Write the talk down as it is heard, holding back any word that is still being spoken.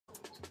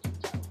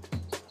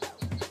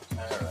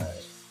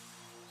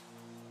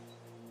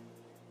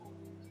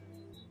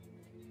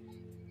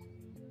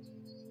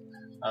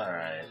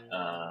Alright,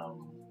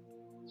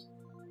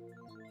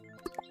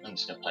 I'm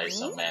just gonna play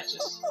some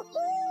matches.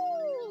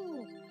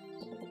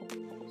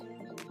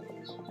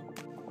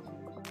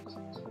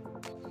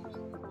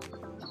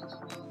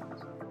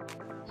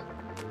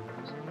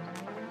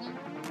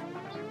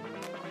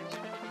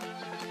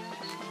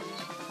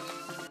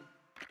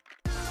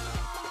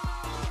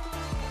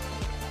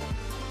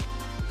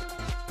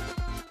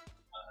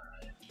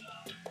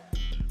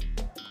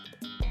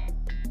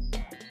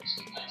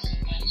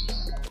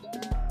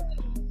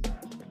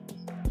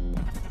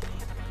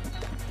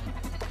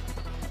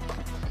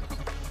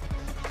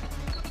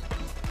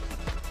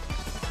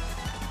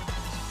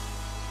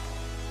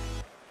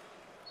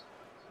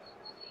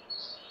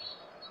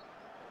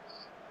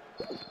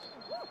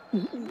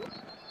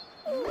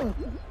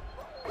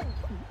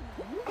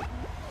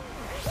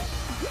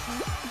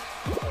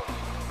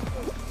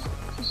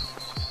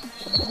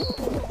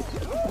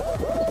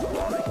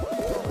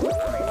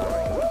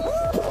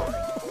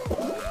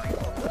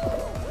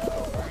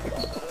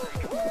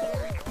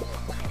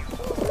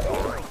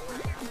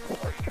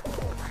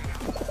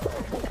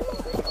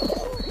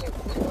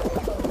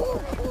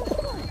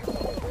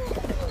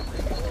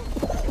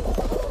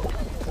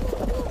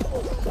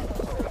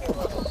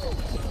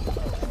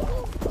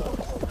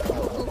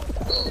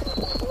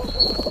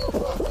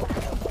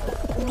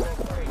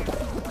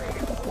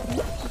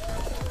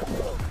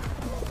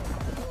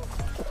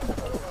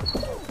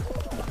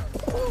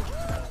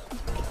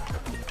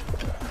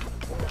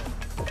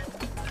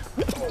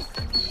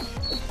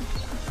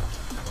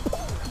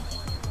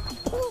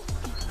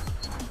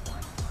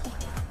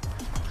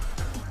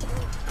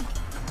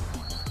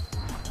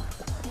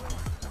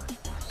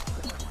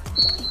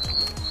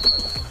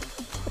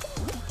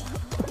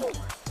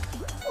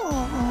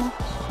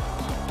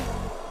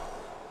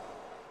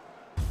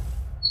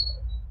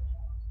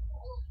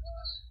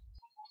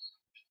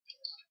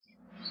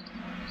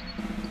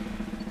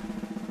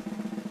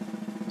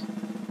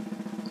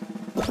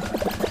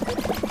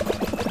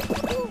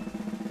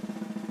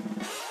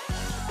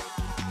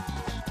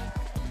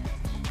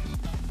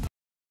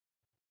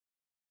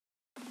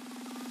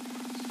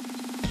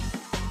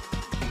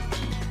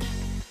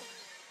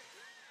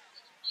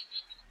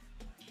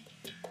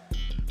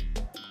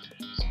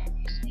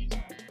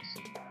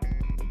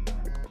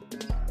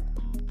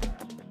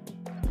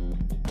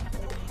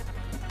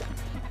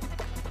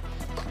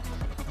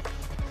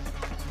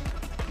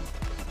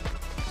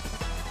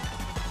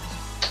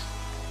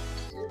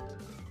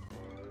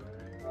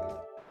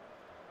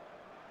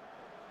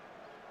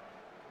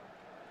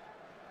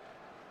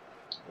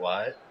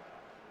 What?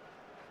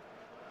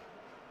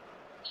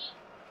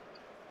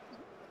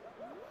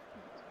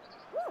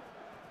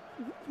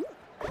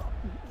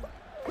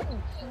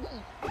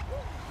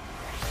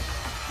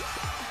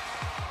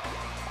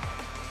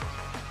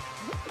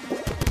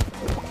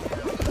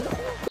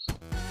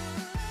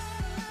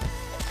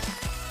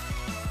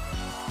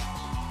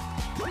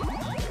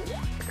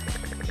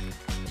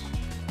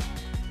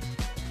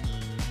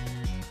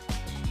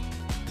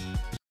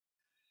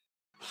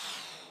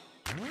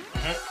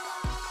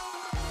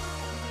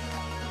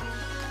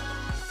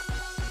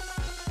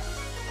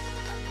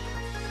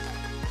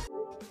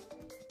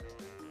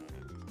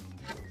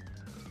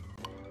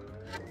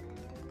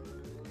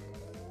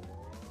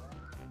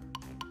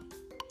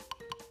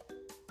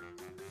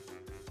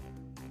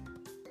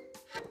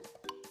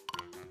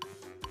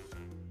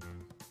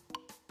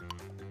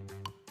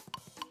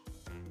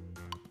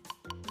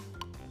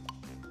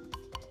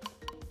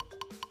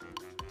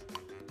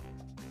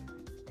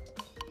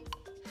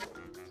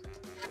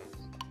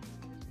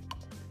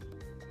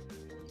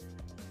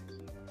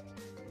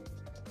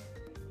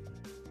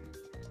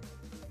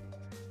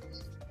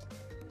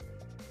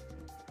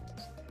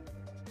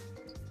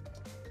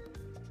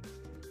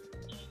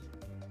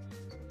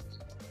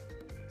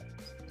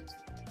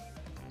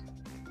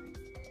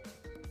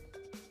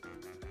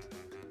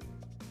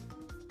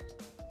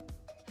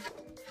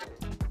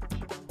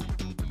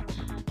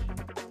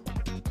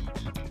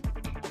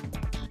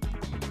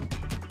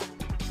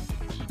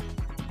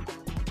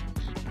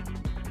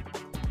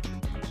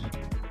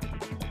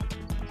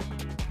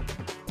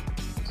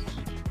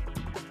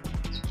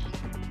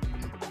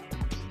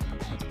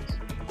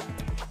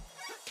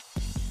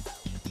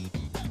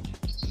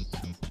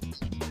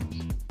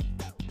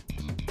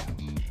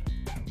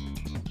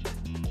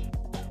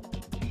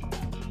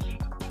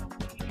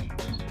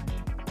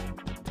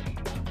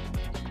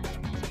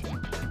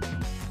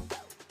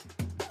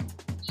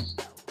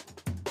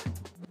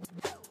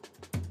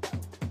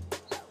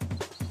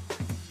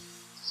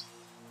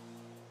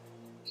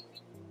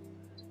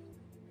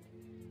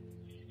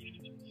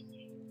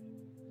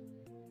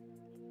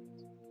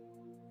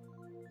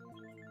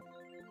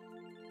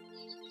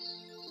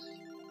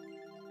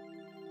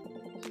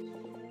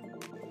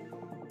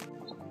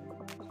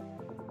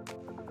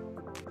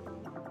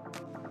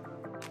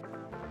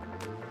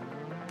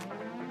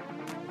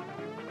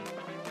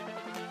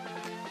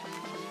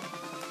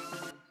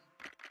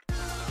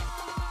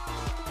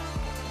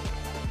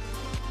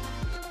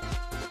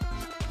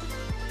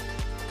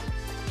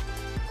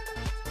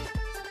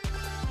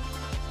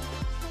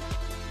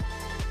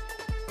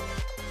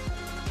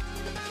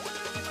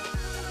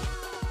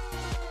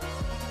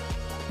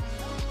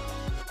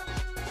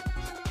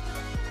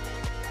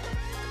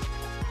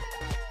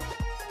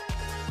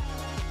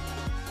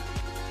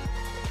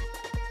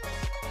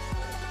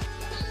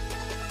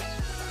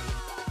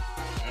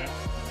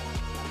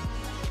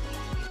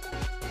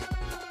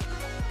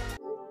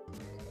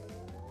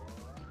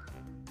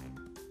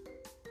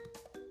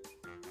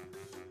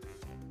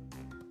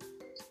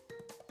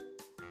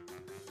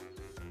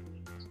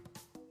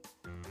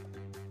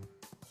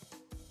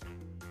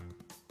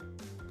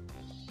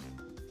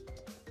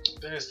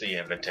 There's the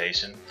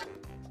invitation.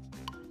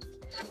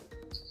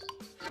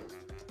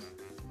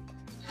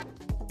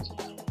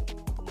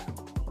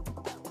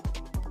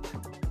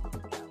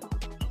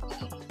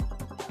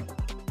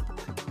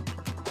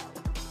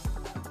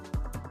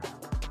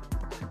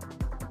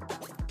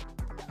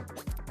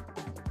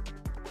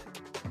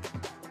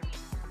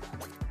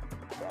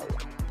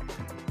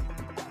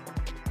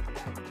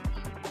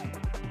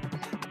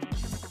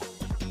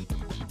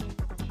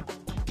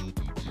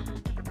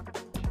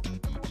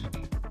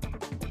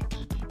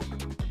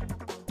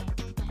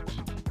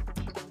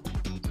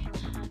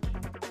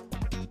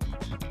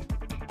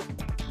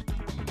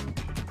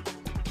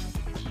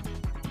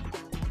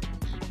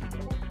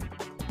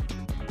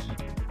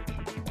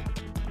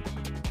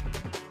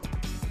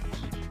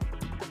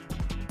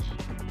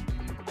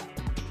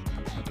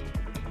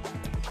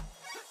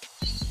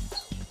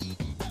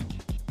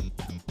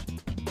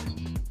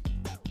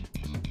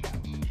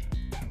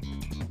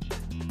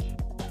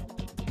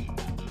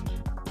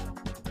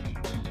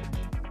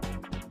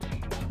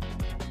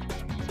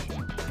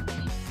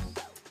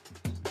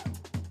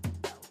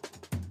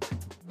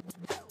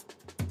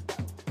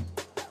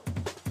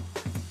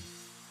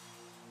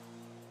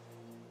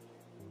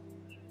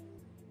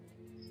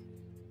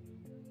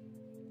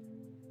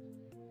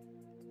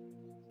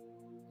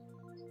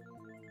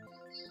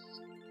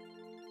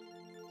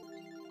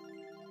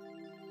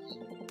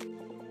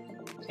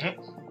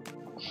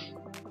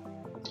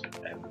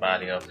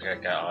 Everybody up here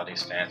got all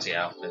these fancy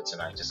outfits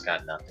and I just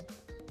got nothing.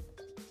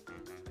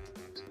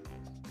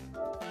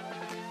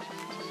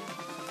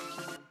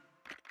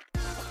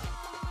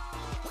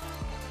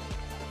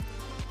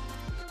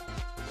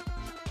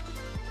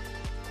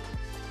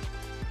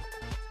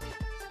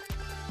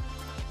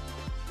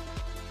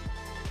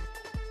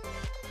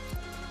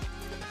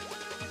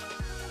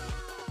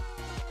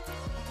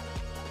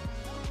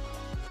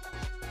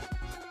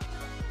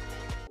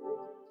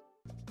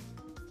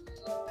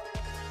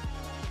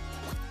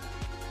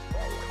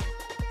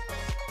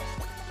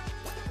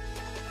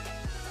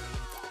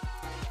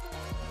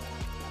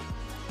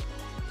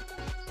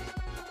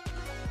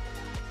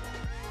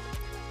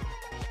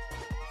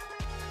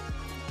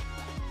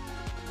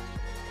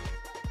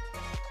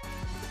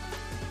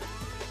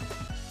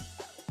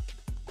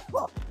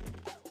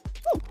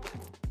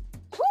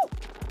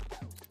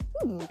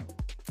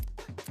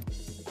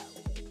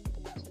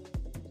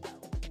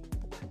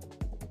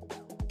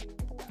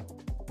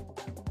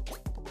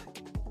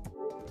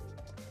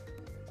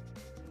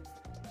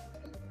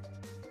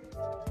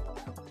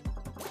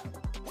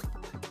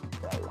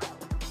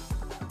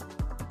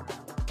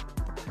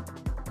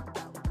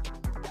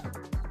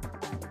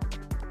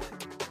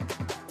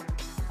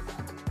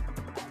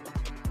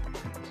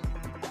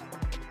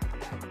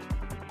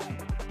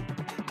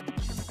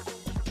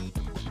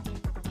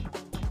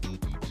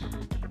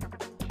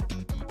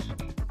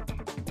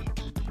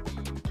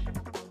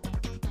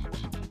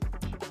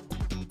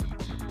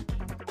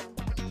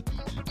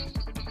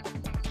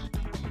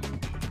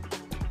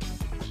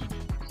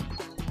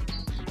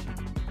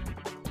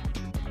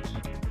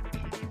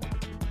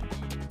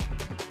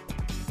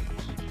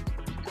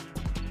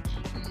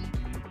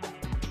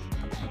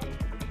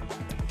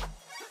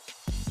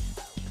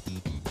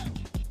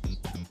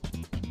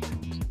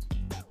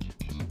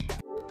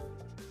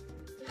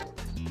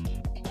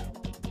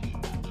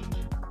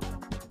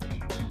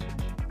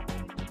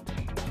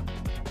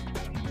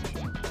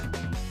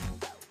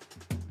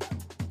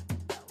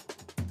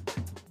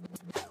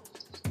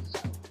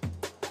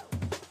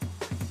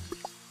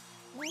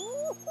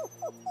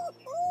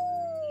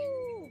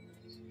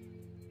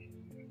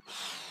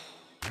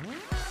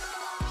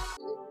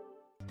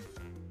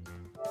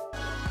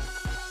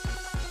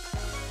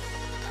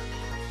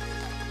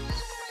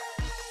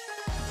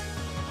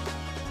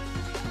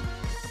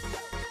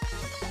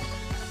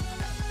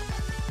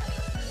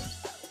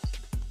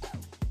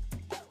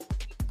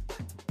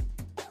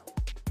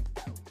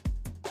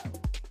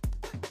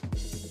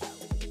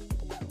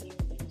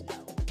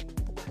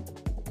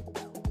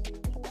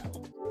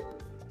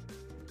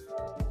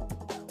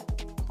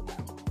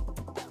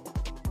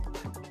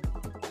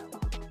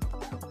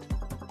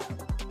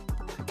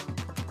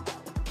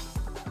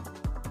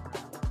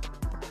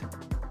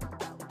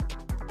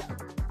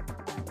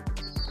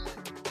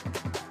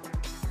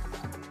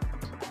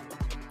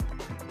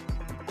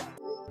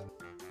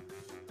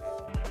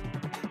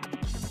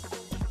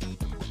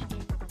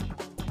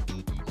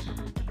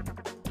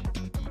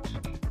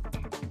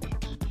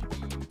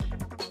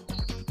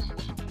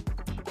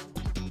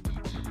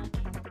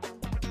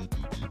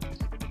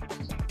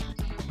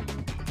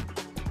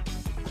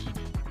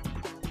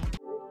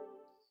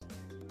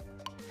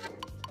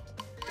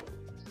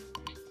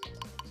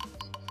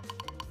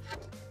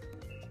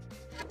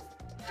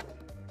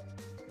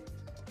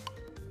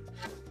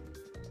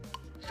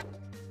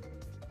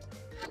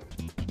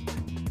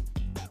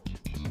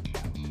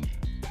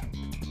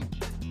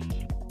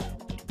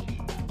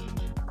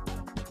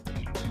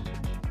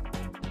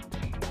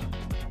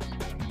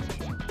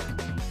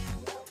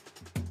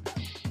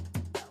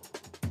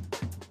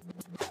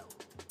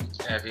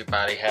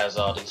 Everybody has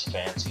all these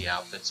fancy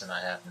outfits and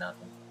I have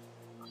nothing.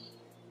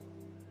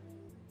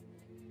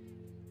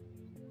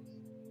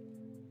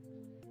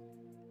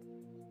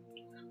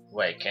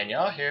 Wait, can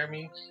y'all hear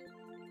me?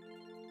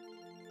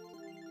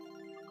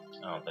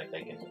 I don't think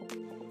they can.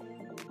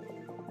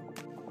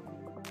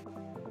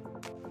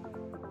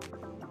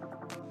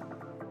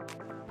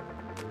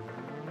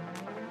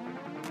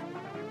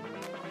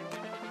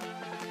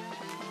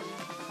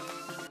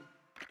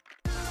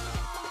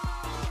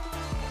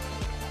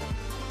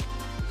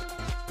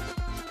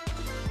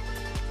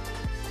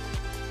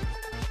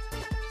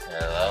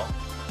 Hello?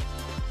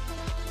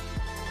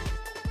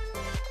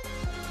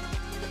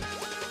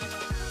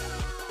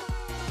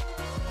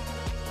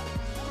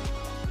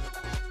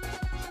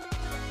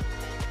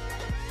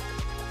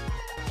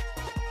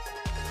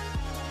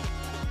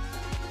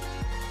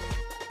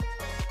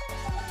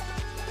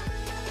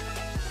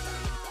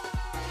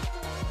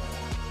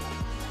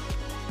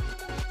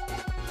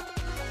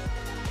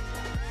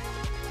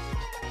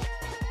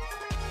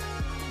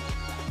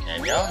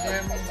 Can y'all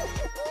hear me?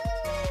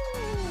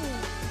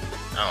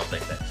 I don't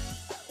think that.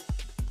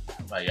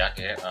 But y'all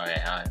can hear?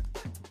 Okay, hi.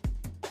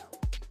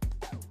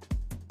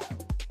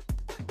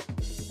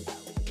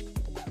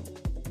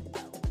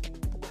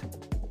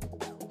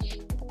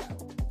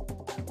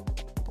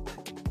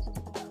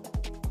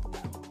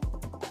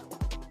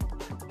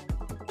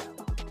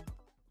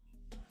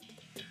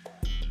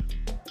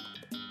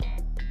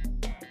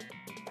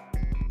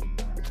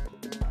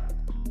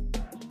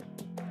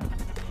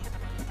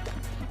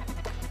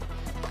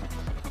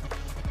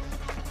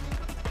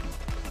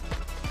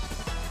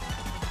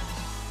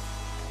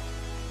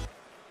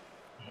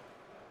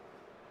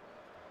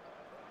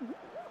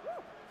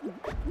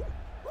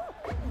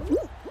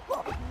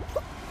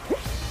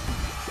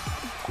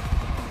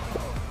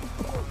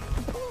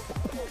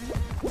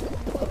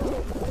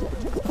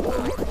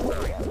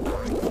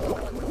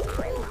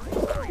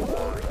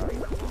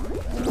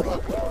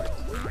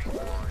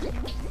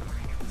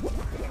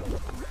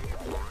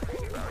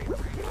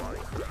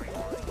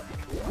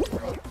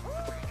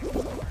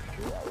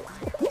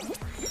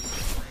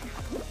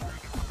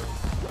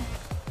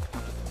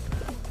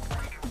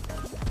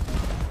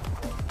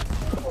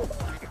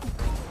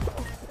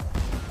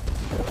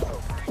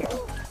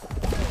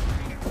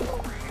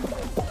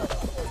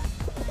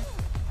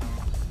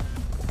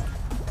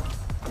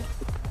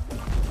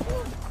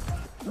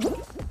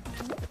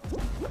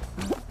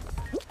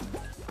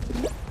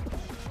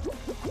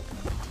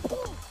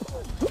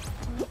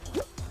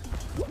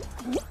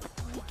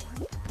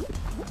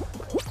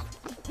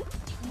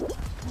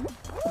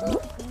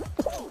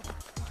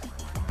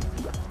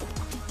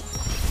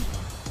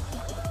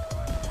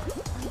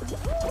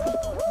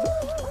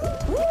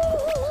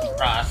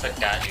 Oh, I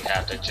forgot you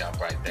have to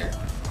jump right there.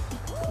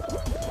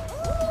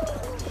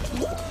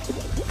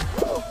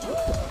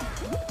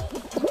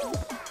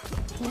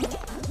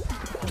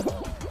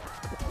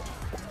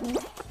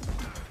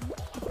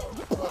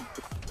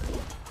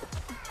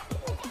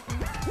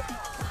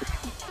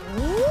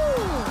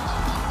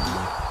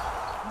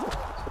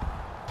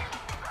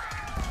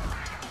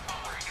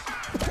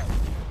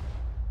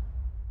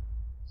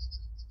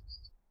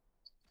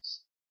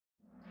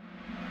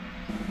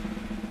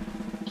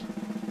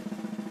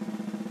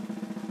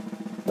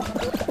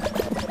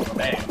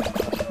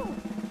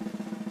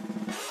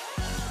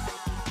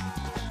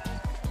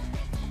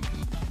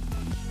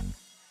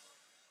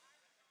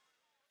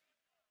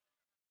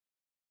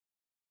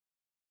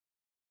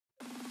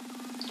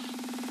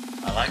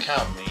 I like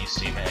how me,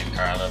 Steven, and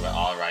Carla were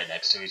all right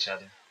next to each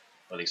other,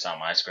 at least on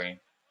my screen.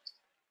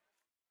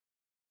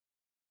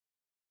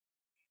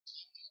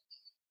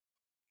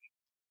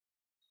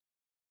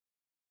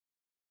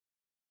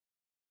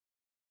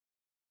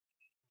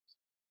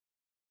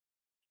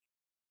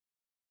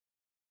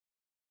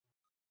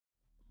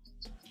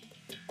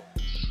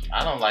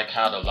 I don't like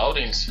how the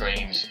loading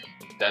screen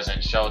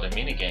doesn't show the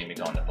minigame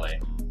you're going to play.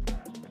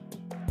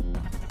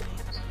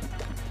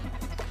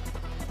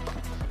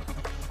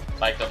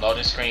 Like the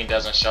loading screen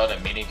doesn't show the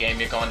minigame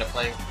you're going to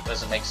play,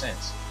 doesn't make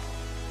sense.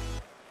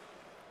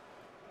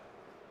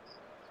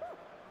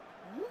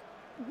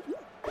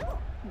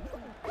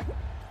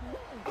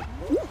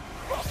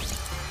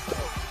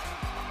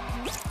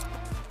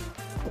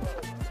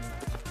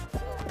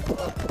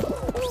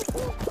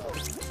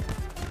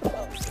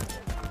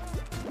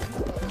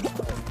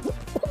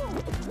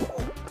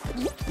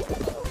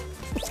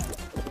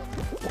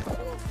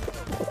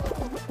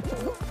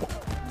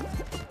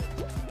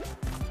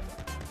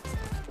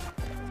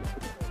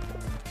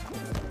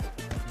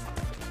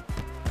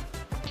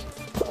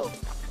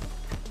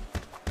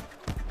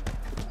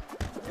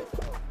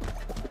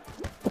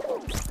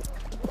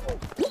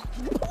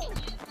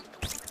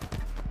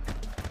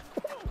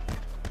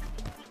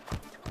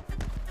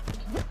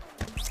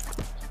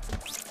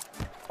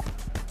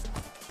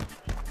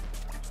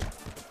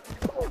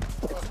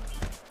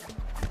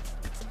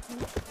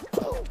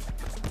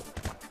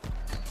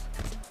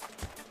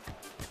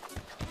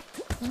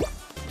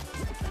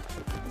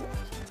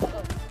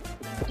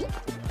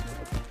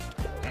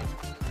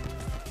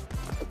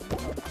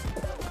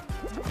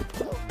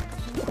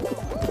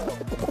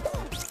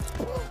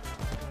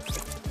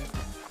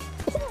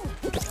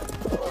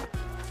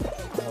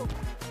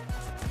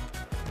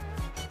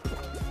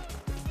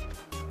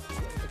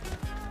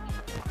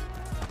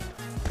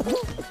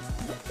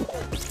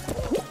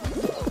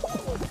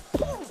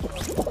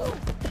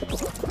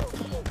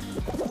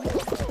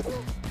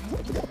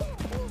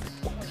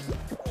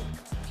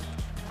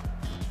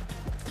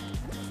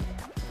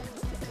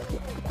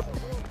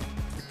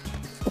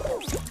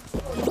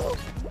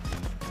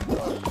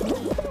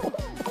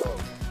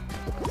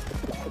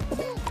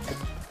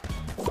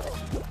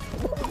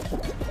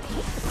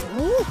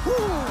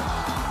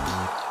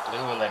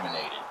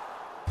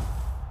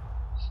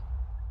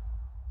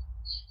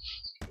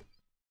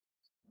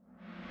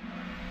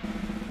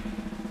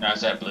 No, I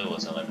said blue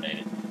was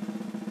eliminated.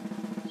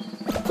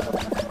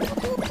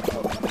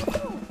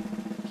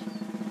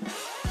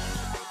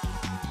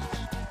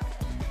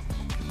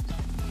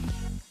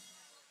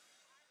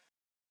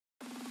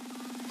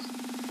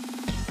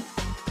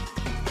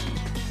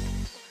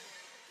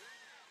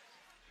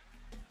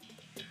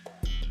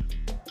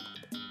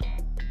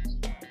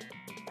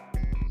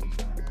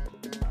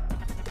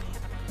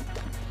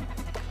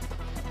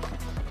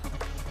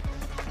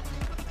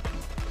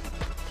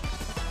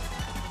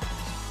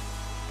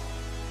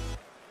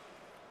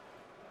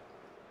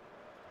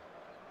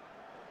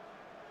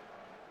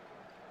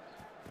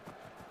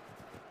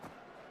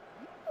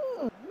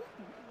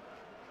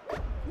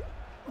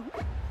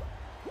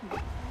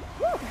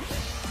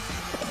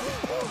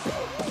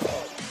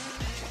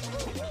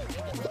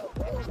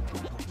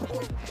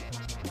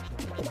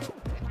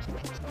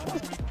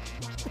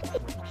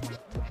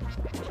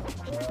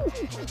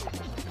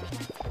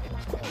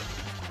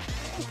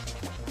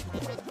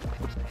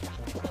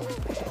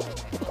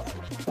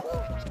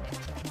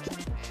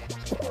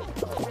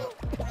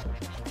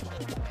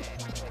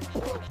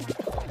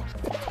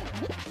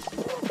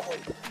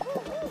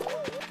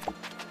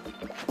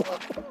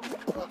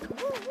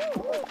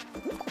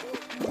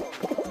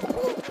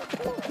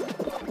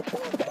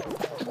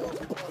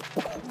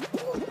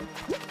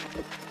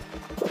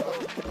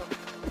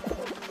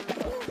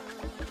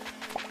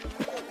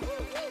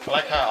 I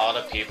like how all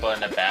the people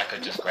in the back are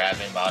just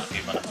grabbing, but all the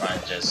people in the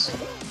front just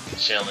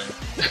chilling.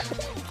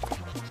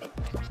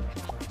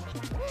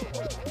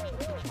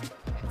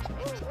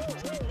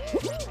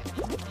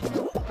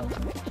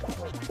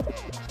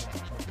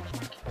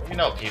 You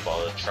know people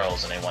are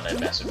trolls and they want to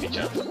mess with each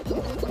other.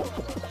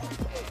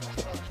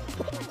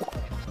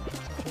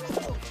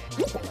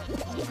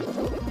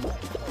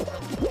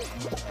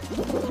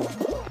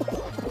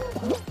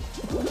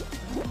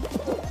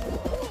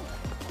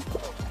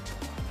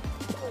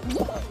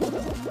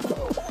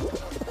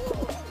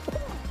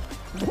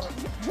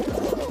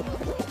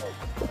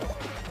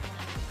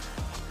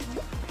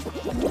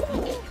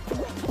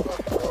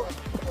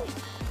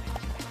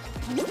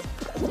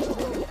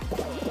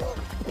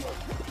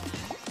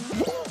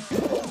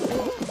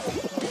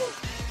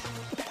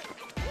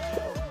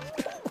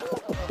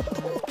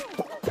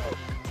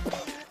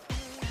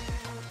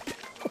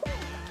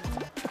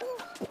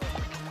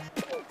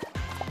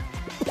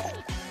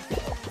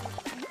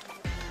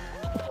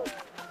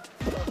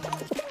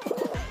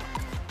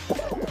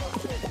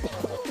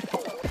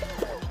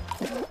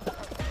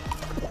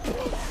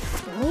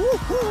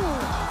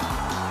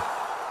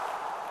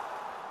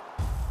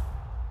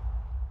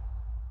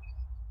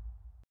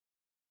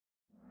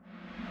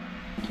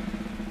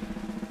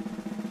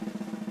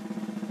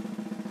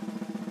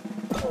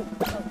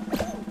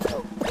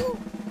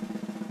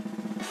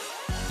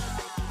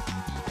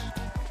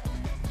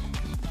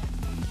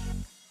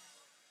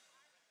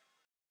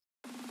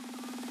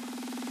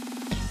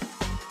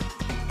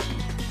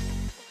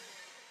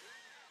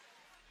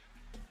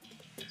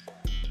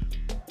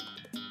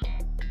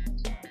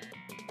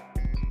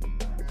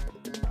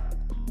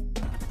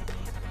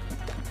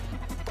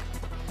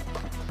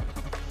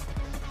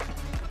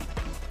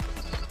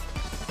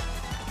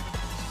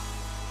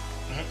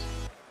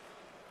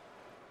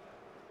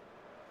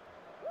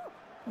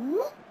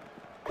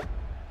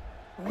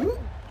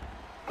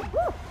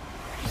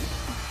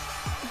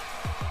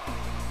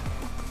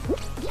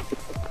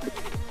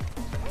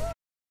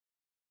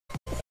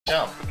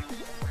 Jump.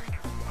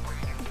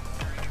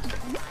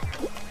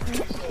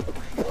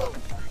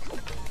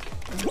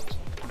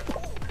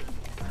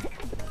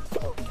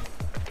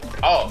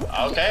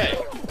 Oh, okay.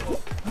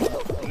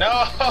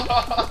 No!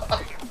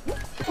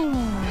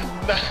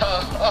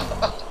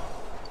 No!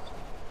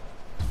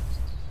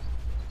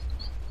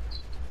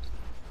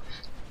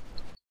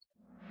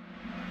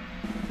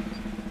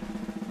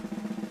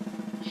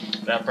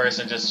 That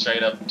person just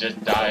straight up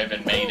just dived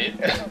and made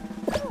it.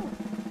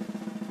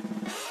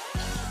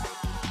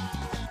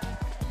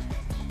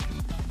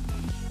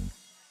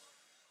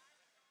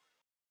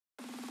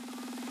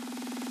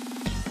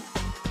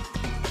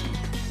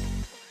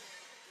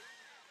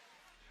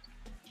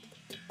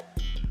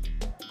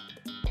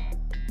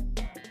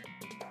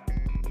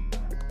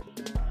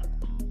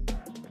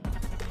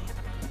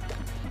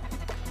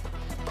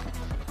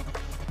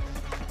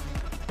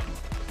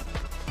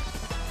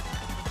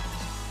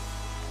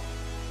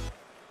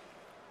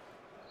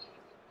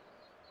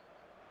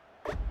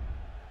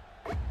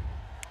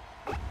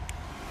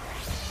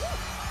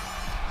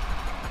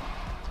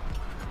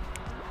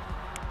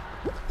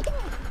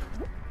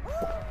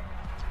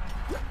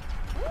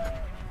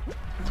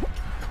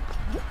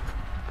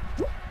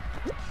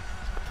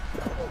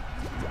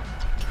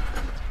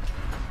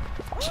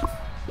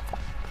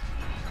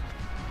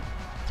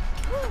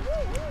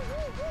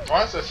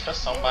 Why is there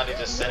just somebody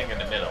just sitting in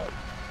the middle?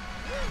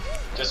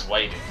 Just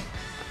waiting.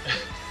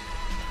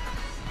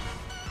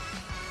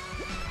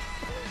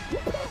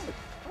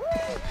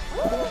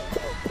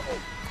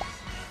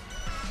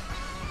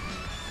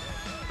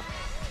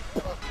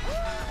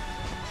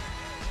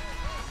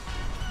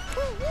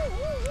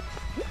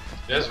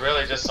 There's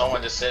really just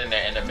someone just sitting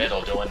there in the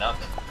middle doing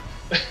nothing.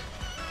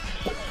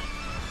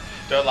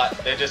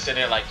 They're just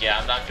sitting there like, yeah,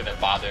 I'm not gonna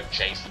bother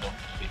chasing them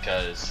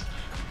because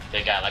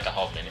they got like a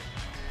whole minute.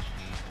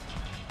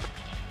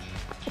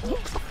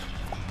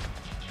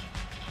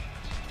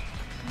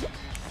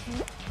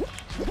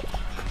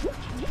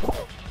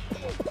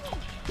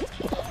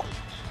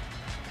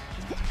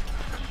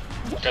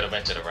 Could have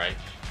went to the right.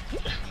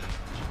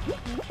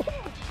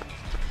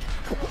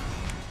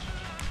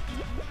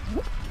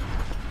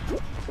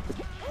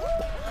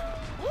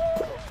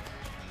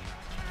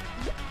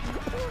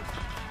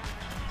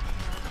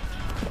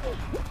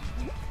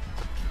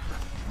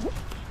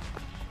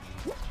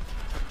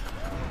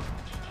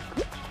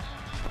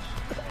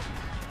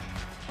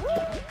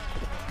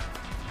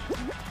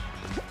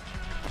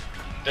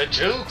 The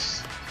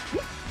jukes!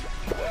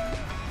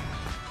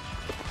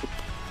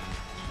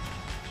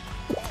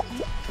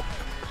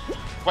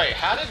 Wait,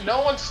 how did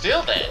no one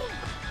steal that?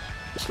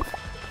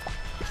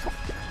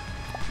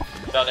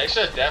 No, they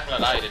should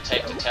definitely allow you to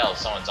take the tail if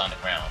someone's on the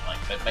ground.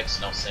 Like, that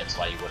makes no sense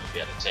why you wouldn't be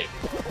able to take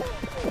it.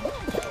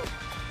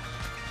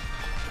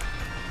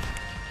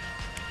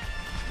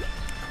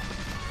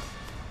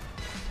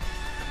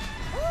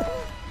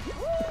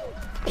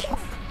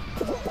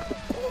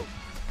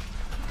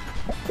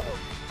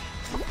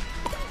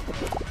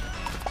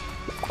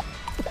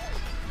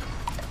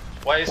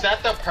 Wait, is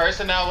that the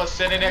person that was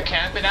sitting there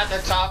camping at the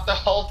top the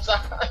whole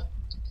time?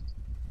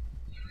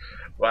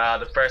 Wow,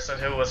 the person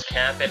who was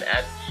camping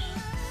at...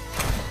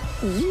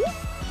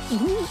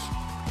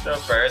 The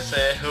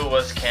person who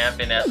was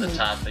camping at the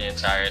top the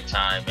entire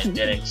time and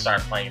didn't start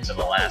playing until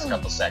the last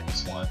couple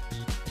seconds won.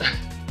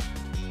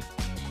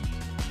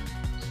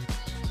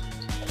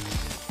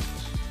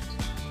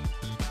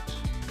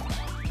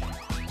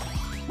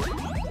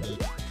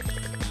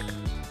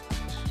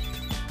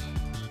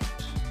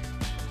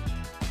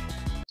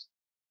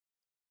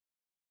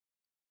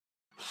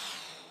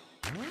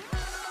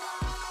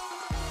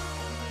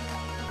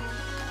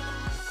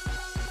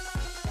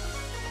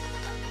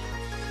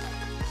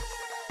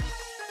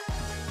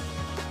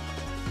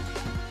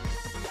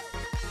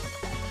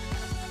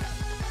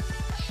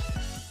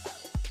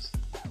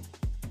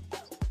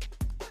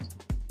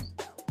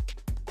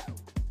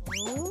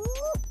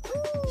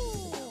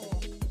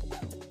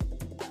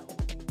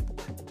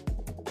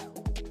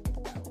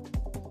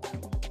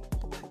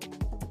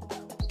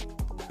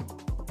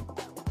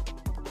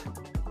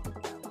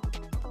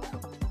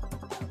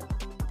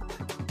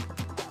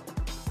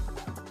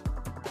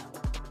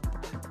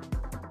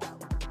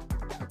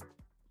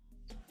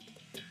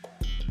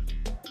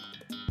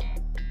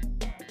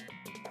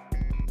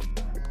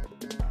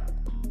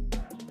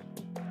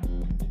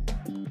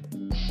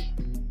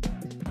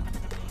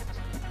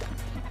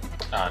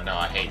 Oh no,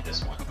 I hate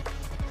this one.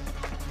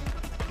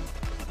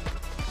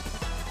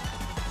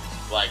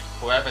 Like,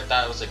 whoever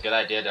thought it was a good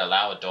idea to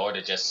allow a door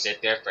to just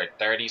sit there for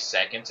 30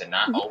 seconds and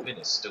not open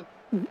is stupid.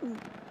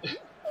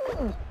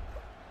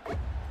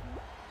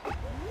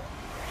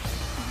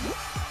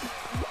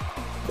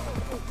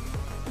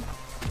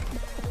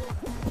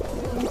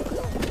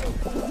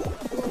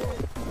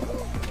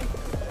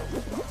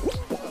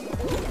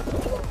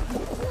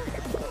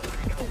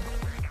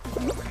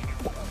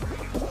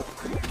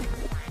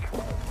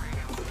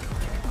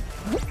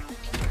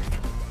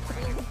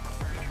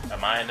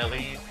 Am I in the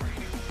lead?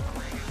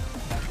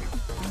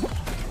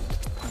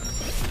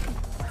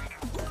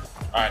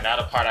 Alright, now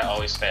the part I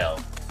always fail.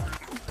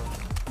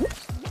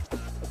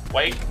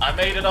 Wait, I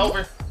made it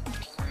over.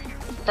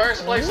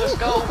 First place, let's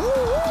go.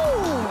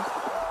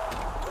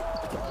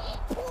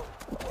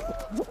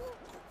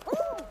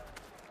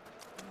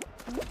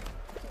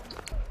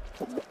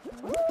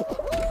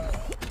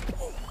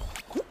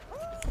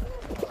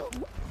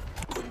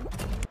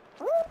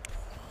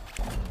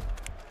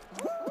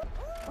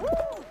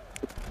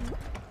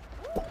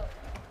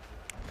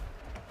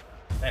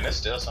 Man, there's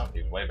still some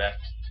people way back.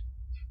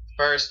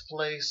 First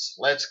place,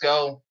 let's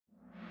go.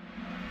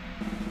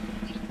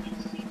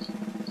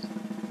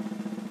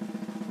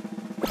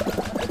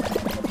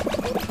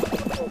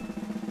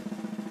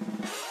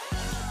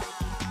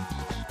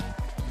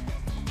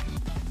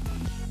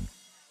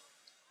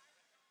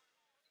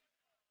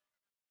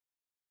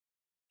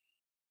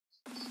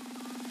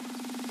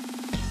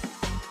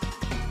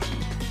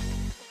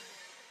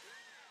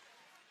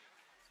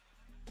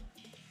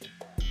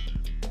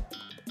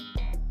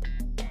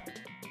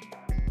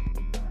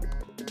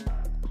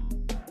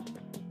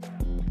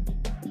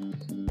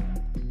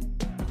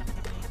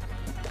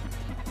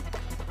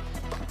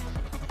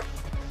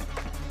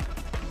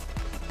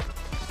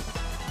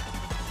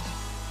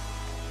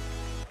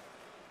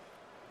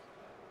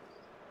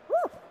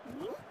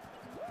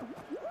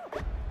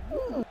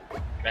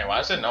 Man,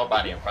 why is there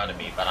nobody in front of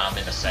me, but I'm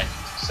in the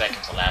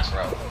second to last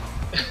row?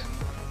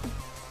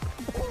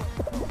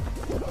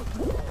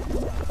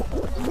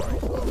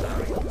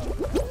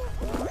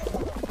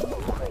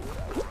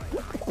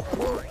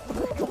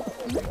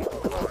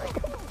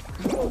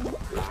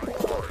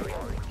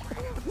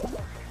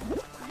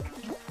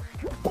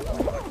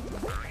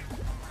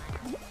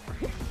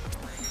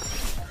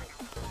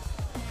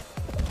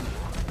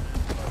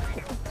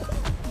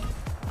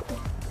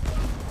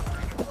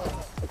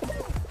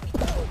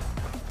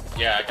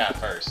 Yeah, I got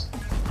first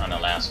on the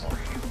last one.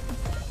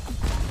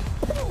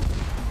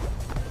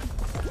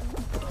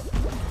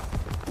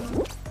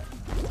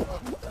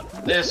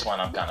 This one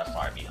I'm kind of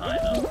far behind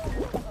though.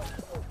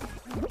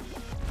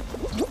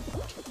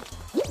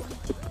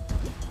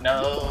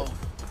 No.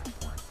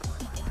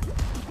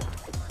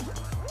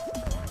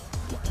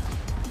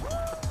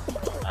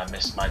 I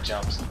missed my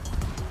jumps.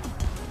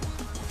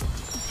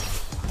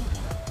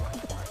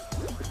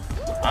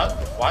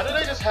 Why do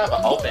they just have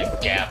an open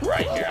gap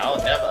right here?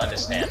 I'll never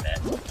understand that.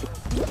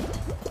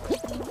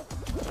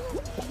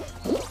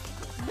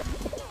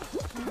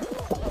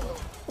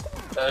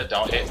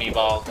 Don't hit me,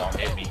 ball. Don't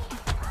hit me.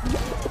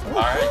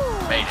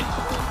 Alright, made it.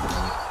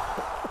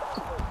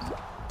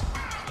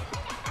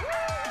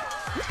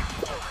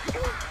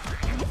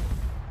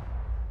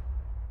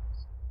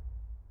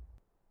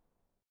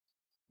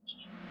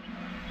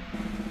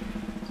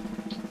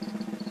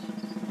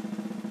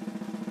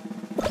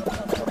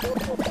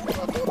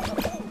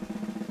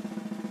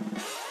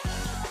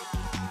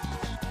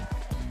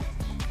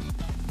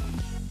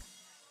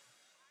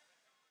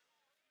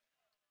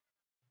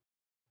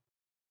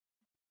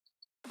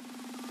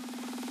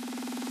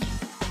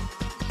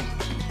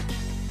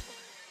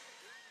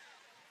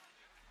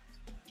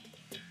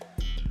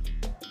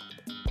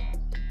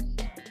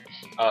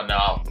 Oh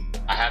no,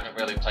 I haven't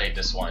really played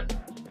this one.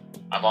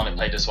 I've only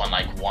played this one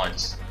like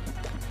once.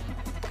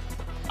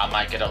 I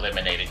might get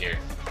eliminated here.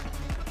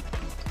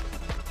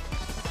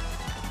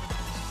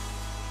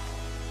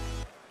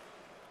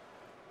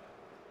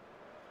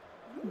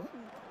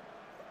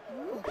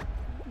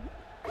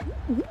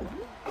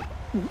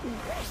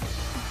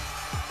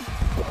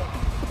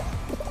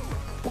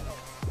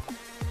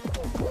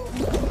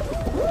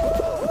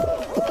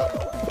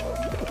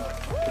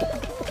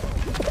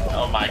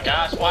 Oh my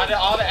gosh, why did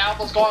all the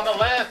apples go on the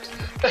left?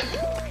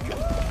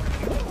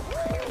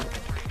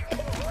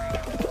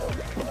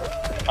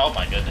 Oh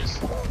my goodness.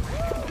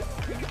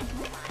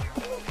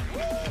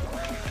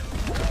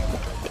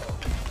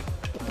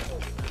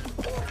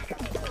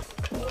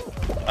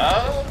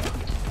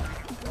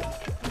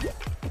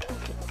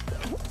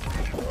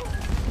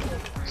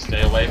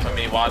 Stay away from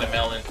me,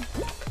 watermelon.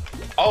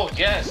 Oh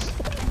yes!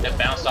 It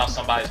bounced off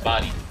somebody's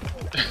body.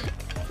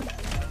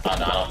 Oh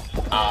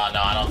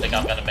no, I don't think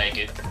I'm gonna make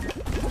it.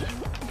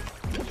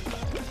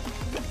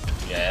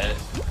 Yeah.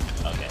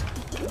 Okay.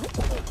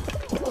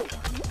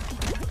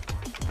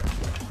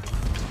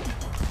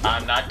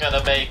 I'm not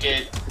gonna make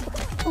it.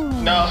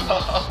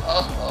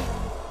 No.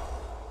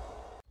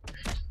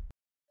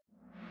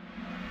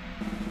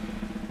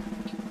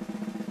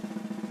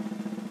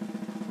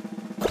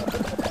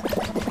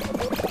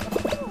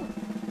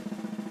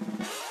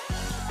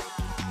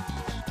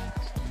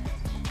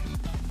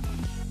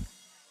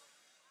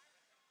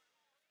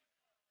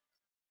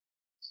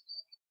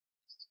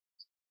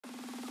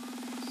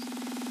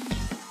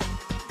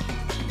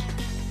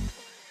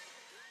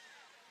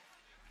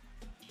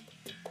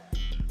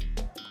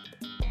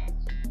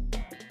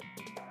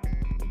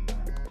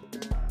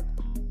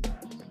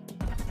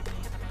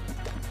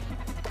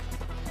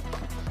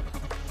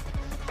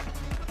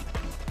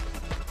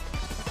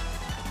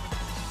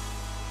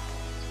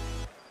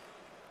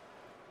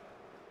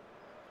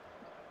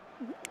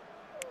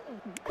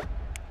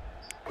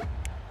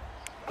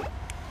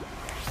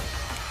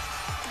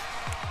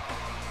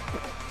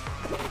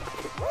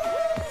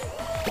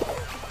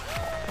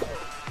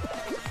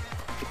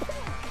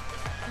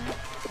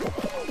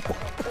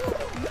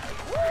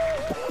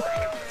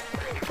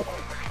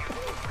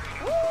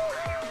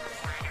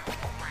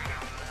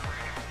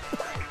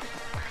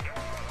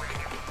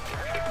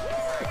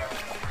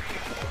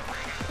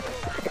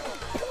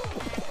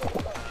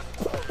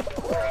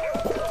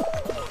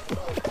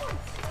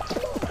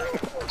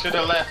 To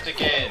the left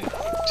again.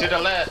 To the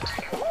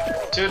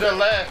left. To the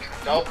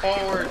left. Go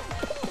forward.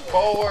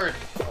 Forward.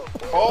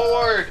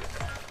 Forward.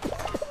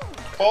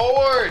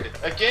 Forward.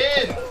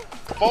 Again.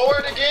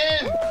 Forward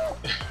again.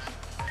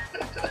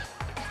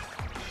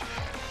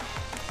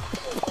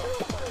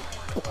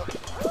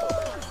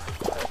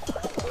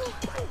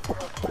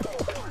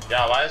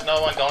 Yeah, why is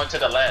no one going to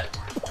the left?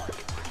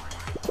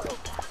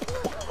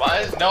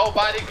 Why is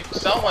nobody...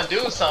 Someone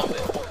do something.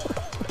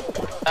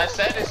 I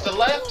said it's the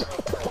left.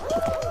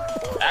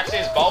 Actually,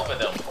 it's both of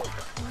them.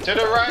 To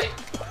the right.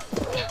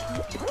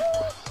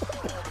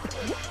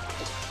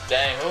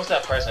 Dang, who's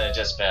that person that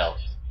just fell?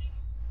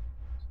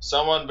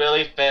 Someone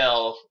really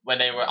fell when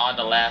they were on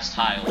the last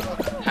tile.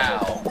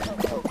 How?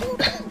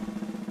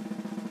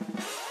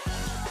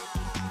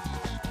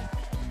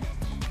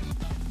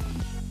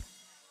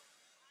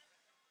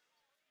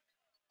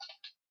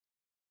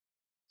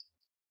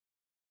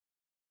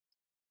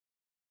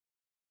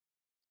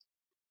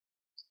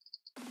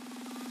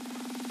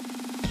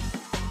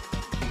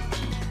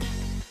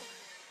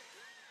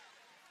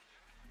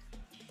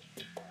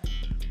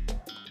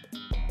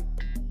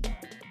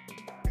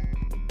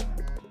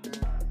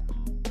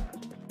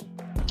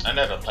 I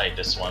never played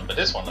this one, but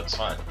this one looks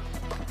fun.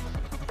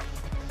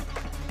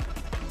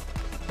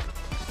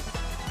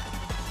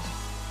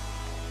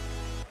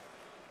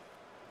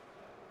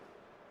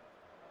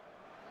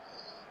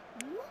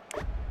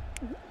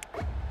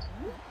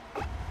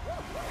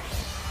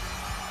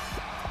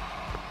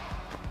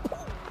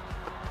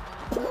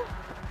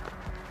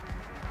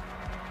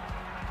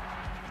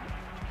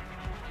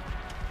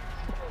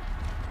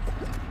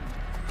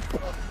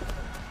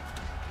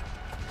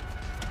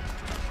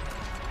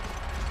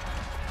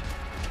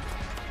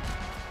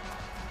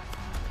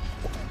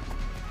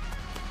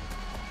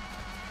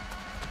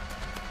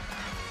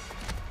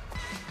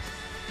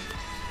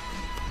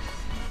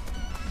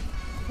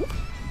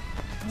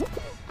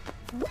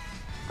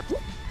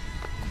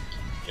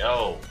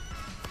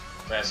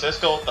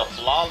 Francisco with the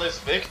flawless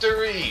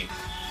victory!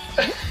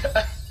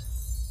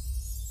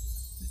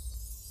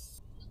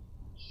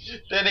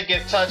 Didn't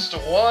get touched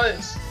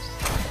once!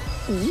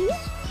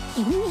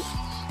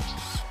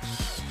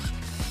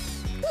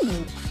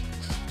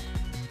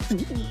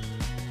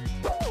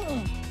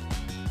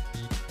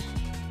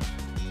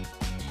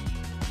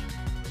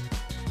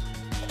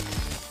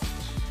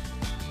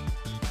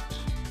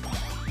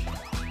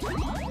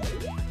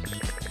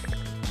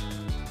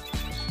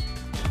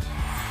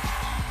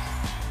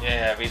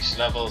 Yeah, I reached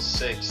level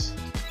 6.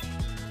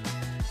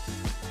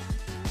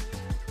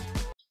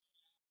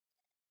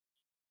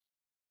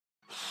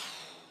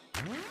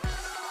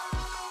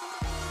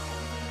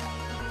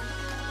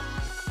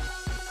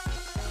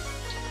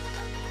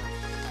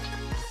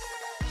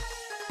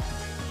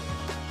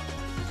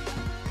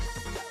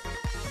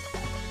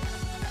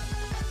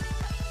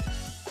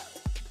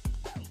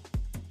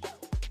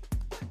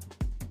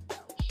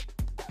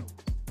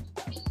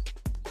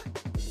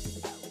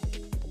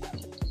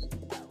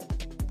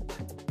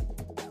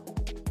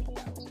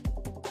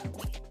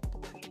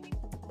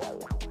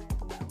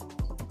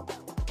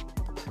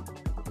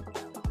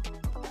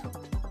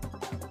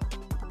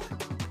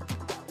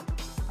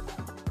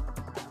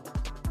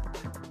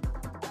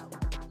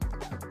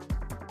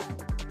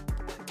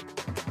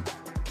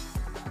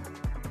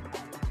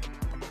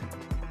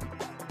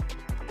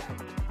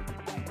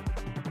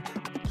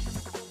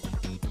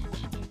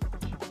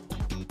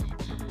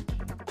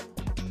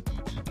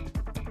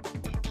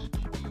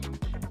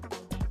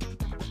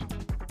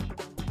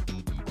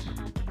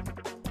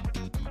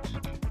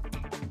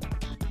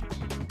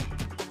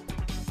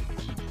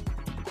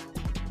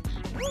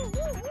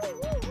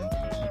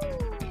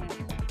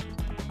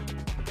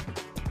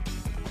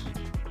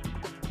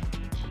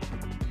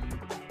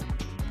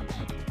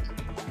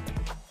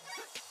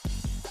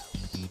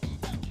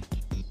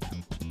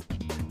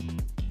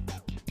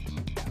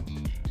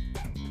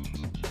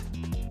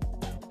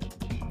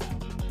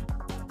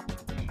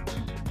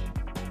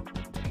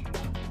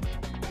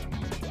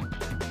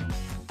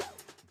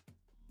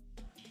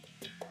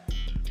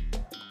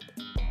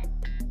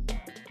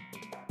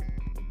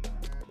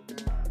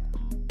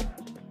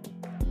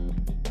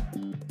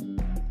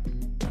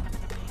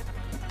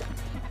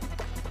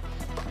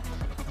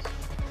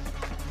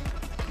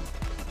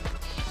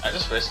 I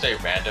just wish they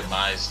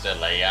randomized the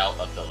layout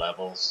of the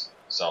levels,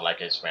 so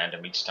like it's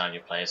random each time you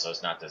play, so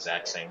it's not the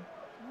exact same.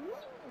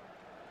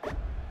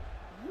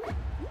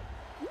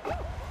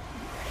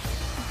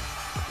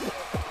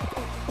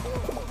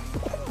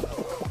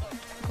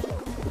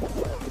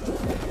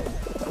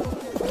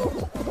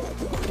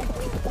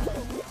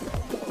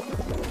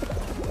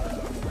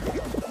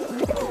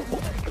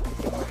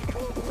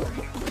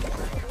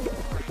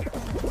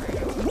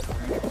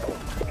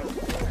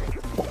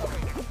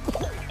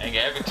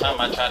 Every time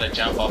I try to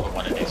jump over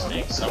one of these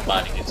things,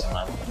 somebody gets in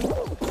my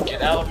way.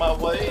 Get out of my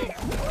way!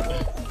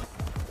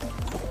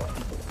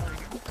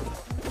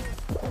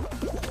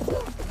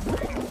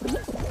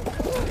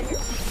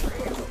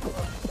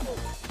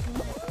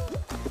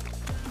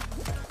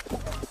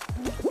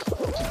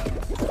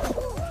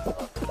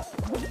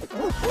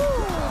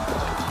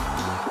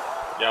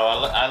 Yo,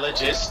 I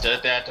legit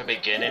stood there at the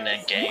beginning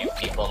and gave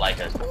people like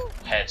a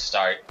head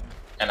start,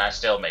 and I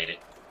still made it.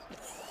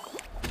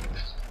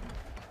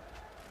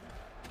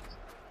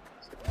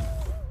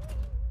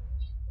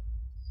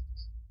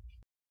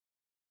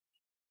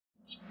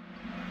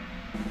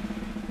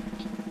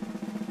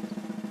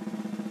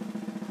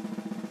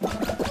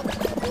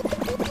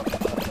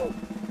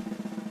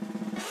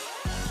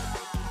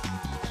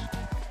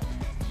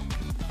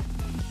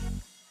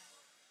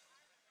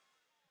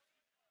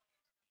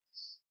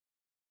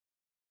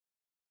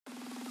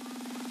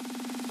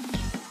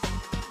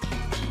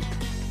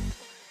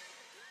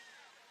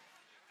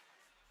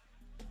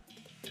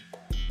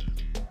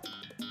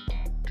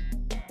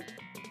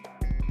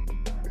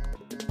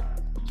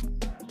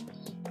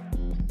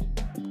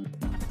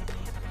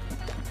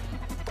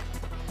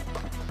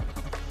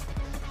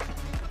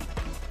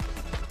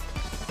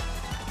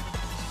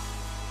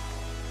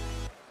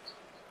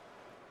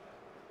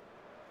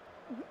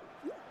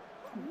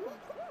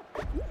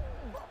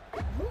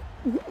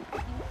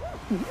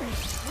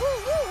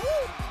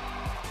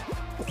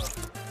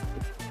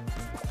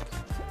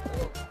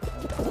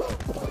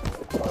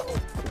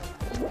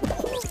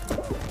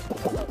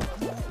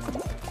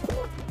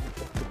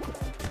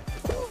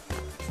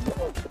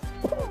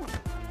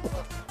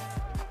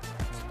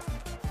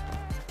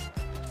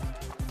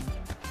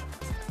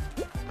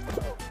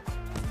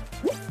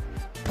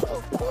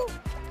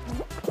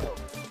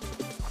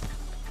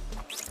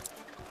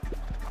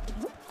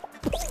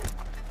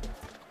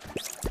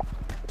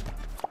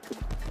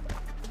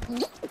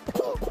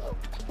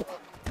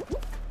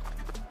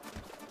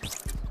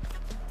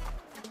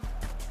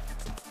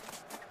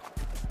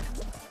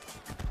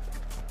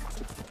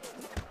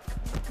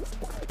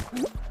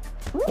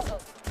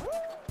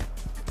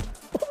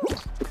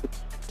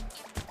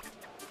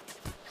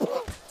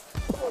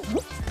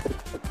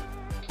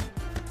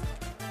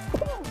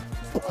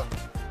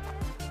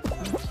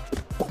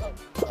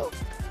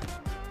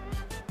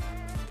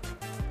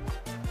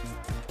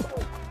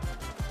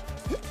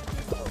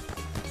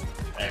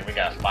 We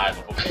got 5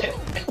 of them.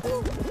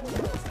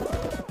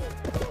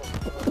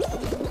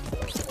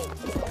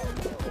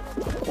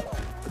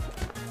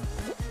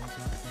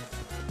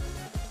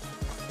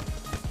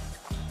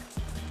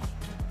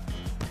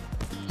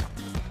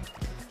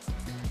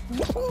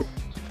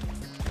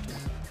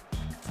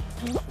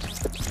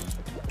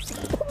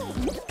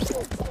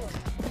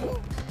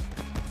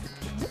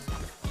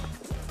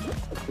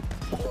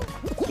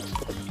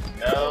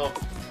 No.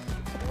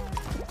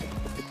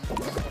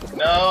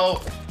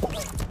 No.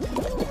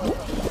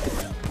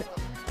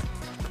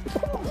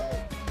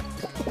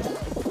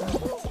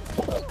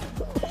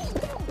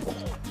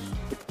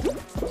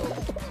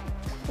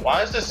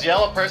 Why is this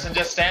yellow person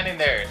just standing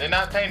there? They're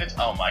not paying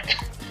attention. Oh my god.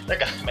 They're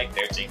gonna make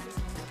their team.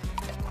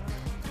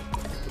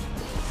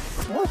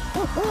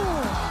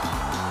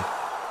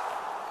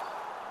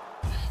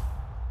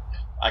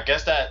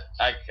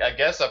 I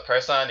guess a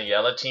person on the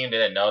yellow team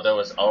didn't know there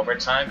was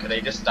overtime because they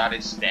just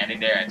started standing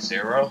there at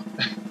 0.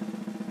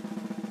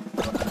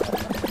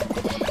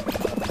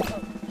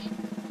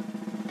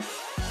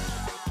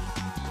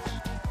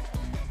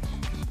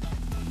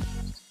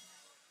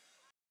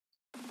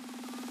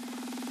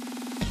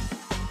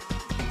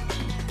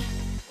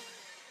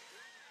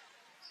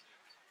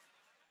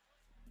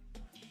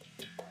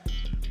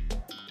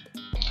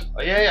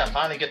 Oh yeah, I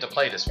finally get to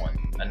play this one.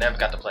 I never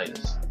got to play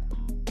this.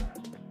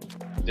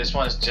 This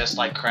one is just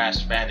like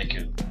Crash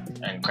Bandicoot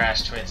and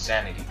Crash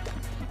Twinsanity.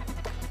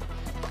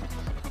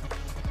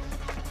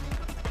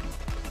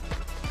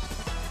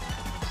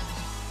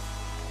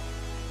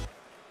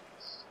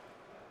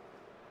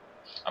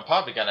 I'm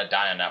probably gonna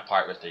die on that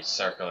part with these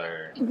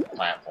circular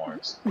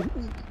platforms.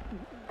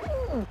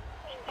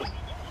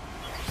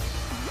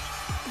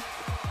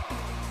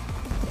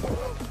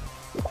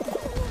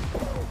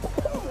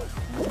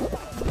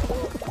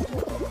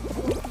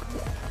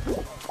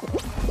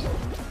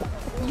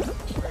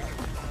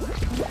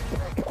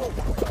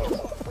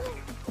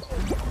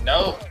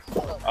 No!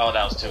 Oh,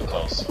 that was too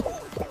close.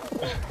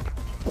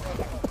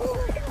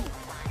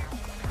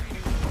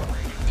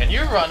 Can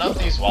you run up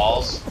these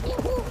walls?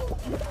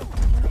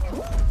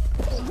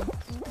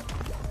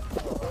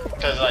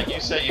 Because, like, you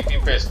said if you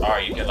press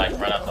R, you can, like,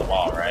 run up the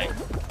wall, right?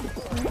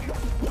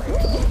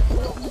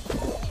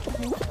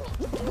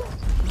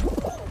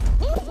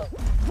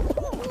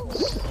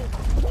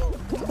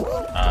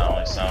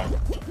 Only some.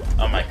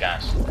 Oh my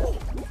gosh.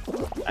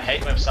 I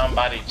hate when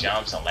somebody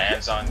jumps and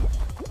lands on.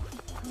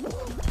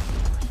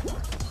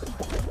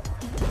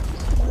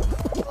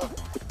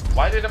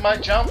 Why didn't my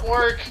jump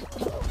work?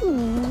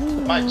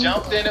 My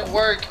jump didn't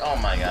work. Oh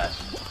my gosh.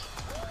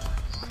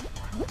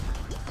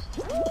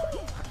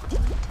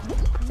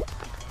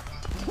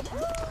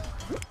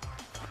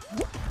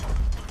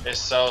 It's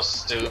so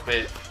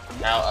stupid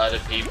how other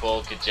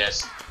people could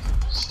just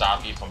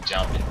stop you from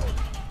jumping.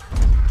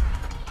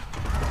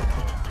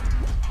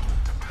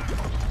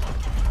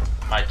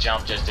 My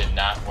jump just did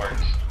not work.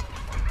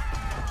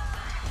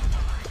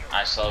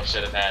 I so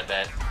should have had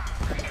that.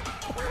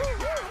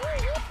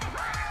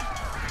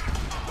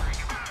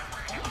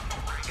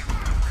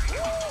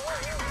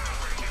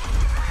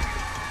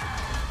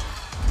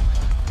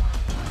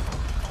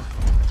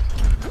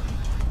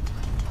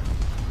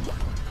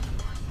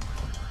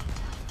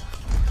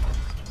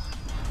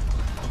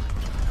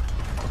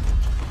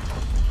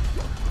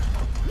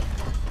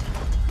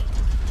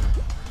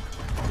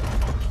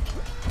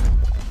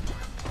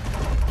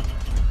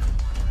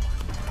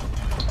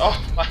 Oh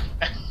my.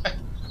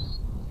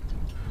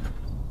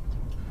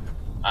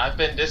 I've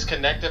been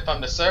disconnected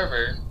from the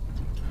server.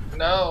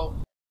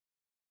 No.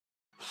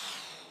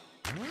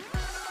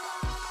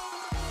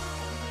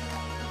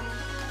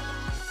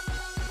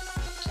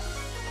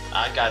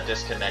 I got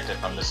disconnected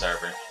from the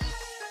server.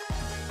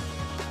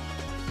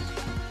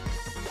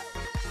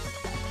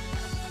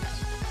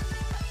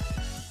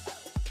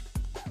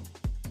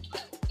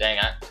 Dang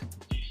it.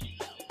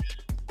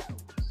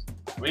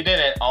 We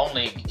didn't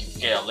only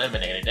get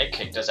eliminated, they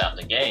kicked us out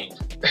the game.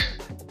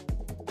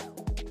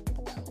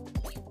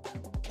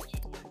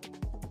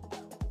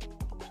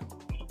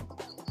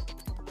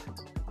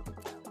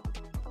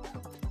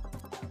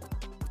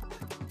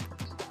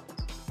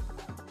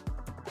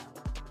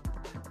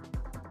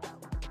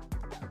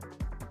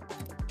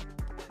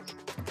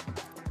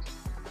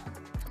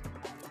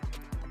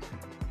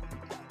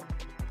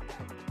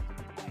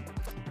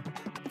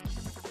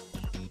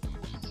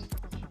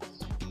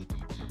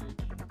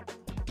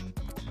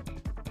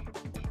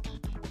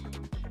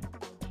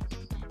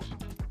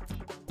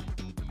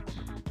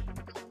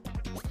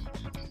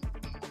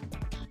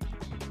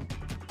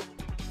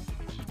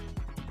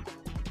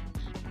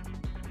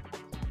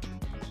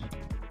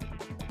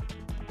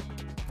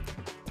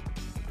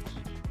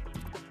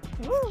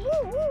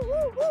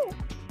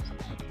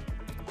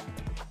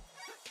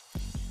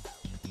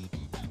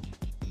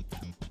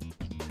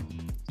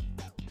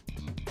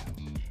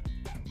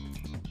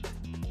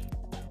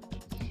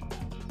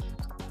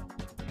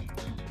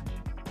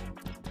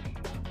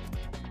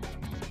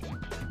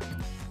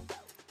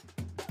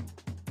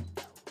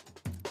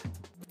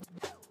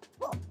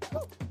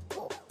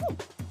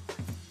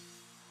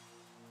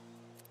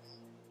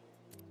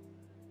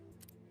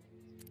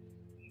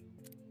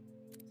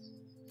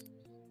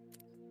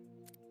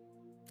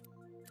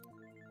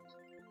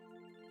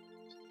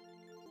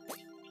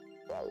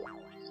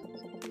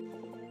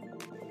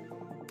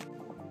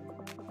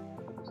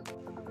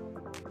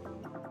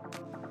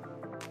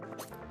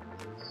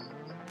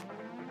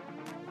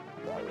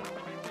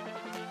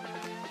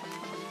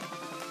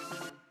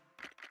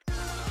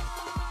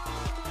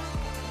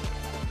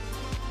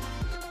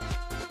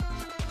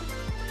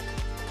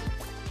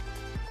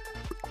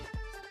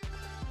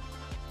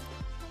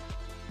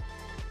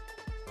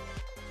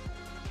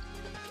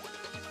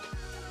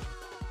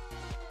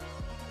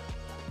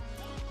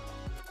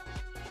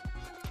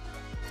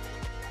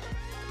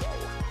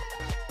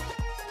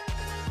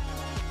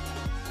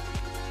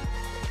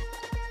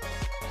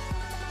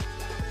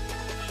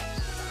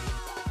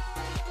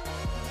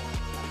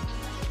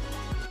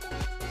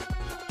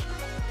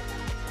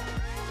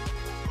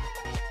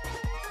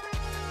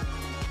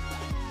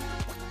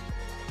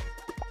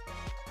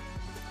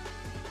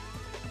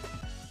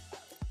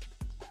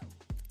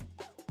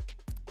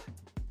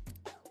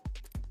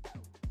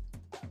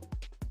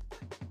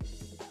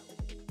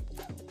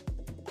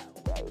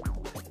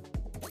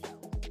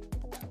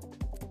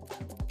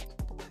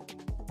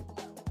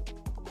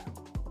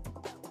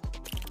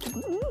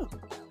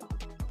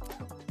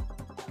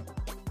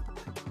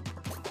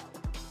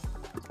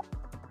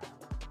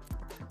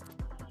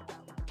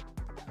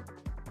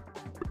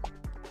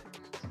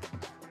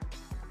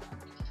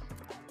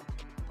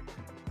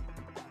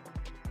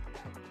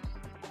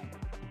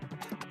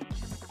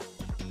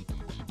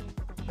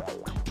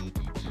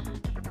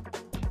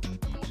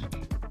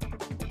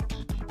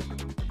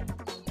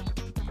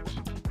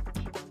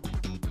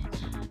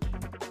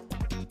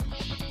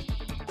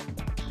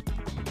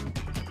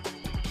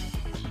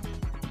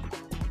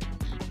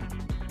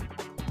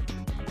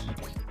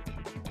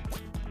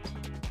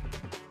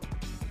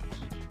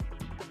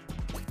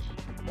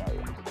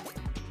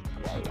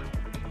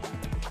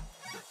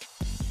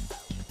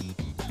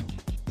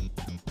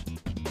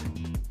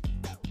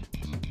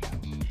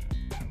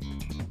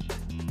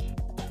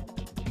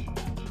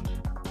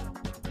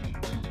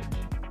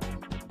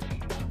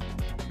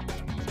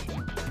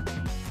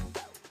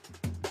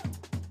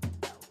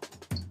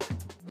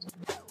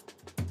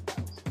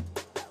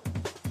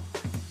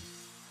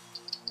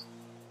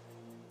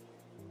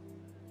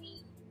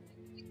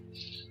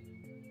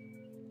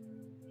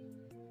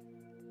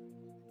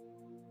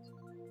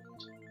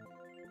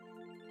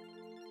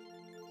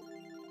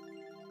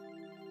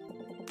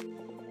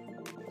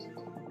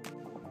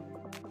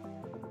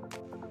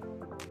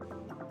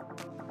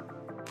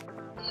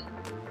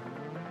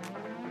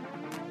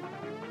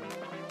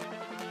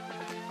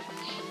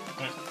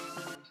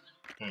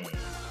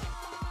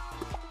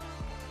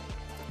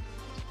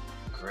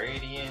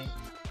 Gradient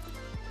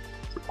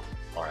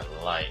or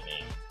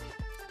lightning?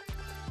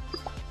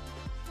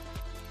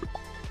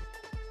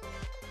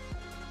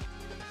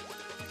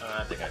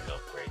 I think I'd go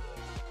gradient.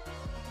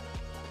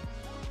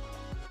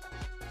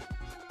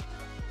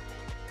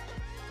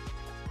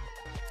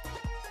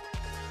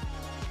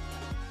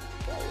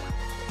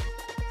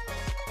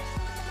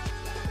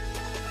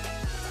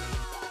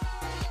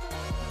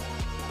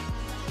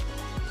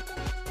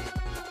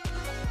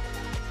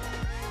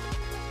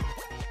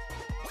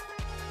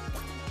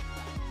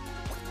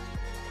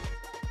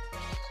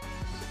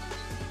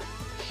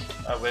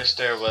 I wish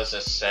there was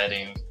a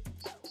setting.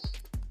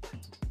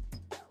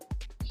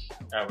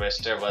 I wish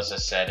there was a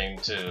setting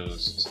to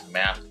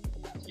map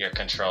your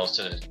controls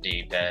to the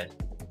D-pad,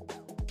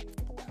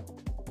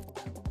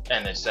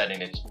 and a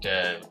setting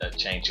to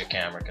change your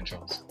camera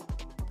controls.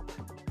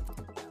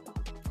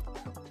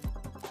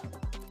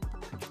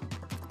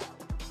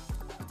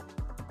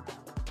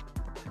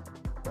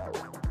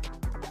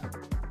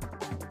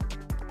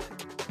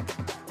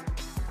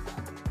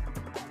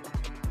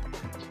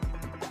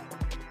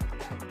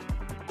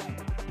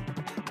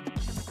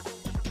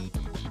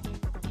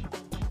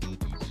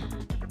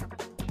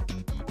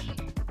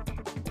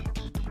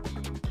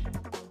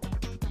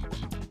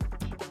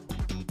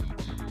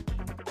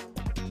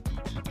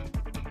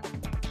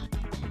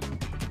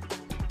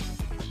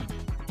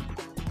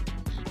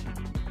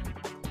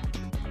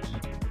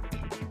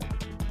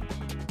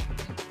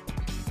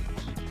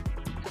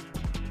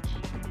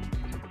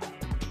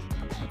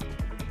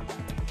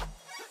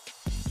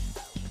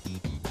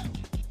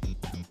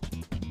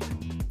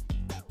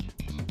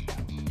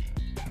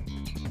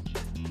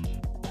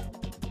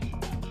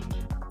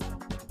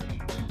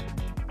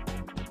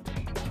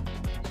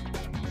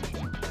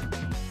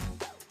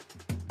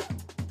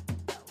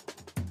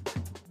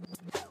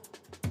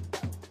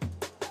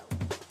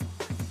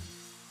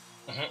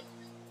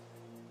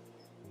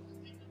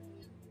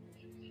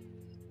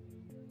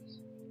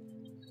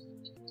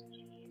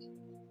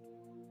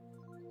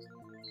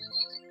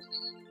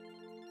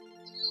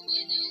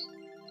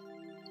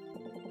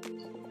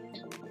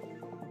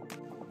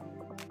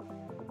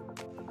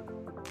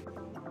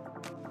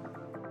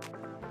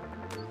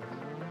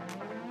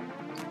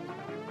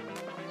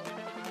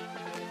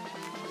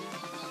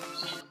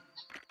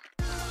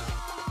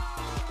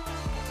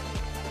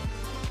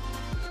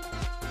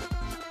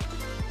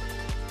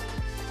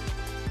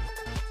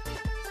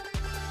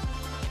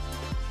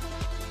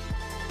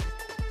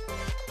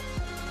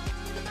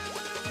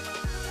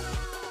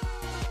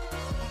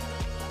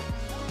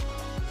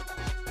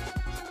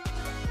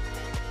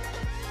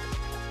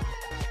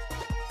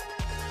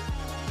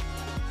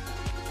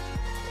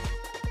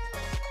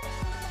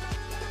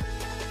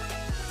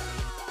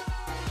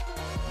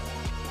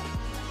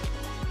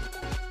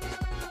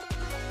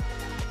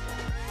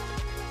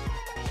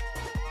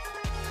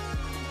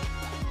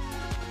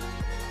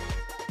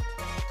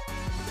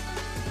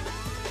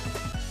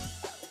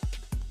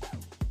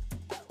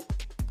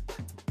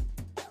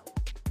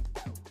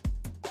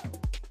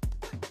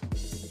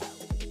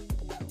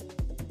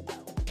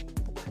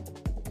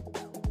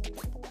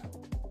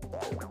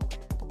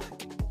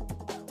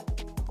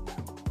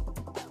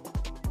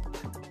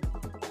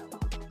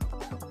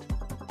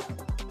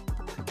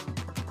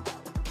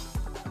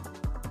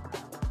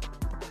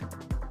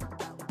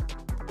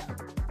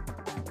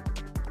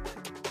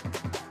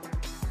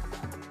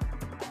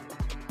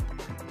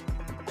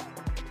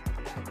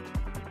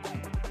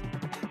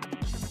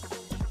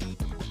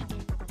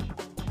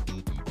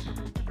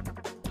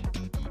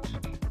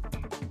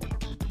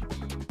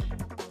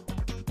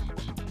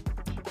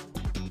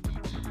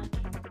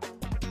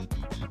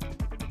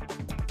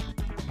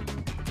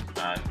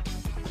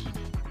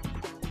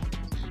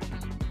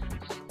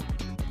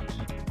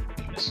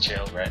 Is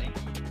Chill ready?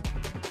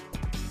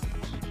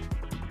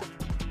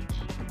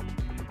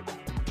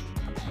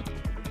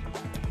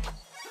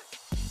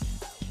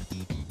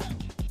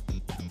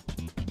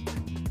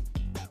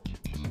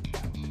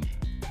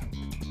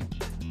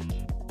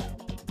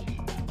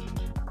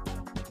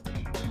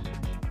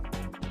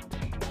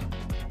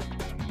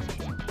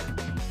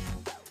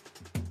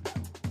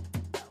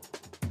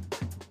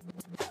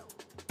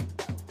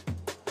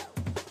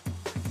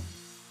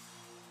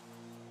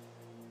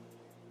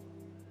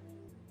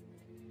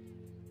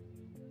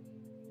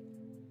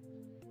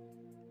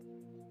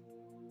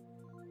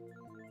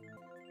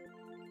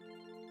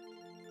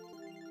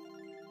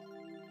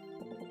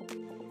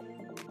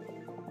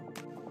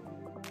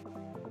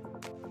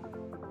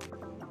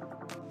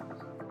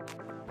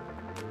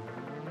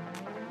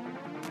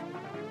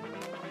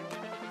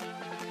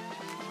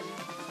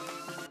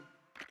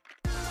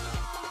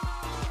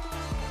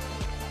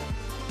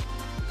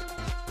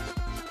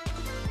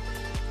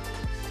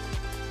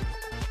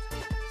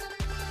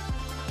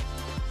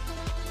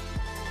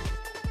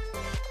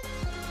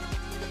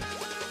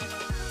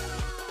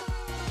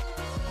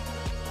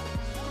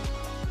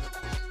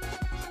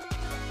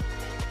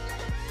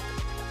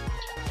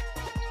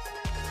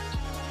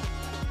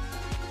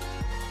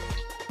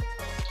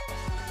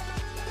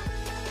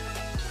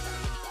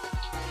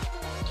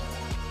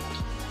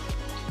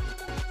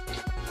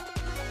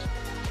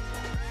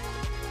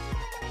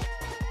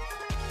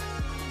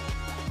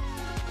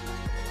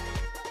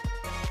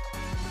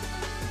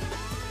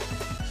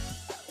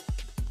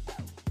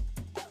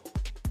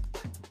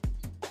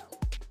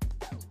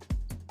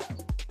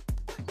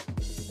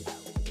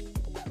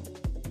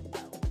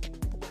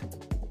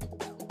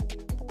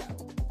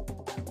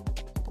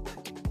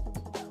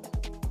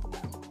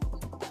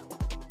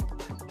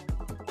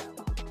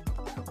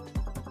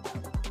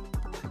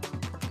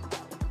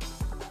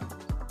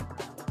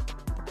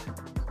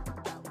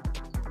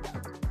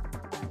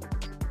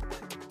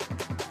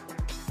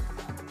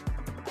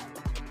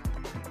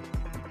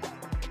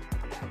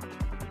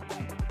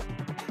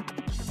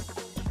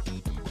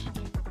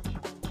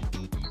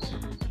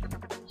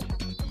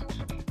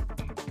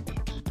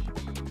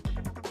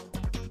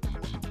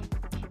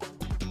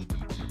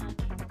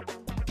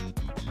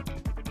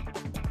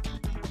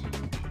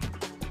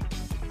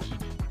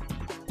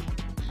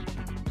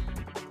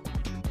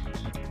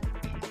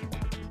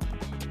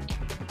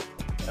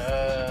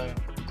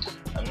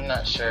 I'm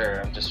not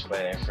sure. I'm just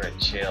waiting for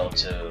Chill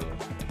to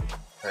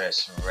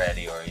press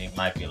ready, or he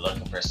might be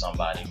looking for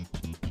somebody.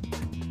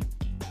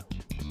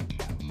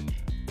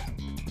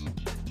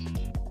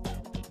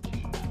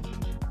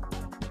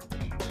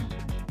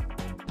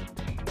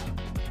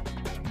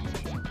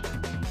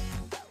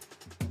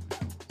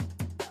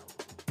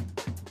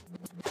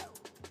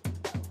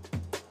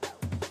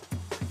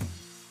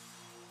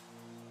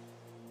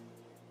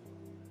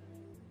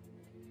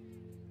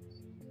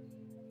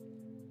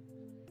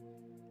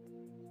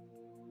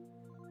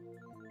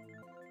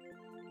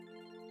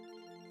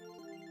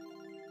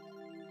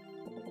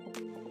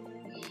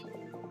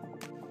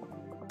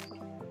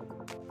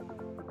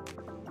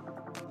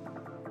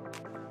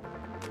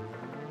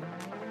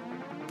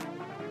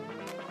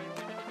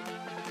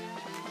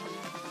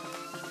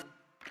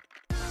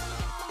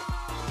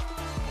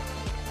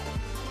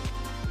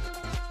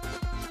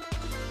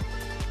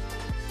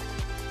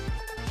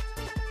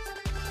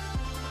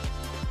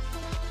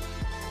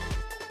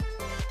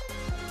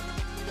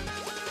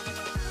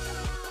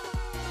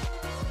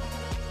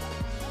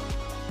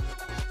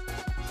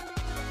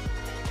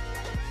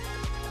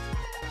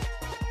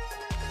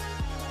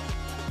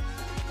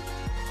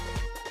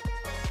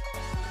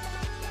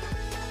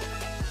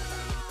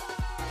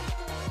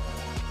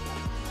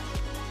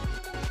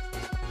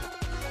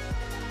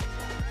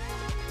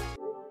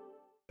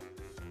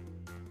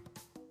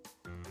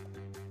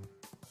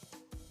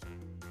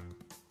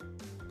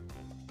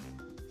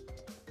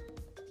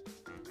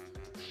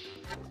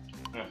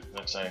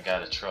 Looks like I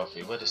got a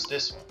trophy. What is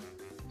this one?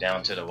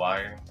 Down to the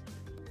wire.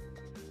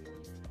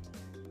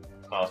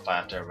 Qualify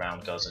after a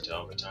round goes into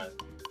overtime.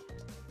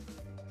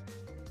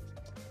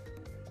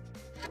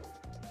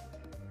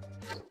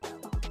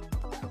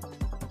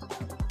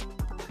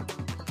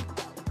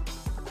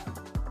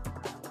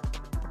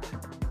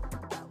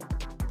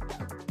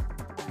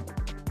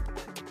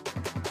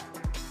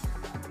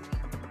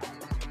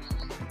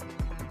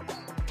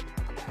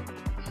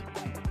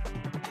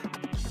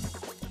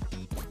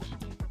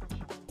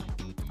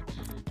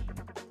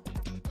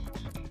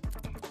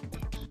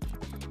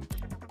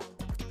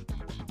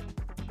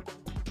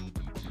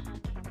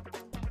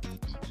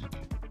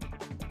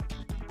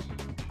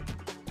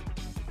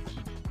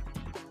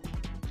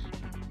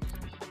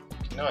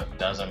 You know what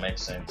doesn't make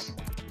sense?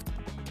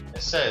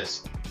 It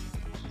says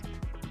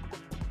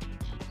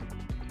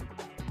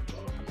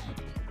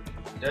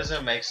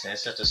doesn't make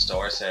sense that the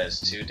store says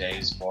 2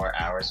 days, 4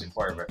 hours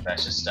before it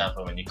refreshes stuff,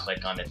 but when you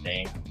click on the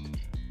thing,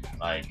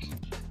 like,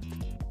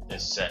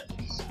 it's set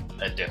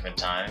a different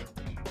time.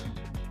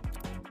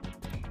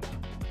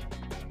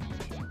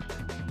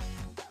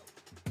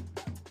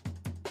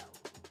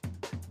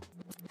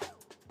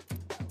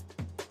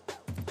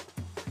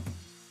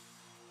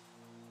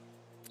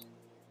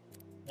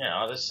 Yeah,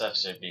 all this stuff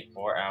should be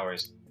 4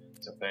 hours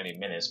to 30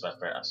 minutes, but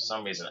for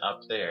some reason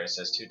up there it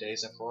says 2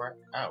 days and 4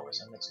 hours.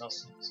 That makes no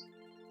sense.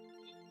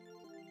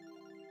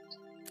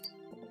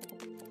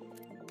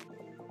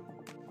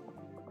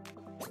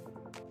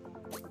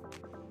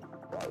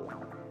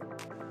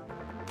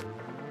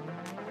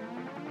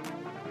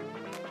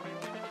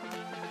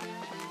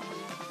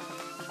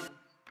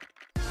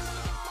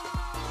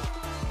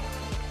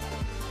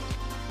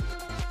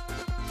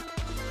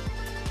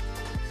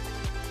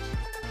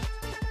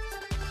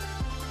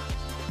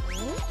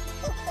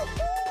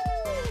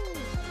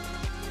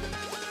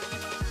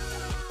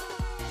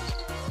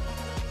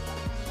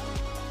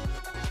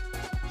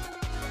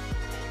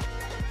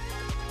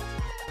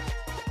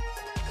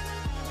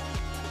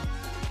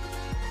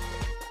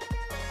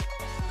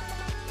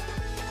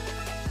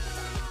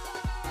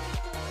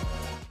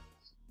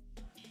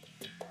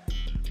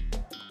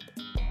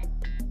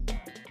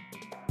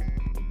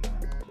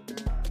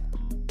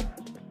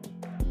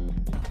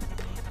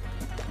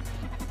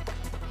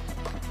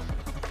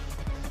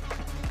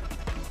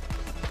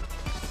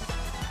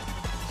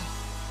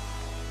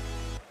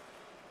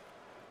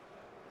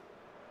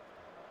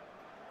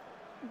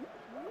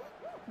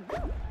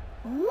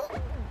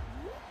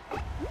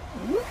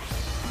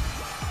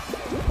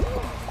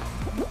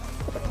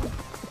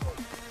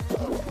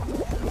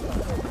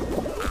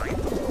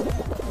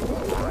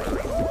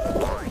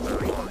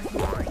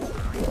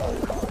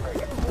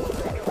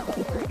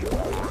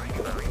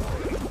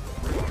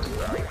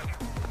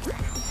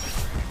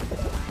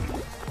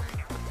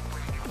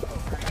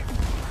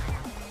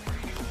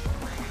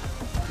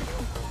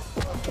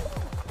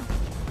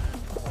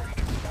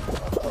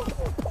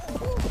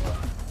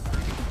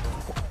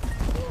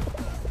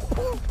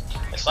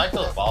 It's like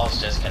those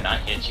balls just cannot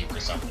hit you for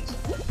some reason.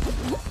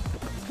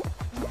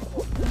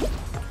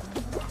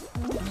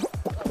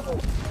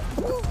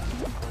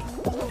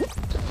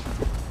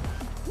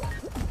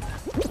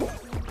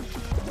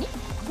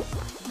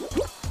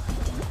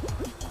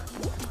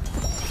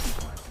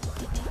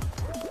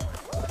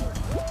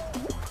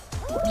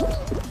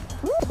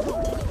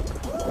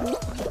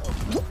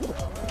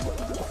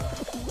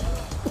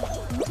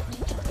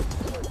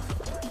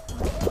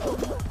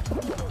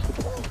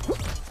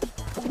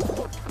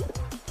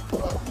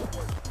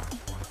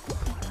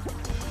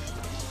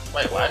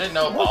 Wait, why did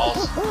no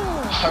balls?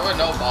 Why were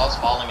no balls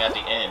falling at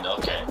the end?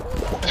 Okay.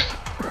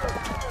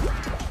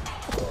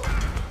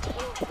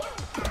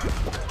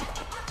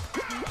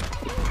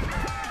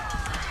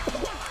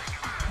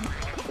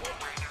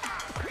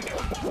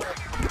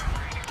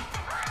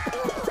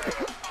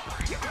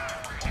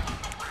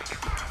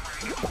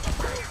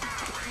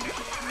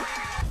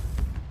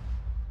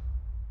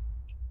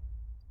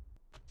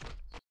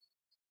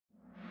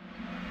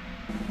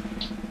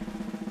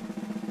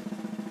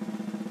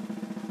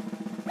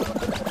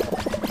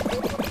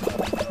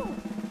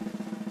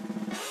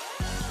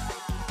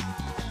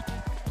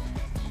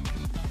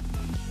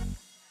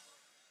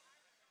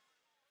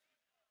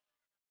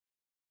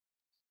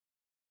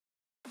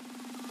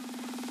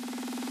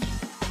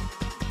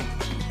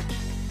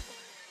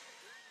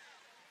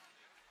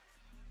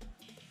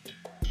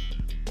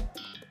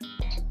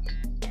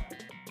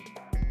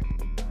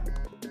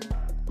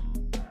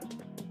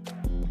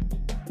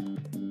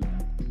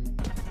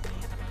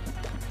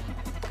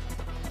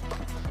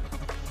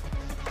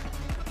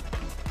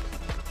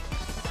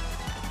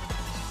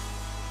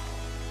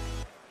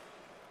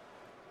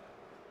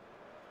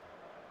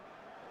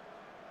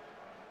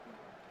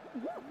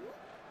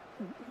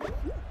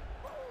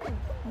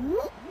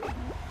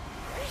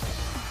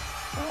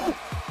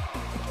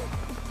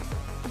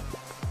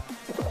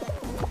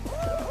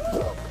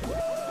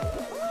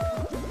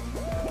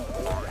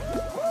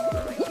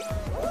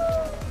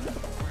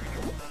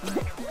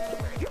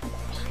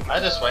 I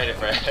just waited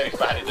for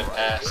everybody to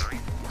pass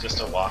just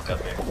to walk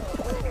up here.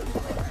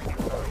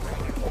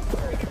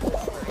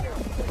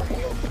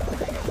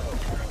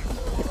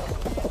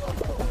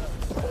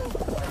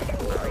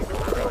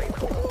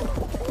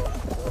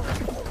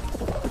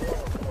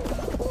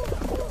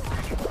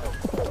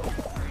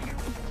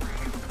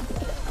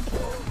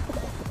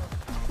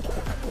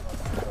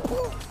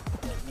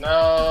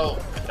 No!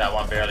 That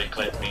one barely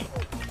clipped me.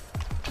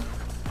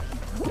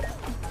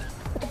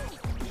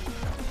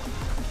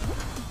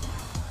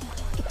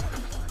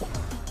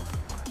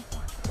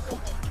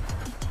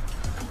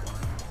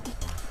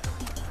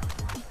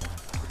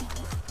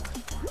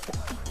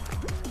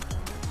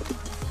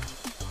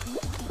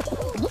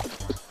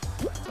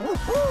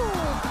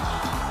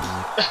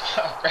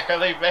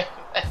 Barely made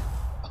it.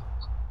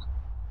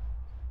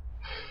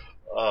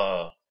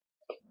 Oh.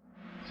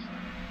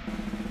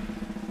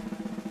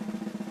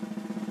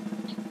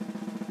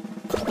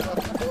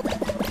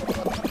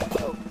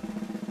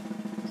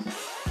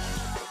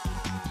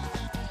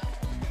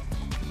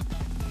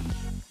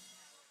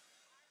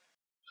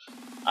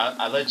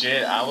 I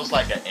legit, I was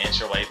like an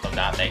inch away from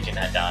not making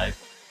that dive.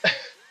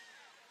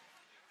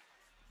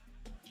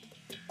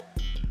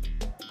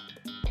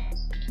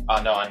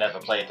 Oh no, I never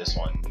played this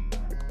one.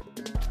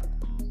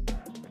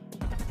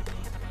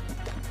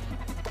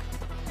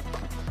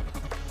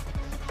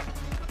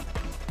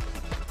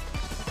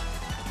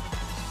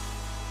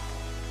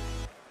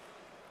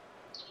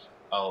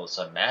 Oh, it's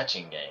a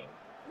matching game.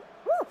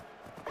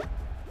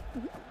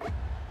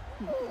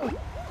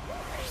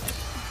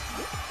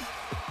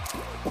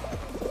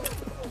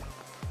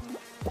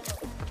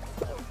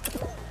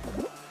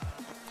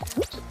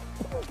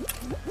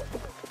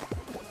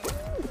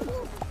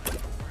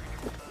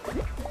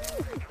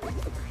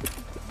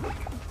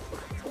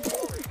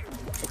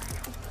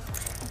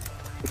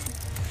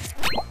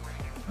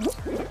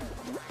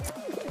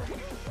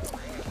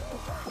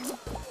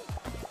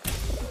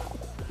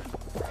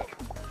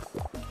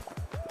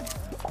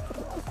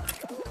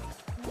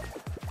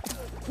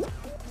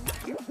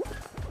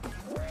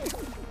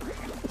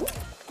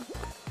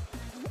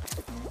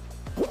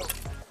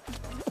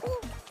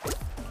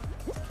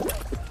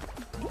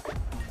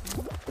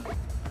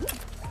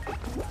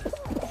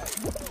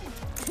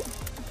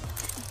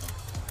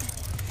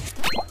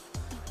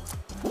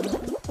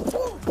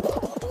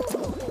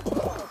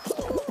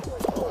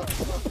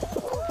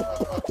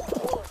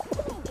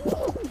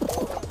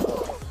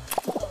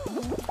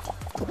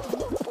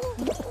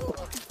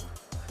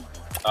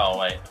 Oh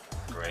wait,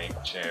 grape,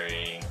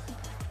 cherry,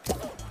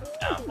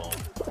 apple,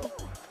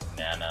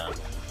 banana,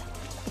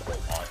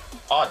 orange.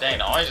 Oh dang,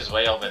 the orange is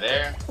way over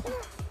there.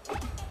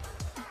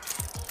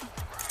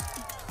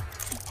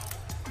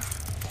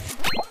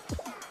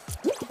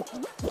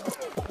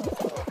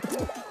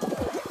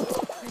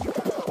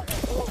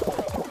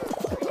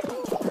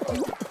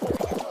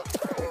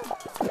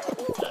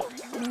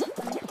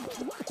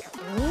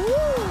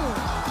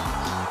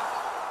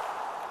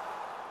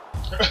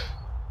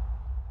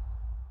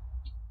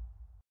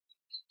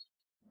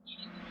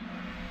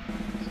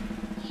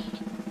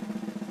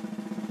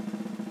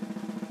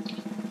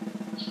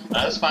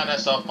 I just find that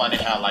so funny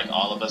how like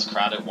all of us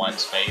crowded one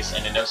space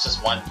and then there's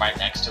just one right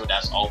next to it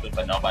that's open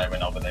but nobody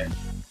went over there.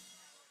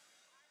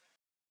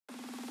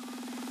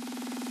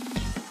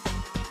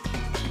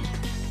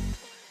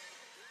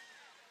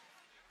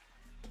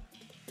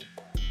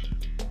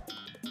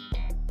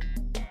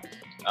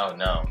 Oh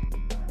no.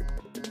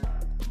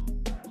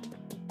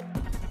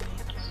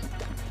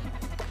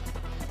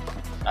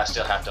 I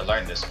still have to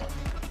learn this one.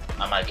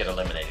 I might get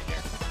eliminated here.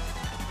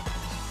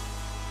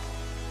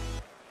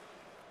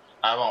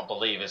 I won't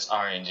believe it's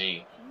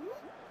RNG.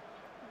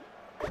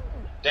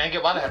 Dang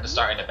it, why'd I have to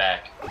start in the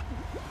back?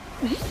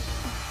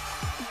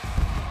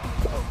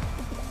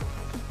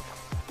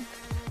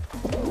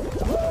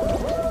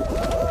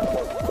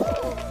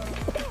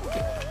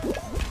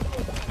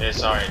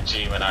 It's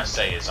RNG when I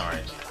say it's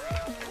RNG.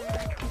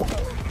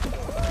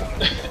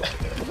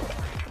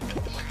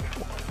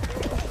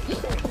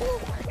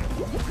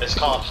 It's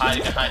called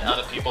hiding behind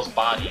other people's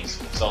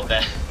bodies, so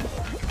that...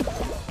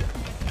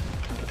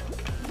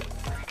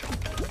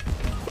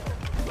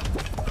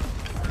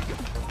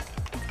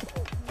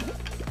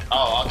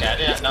 Oh, okay, I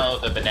didn't know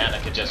the banana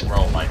could just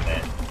roll like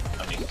that.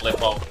 I mean,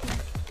 flip over.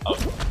 Oh.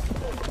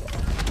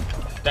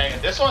 Dang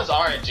it, this one's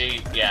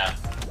RNG, yeah.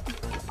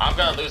 I'm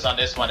gonna lose on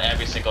this one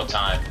every single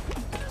time.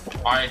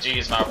 RNG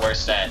is my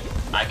worst stat.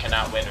 I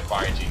cannot win with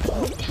RNG.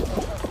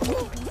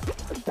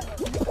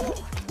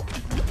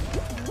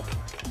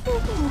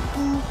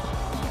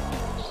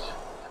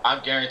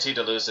 I'm guaranteed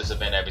to lose this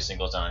event every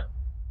single time.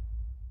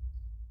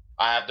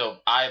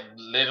 I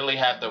literally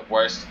have the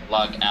worst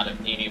luck out of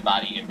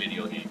anybody in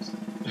video games.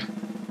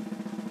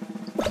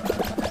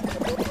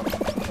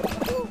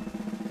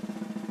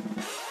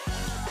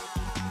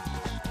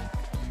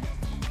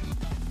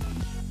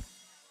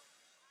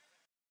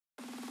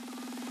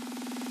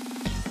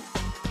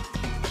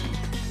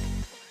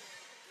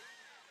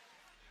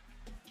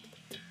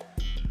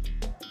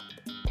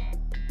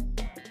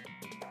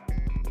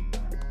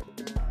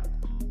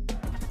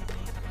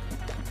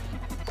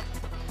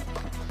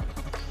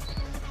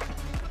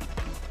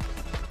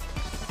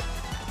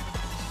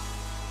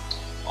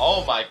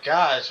 Oh my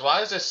gosh,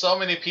 why is there so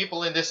many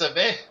people in this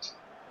event?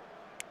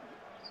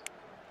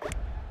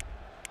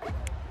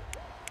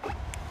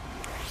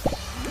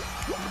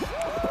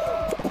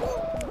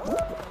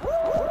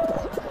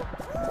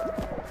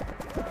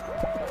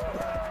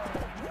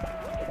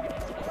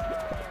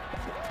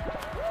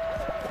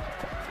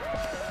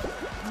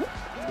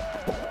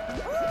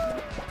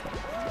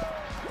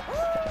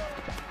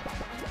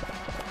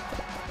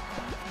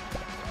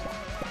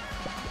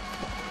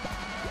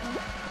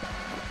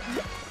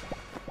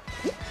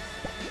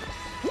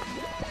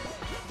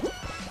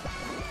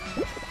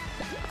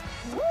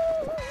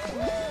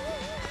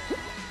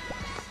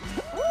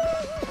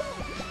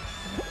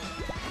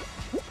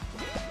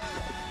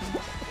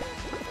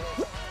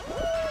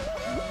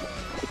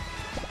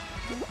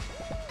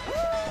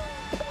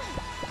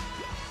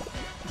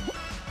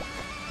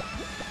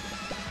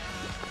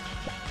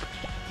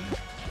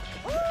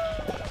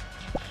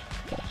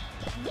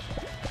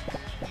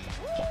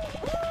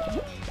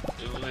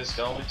 Is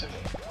going to me.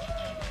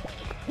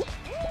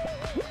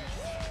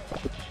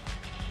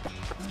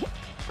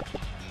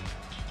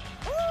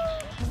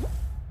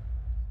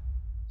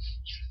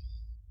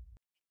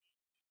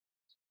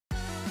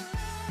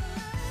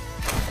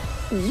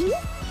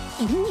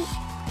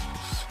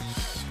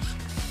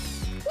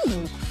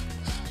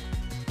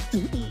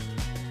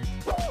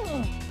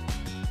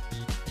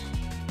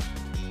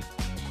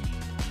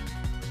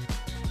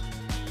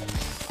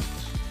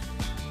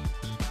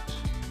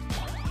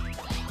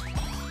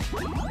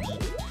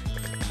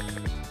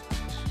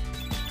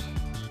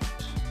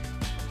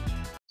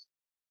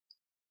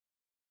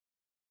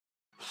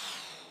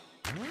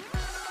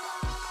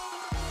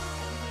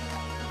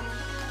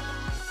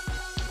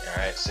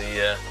 Alright, see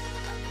ya.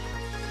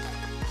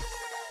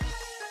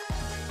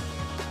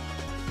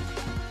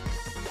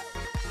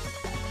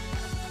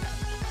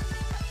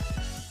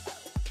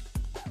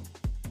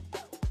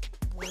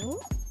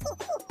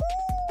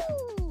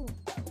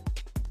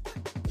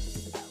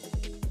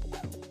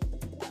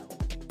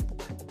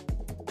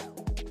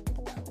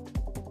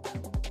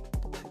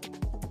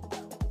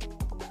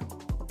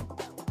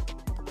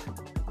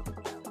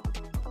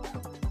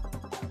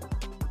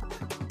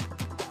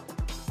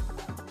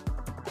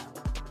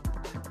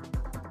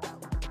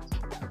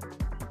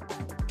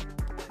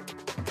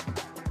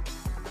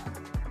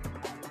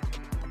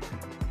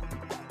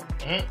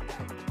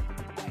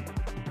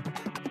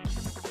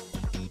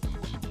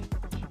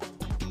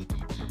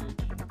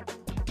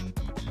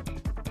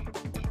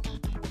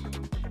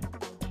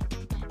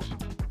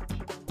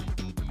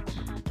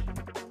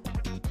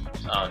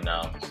 Oh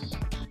no.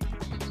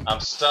 I'm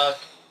stuck.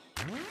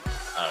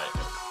 Alright.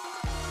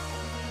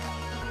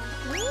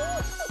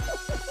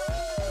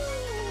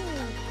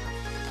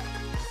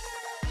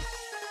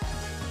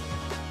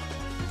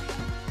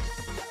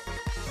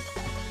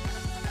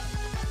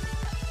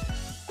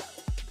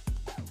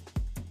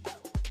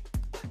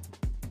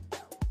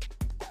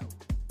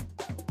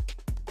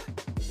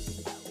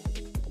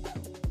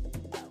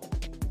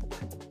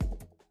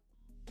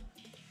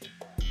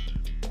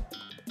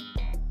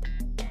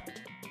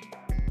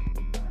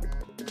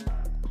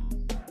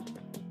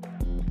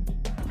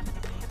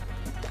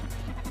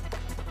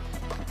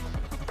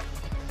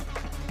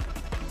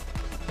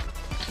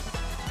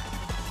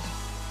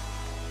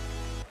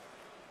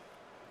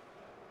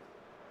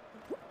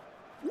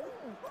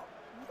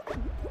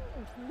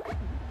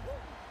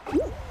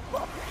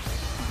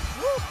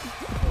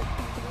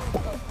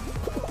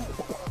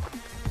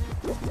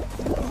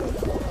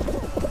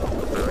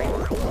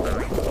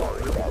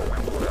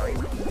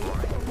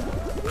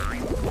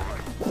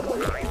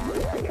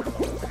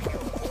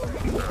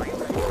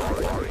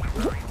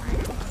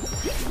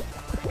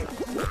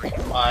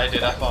 Why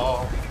did I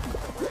fall?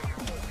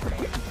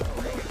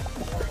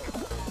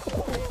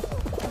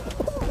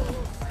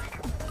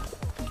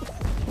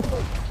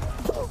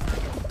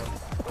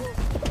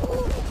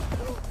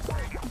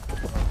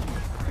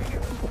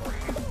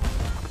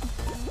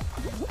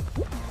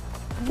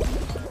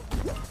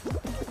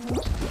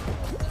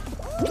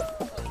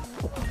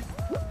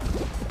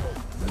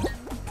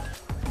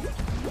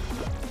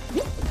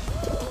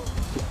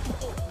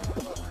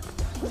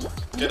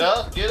 Get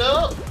up, get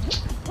up!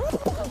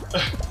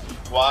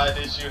 Why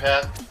did you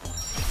have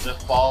to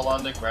fall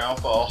on the ground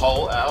for a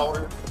whole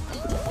hour?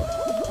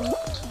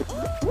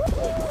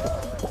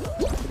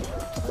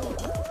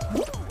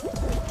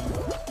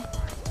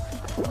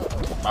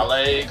 My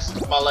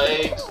legs, my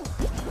legs.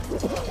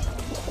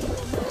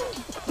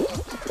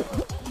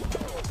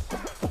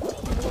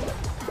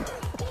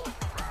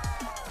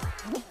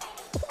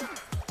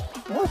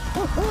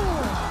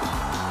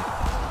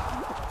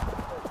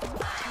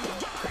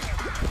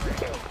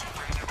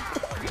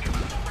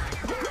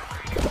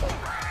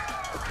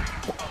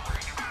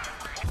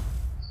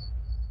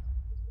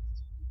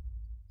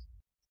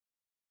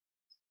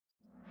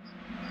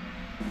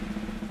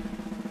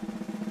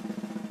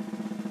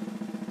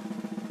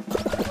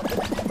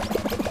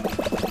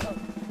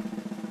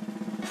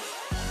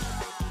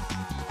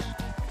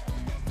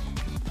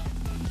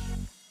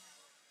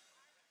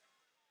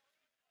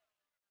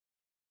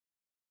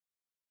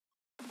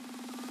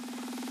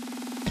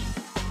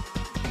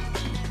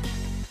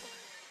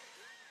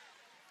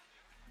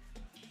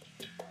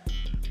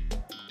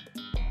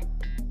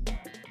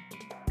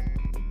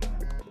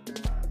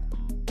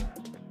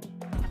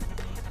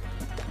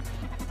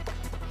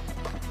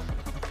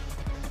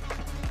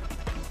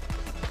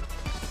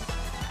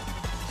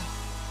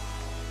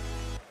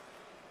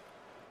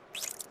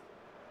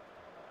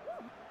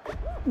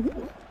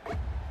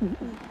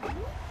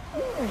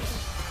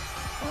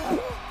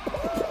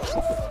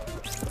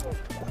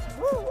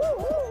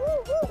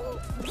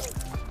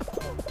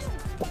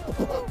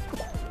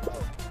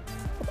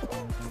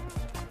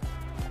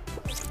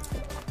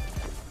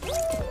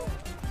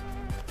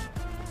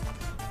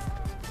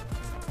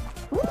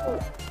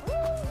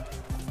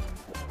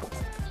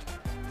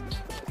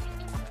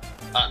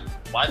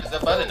 Why did the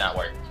button not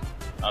work?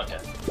 Okay.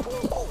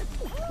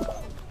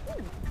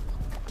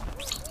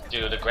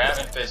 Dude, the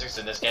grabbing physics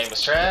in this game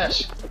is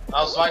trash.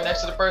 I was right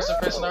next to the person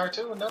pressing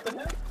R2 and nothing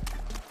happened.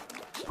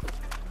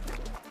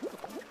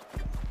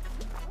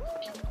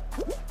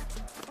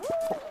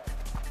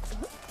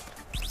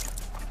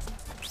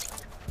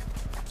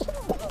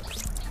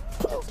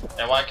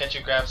 And why can't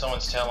you grab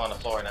someone's tail on the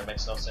floor? That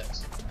makes no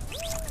sense.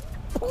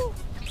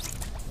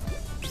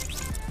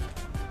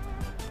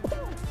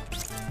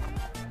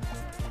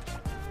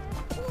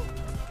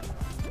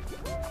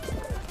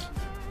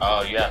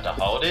 Oh, you have to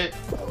hold it?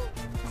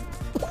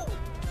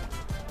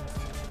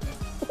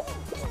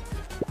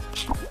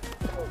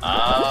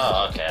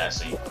 Oh, okay, I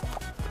see.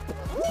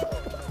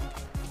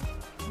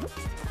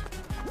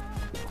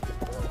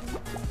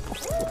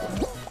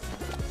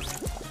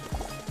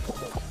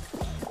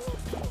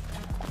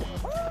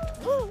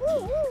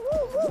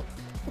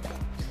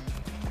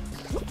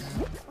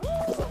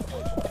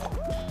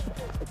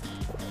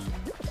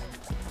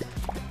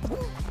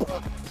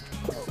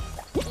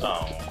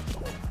 Oh,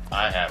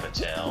 I have a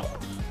tail.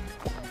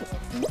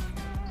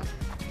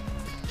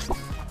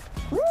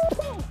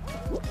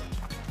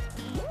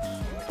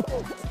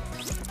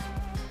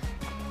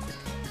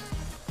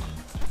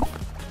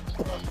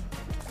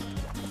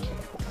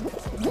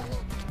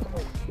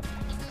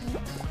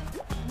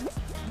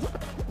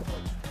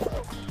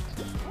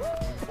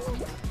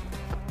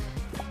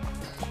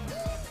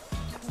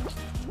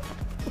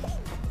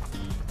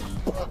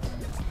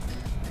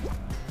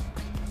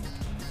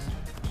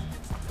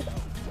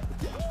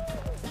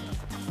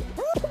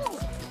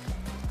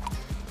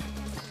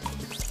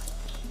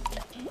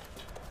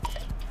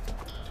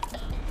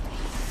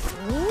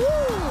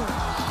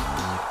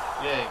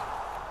 Yay.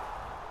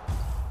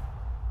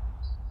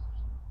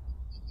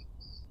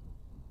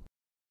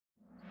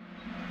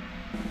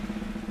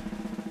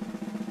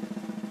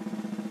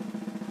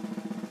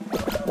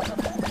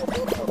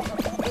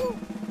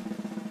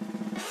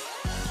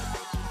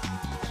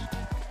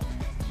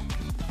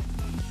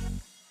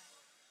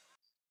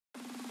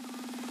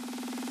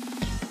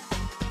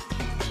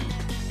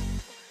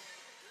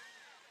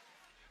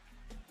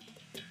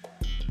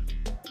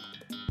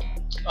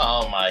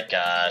 Oh my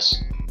gosh.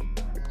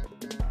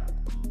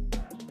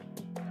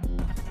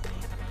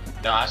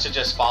 No, I should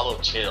just follow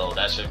chill.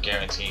 That should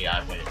guarantee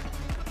I win.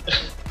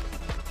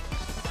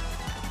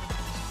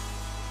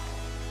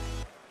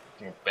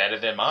 Better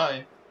than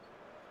mine.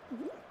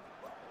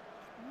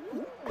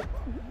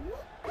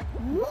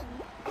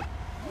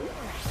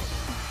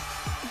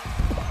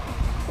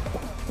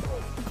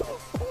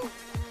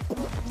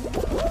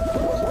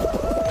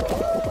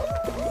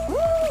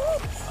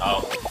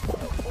 Oh.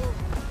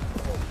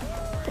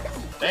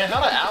 Damn,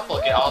 how did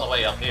Apple get all the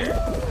way up here?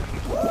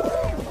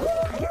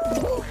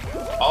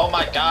 Oh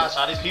my gosh,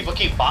 how these people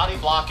keep body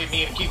blocking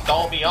me and keep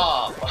throwing me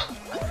off.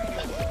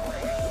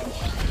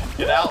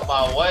 Get out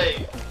my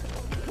way.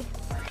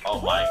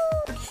 Oh my.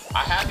 I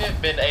haven't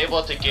been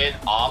able to get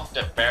off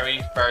the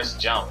very first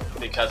jump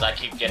because I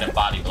keep getting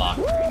body blocked.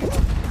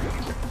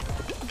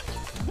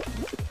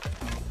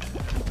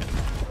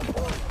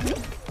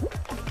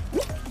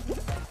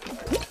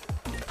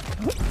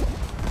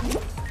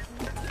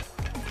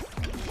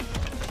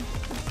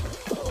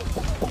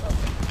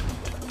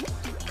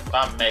 If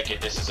I make it,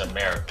 this is a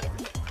miracle.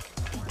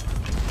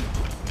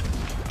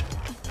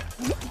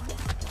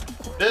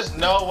 There's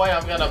no way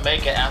I'm gonna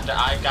make it after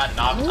I got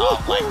knocked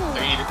off like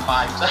 3 to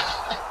 5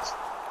 times.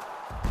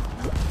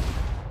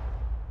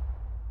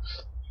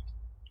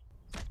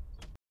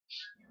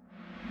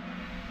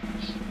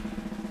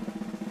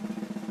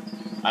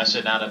 I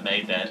should not have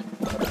made that.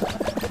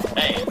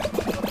 Man,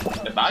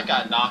 if I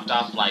got knocked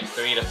off like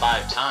 3 to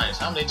 5 times,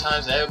 how many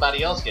times did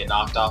everybody else get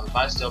knocked off if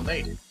I still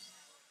made it?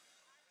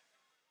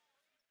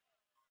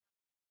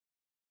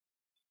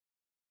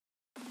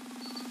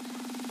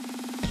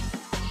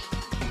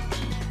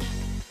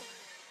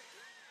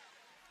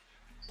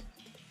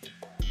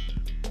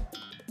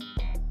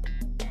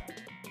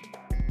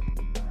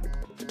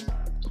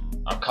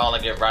 I'm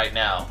calling it right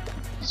now.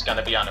 It's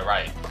gonna be on the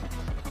right.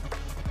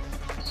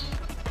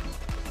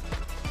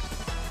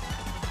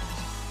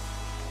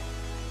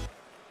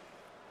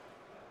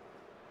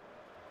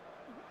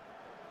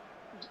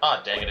 Oh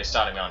dang it, they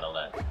started me on the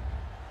left.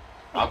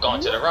 I'm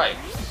going to the right.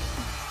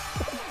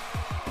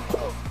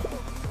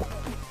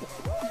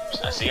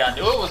 I see, I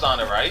knew it was on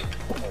the right.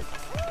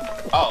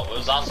 Oh, it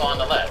was also on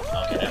the left.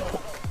 Okay, never mind.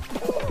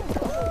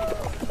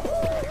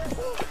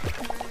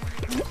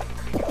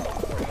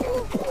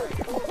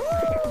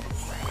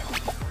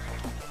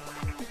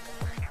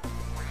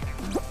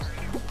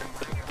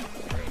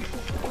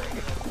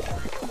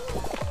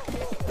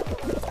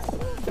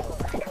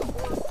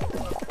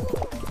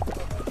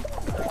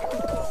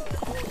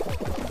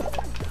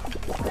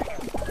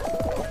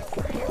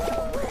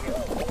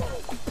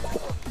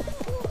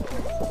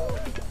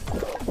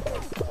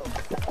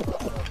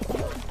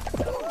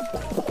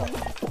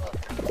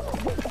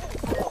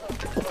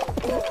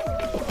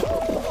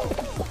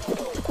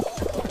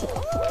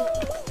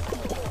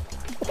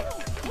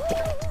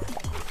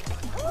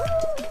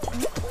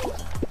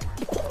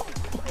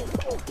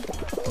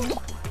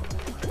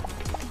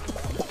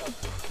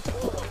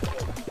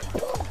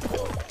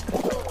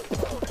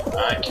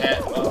 I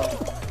can't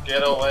move.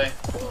 Get away.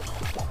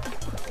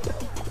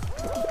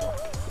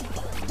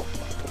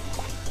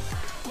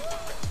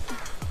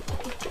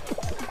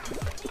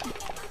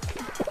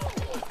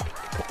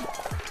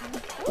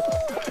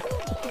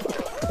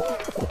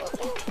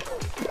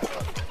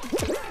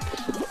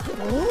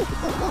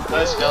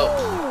 Let's go.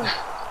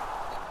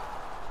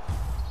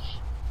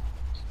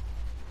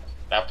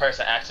 That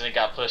person accidentally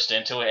got pushed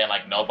into it and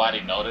like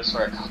nobody noticed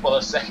for a couple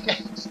of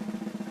seconds.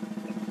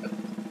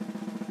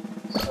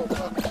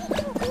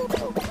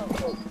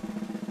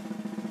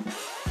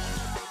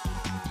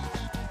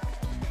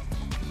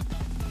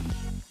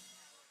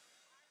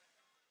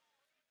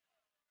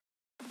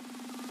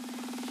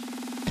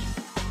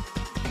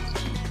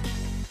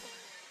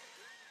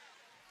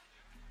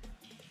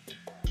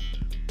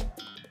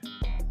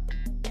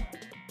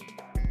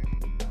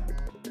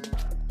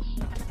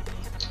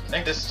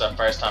 think this is the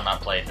first time I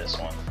played this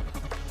one.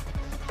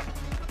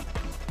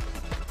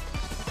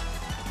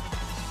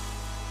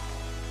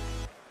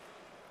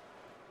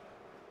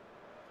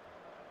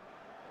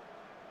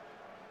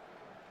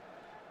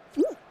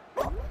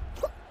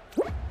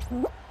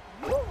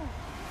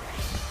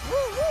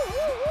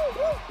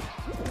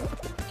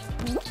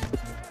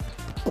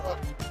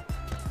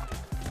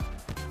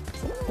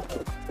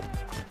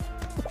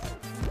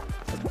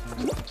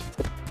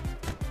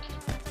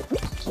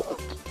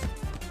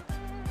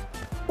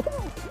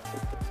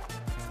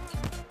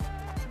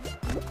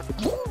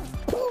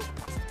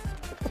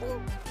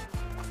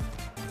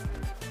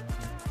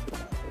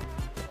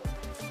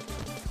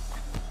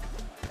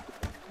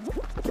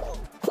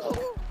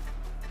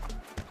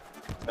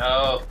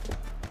 No.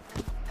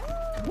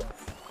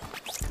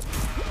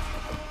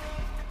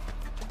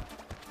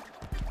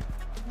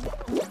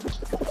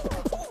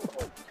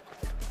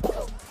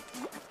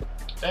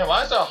 Damn,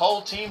 why is the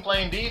whole team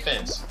playing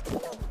defense?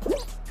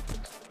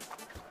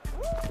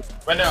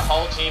 When their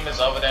whole team is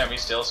over there and we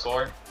still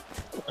score?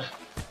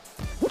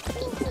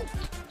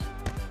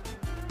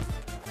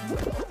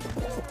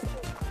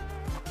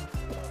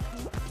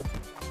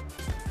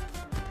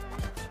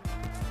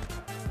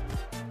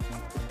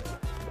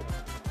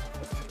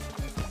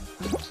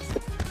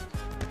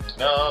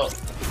 No.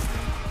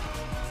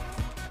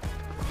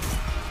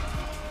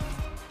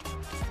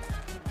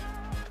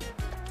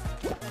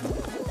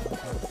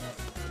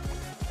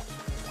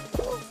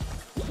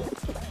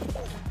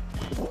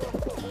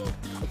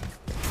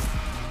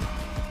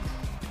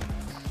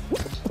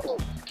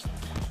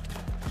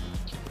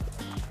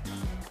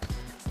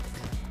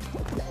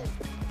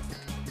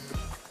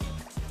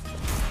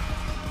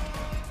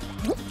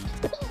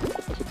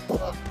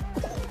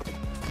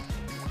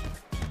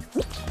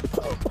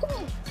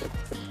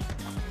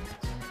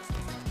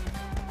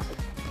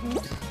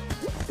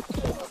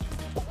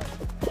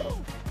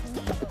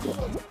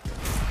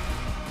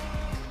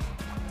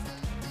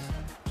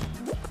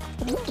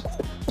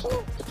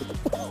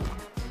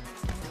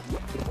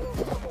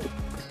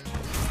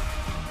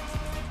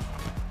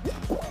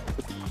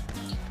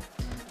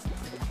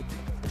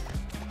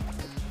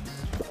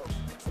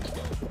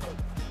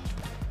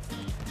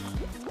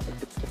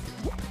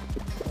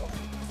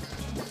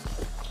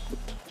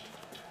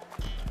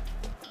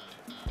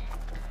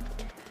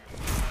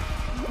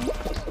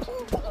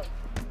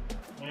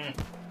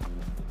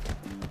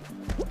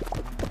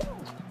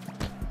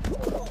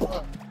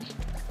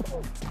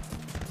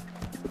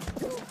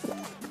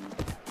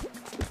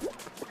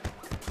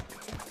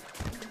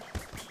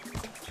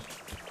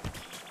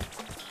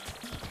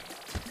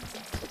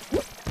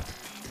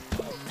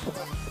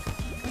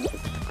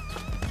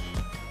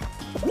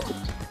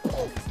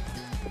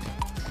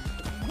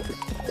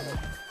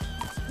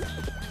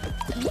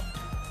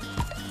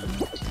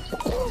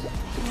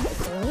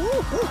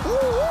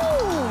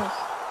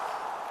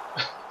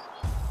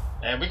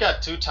 And we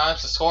got 2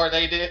 times the score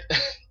they did.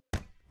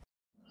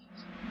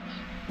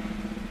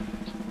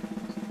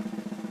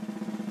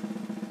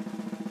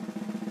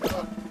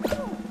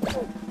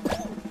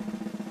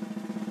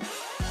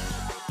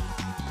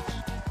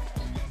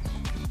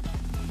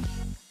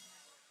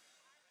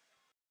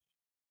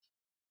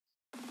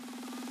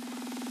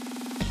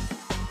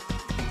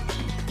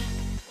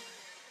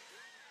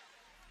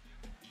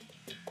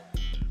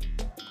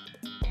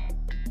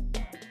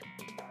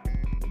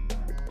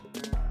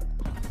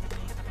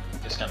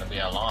 It's gonna be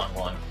a long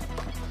one.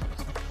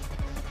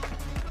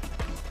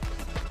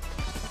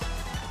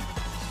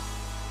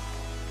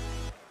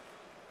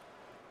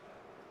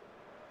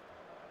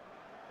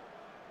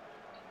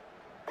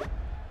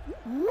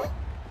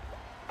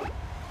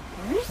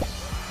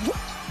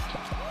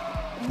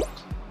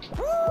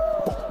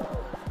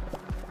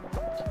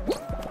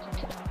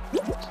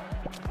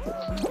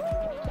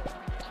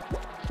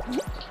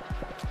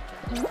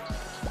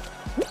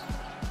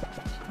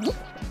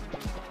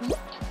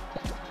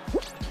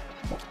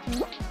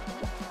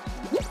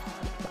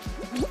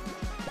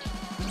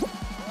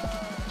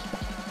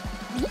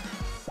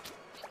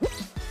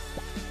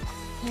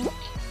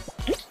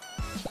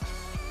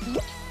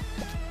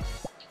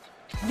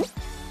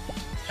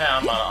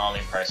 I'm the only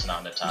person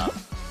on the top.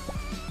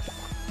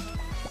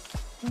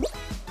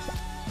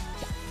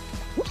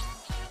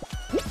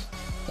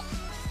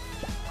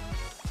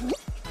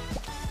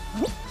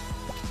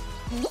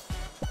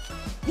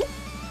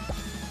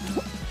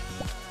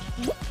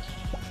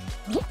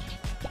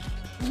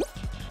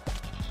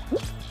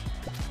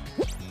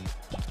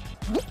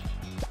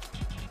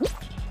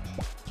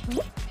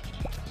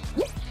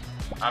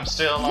 I'm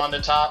still on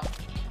the top.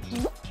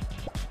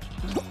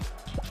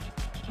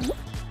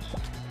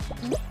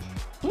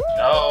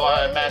 No,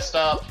 I messed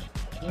up.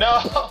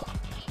 No!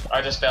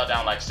 I just fell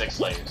down like 6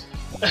 layers.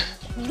 I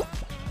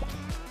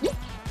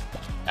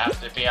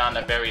have to be on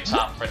the very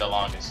top for the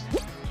longest.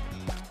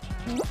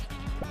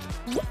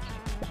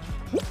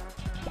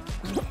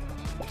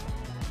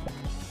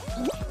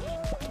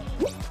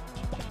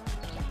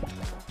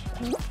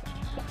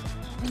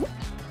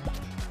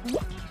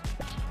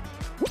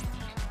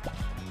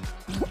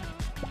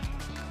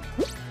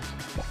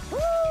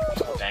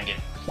 dang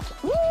it.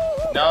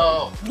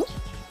 No!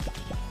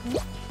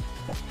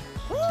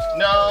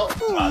 No!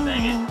 Oh,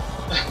 dang it.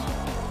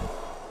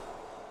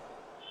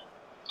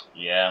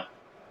 Yeah.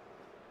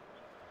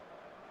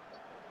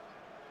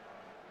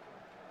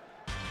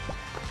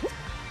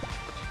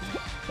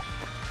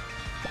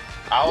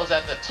 I was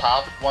at the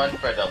top one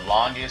for the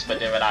longest, but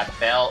then when I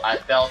fell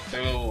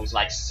through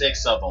like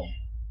 6 of them.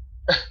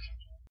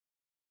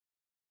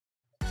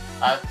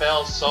 I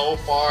fell so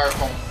far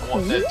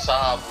from the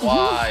top.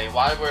 Why?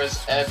 Why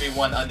was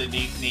everyone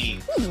underneath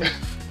me?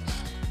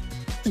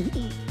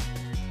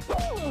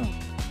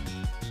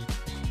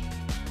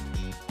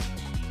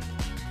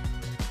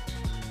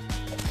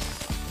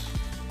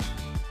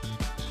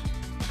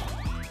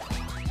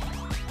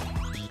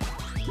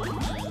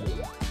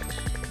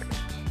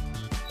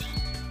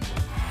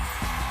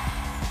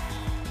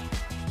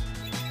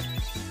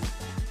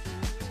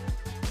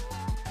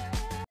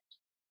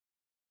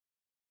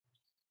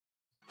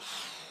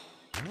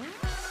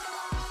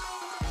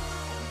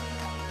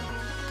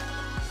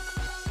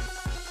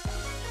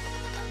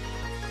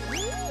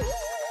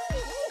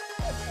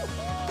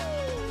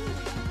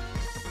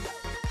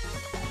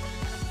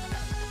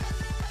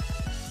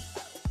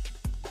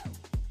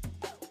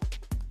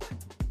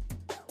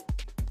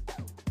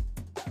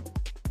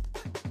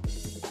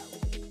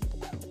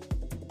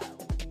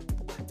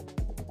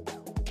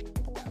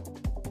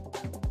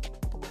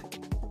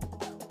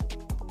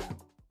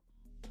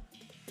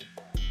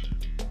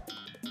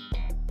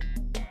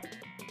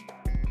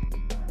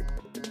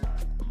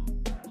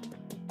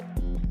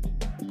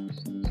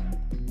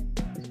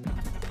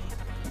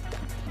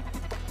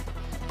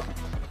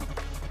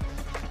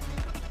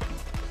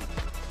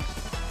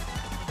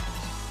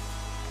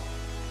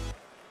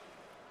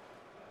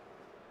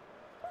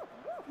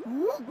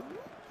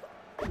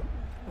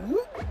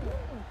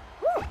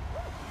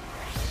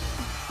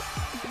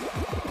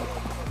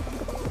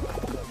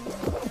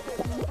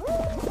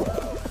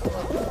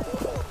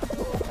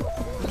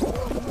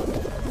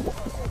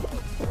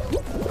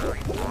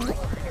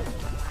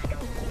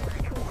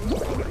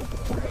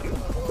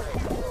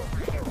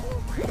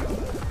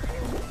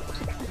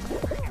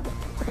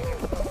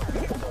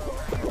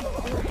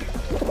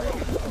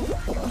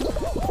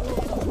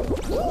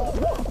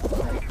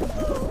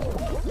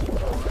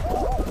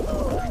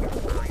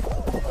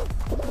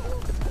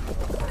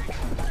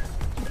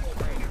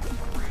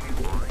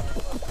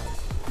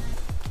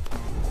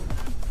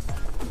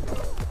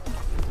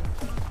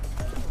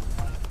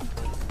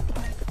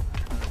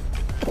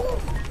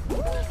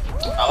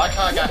 I like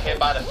how I got hit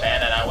by the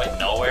fan and I went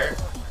nowhere.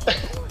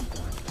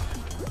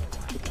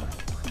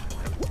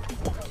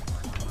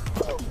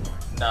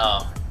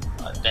 No.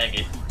 Oh, dang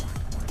it.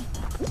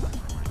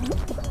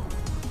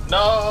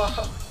 No!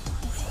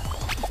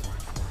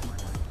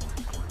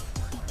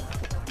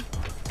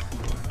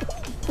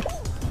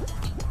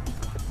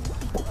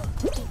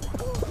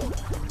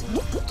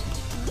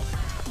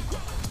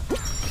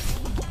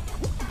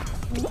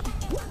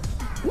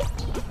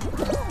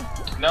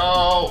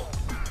 No!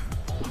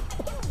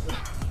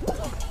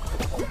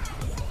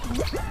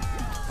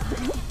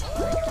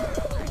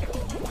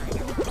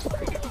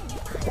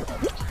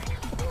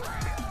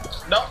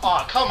 No,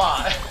 oh, come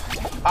on.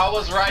 I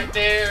was right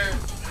there.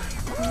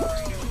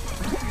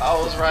 I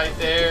was right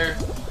there.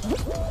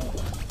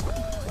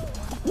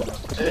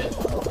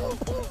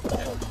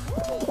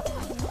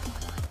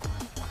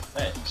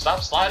 Hey, stop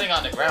sliding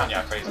on the ground,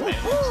 y'all crazy man.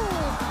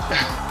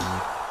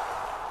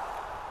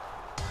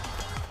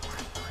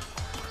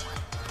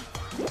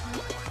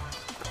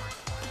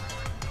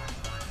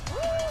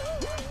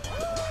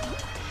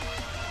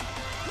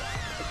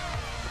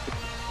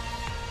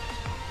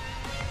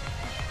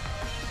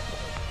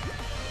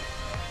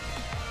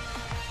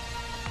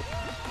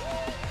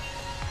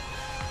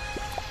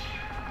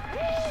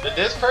 Did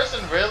this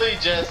person really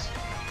just...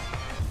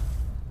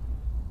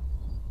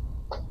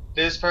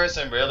 This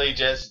person really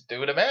just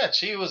threw the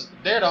match. He was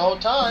there the whole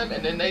time,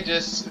 and then they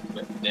just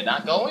did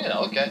not go in.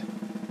 Okay.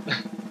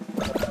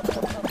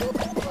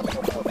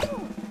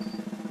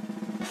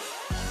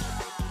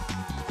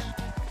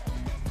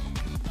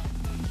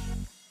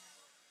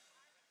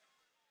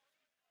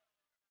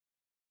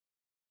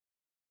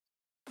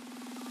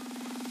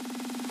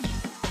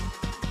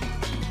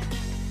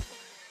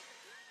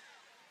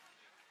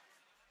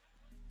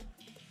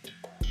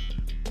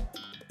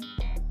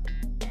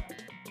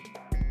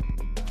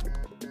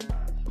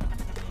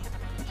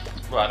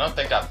 Bro, I don't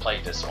think I've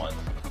played this one.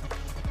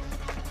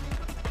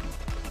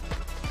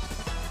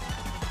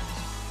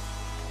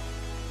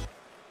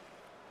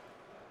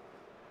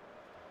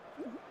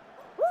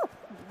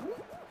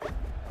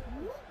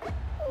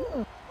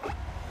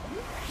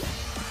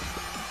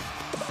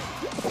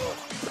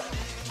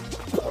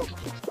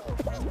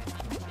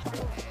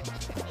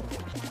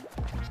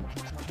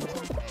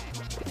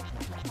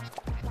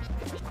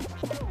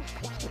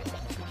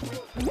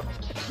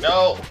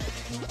 No!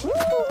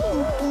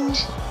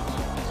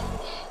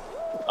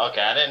 Okay,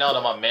 I didn't know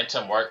the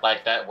momentum worked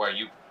like that, where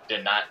you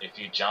did not, if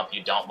you jump,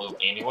 you don't move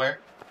anywhere.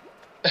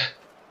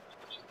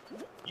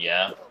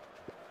 Yeah.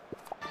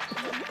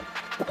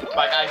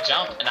 Like, I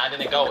jumped and I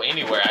didn't go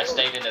anywhere. I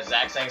stayed in the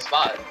exact same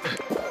spot.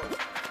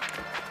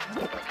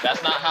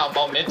 That's not how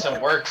momentum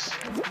works.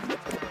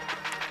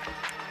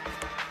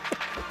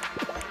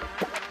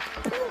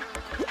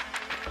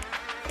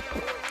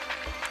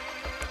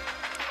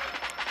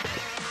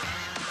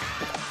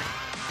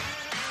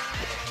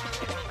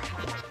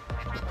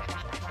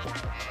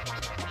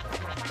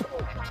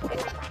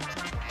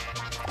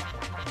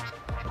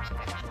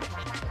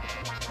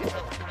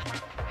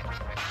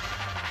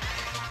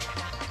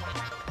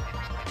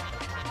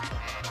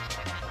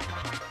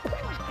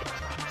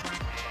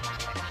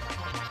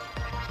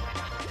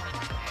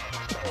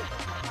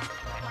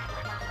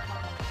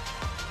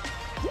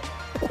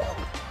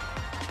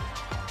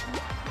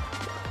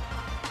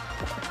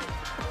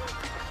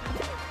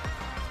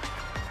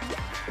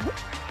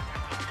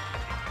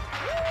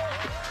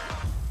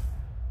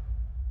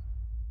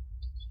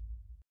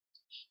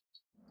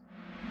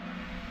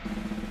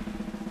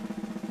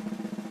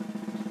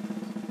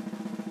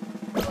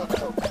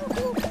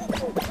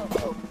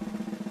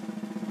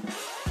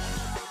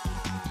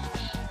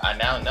 I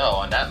now know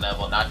on that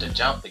level not to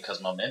jump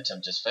because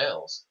momentum just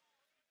fails.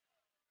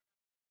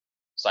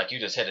 It's like you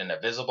just hit an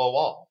invisible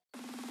wall.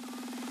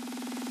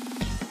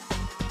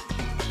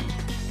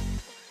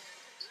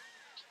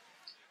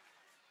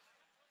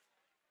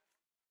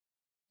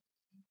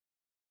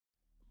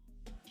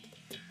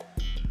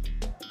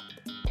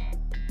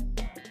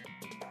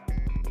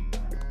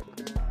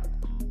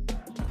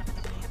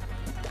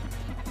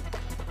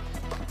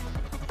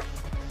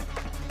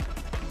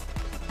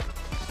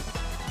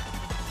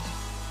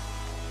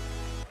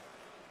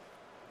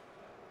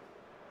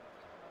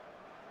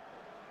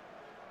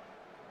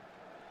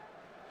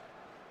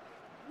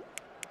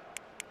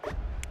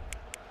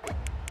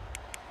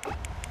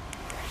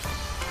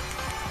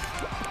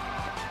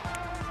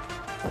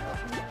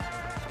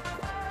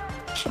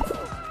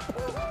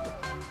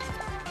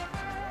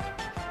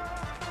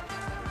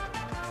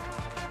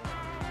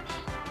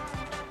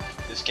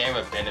 This game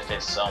would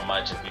benefit so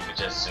much if you could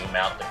just zoom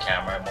out the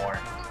camera more.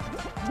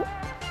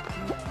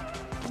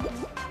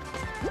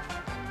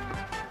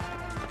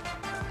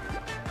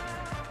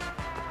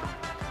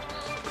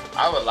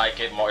 I would like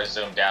it more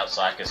zoomed out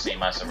so I could see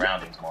my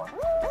surroundings more.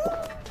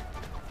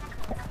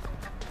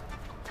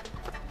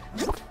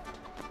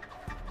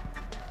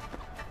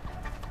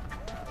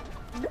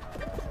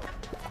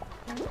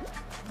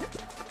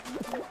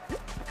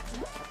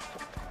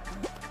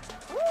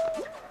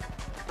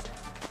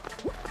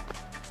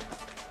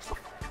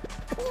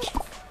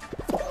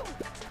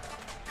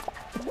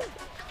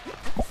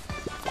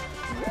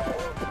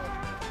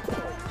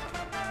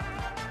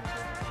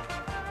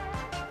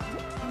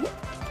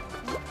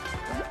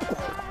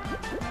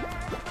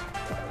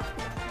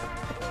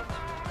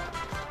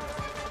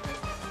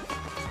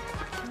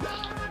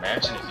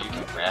 Imagine if you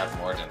can grab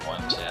more than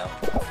one tail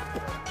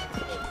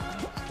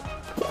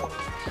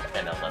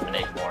and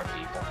eliminate more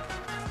people.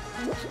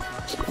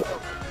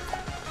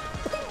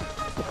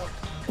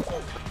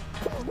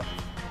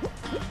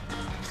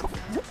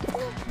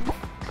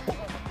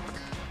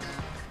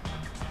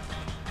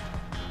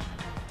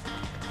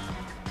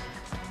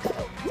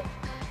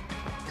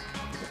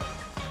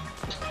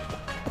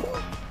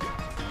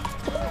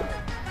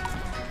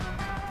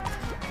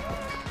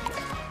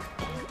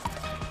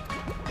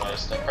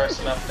 What's the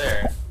person up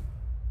there?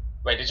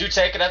 Wait, did you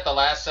take it at the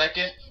last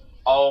second?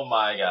 Oh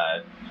my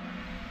god.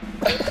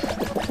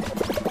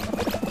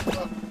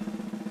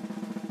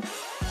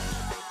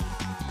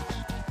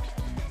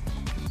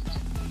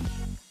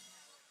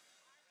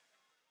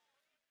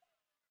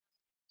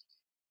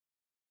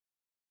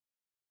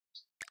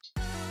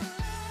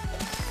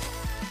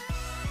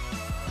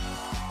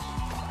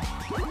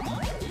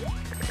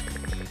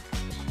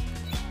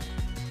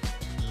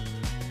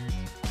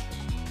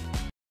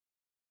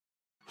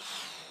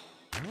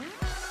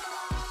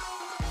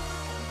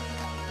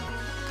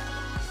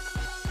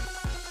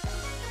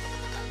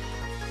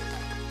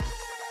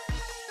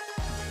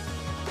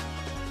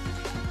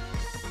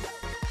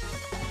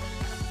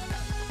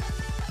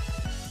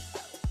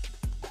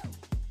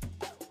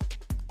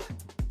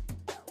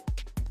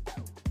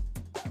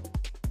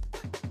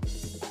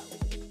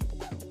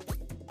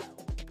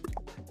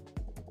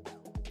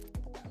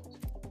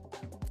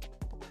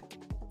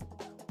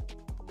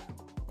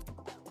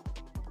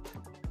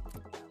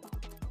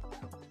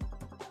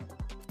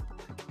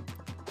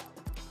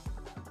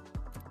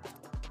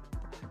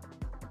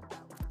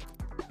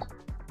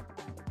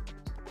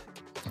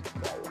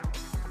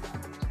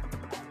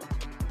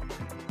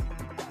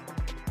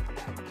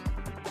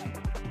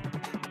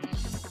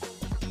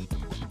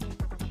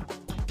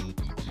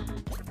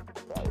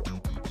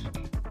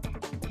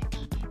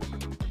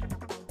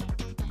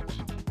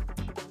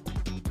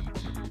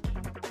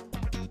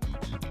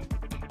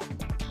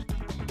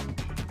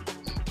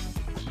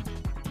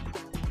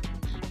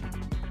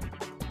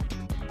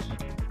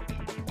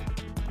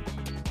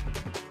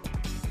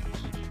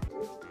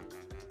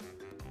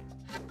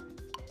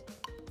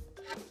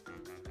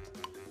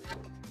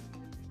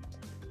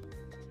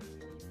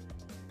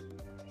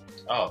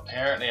 Oh,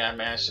 apparently I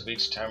managed to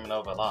reach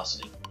terminal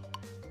velocity.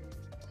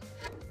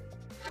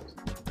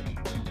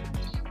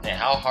 Man,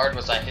 how hard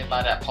was I hit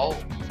by that pole?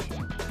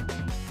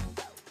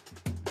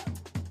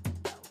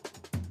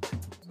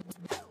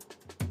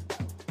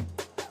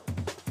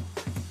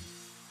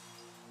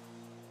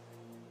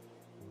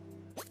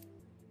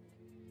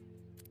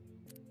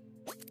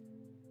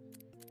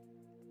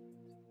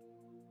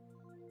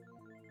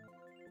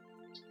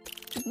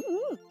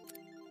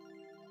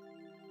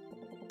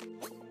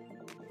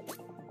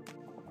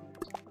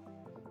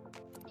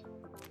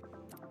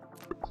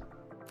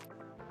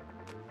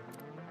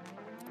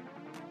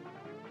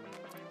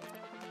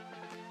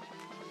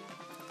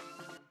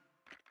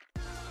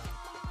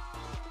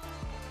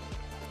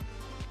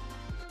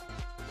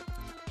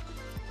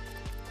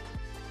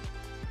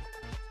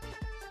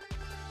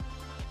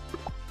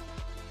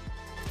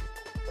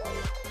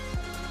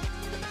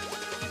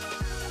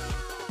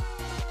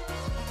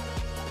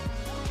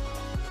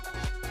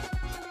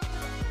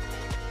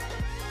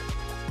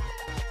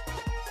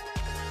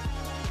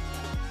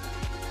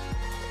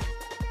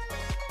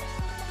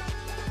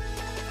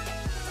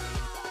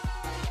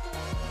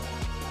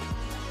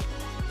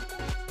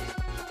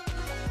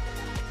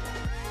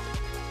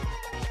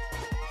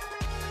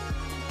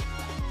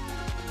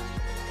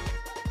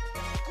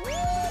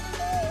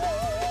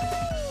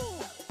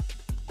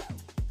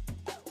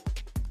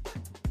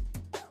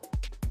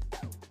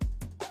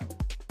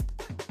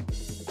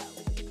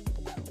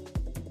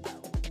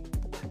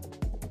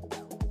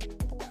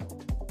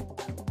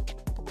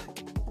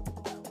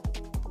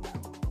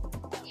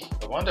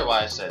 I wonder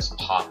why it says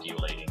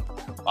populating.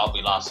 Oh,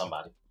 we lost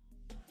somebody.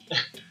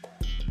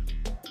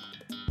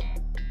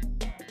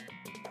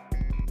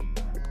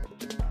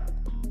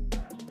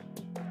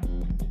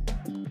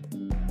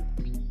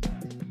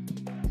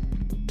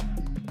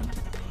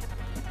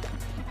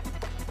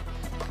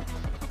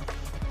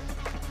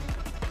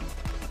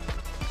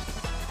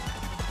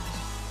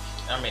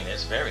 I mean,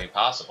 it's very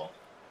possible.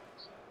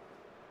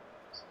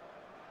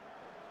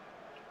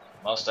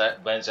 Most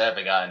wins I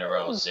ever got in a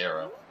row is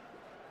 0.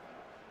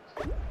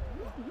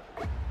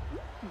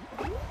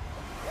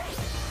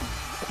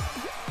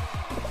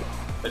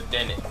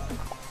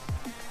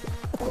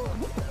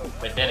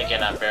 But then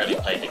again, I barely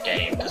played the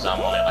game because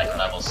I'm only like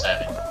level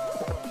 7.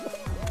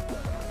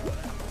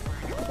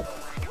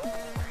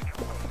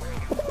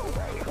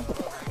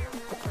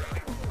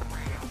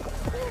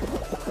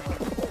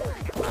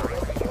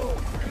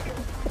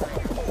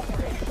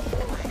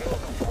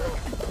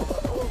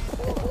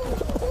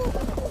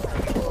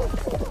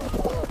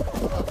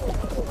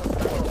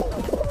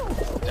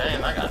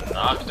 Damn, I got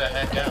knocked the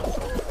heck out.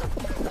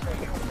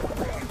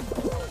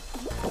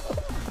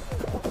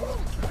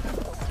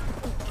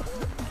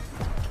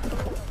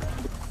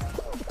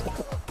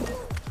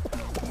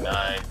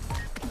 Nice.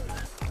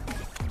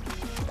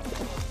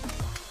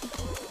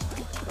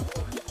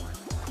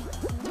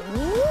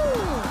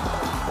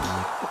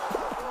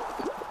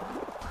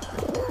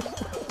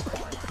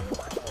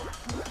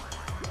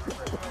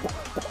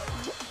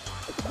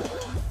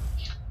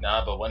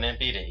 Nah, but wouldn't it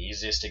be the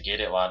easiest to get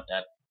it while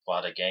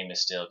the game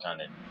is still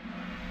kind of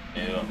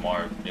new and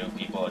more new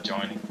people are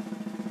joining?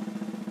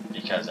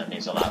 Because that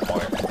means a lot more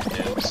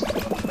noobs.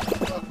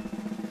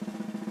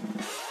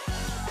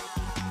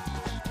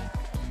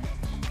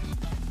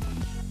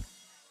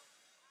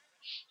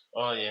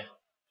 Oh yeah.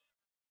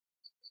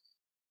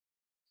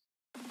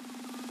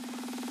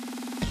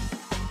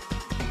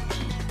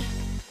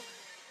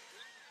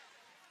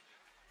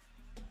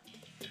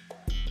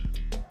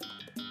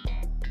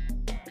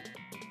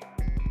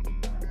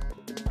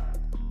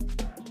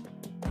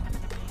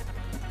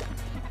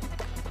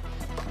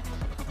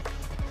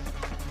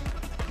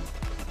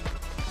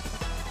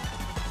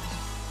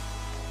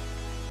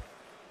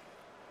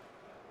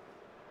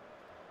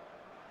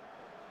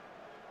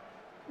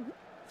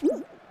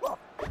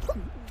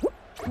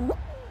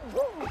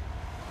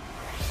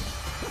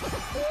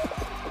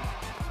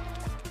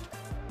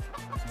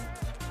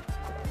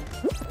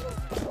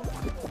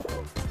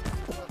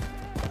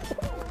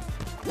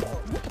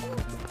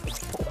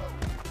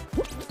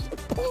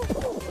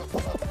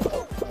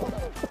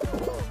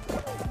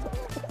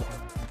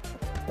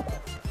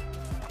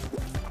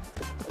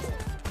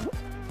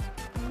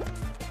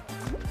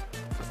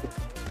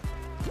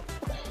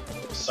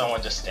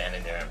 Someone just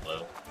standing there in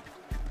blue.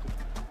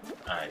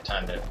 Alright,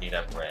 time to beat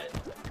up red.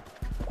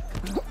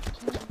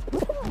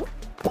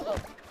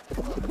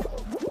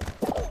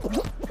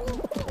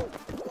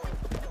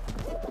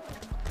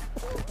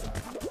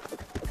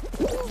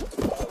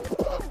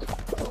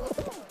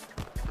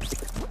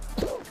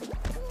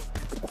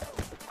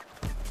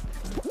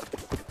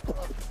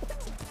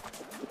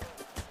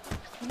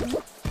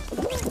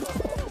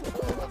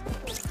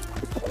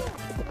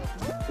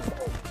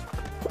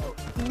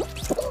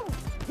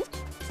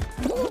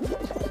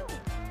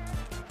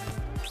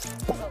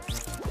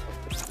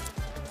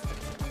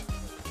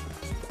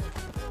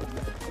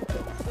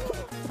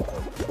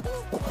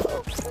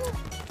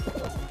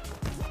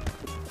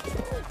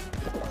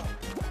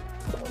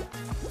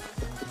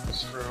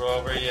 Screw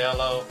over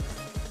yellow.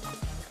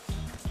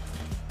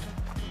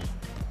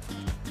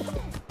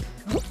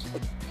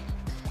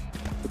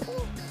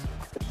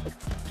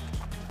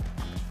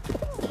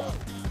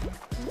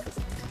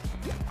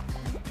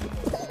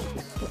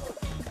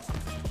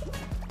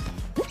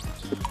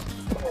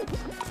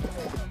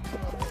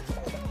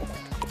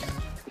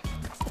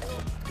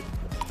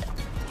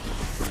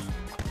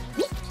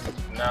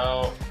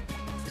 No.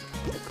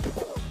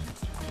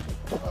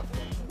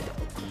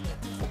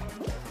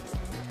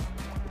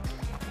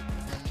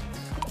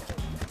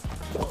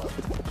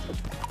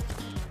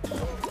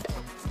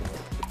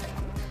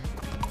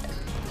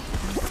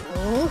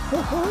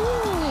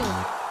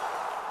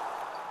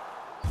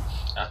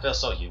 I feel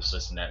so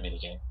useless in that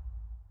minigame.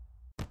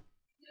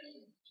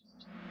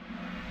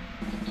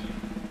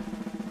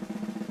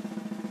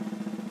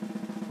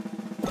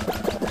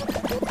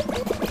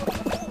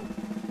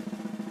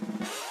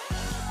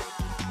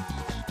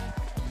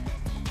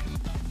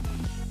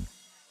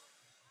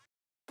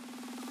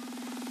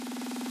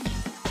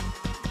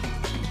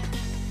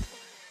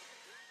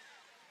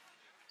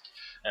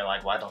 And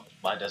like,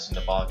 why doesn't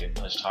the ball get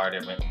pushed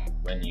harder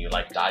when you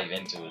like dive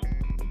into it?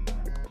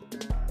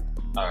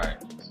 All right.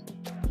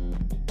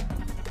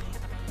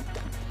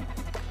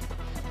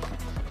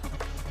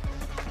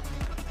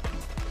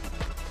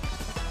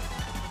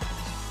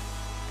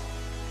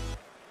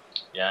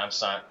 Yeah,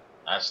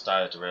 I've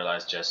started to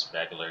realize just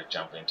regular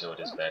jumping into it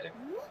is better.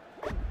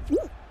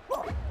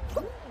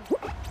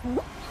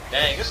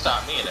 Dang, it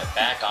stopped me in the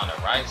back on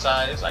the right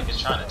side. It's like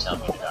it's trying to tell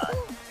me to die.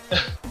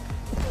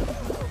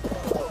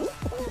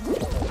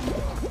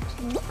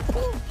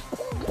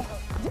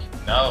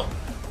 No.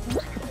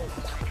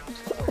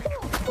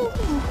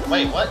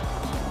 Wait, what?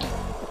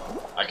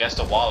 I guess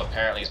the wall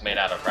apparently is made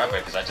out of rubber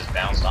because I just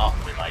bounced off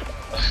of it like...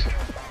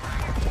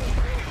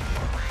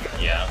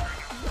 yeah.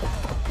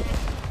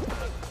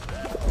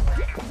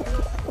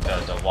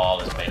 Because the wall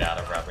is made out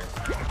of rubber.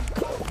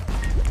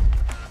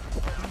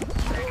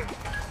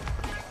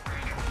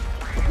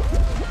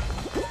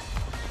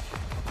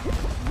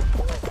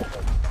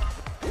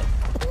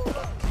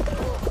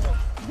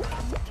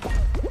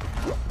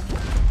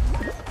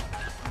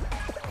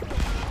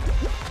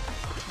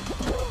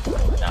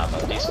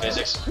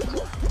 Physics.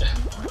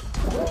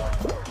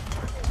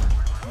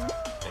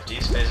 If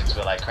these physics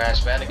were like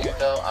Crash Bandicoot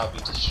though, I'll be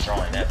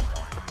destroying everything.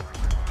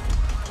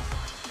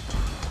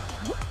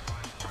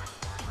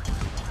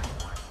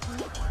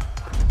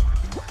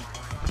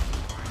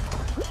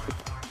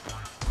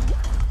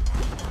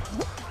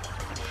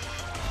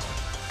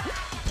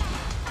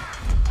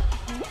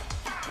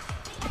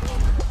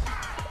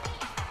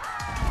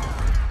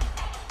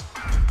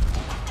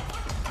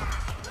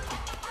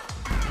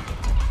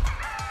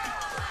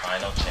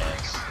 Final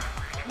chance.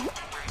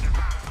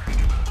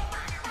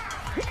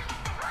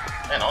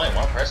 Man, only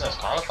one person has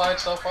qualified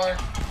so far?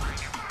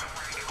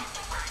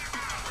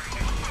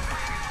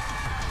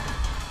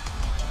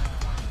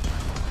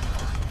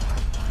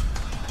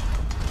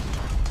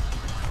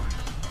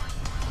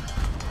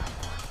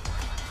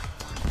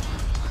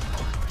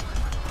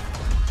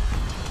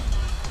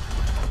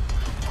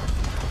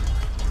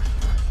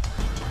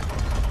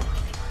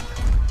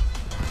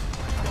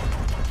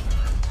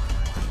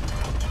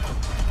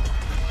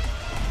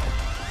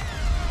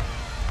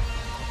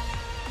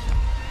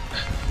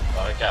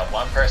 Got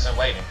one person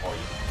waiting for you.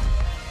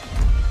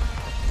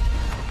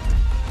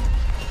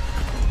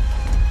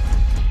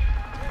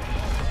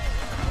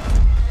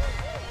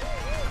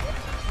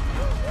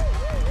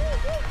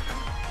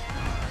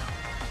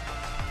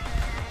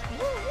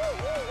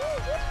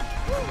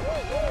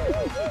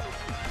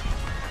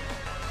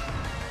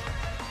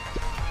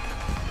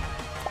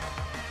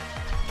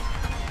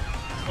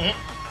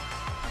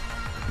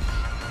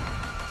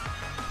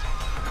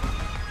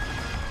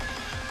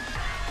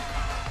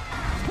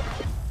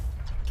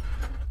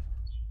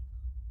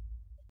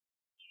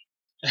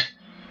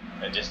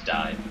 And just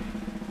died.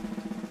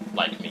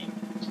 Like me.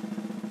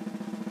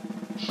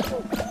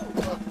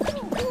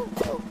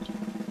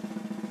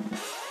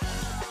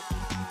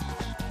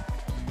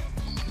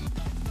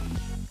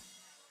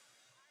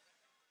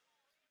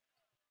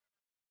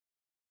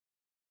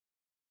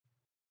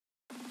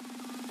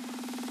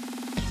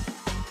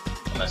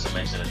 Unless it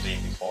makes it a D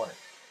before it.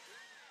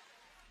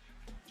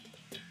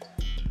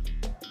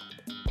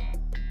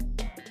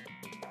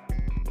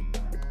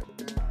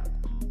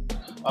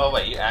 Oh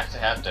wait, you actually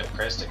have to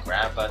press the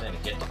grab button to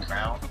get the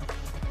crown?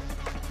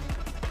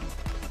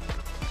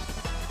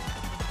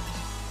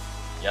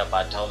 Yep,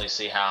 I totally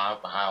see how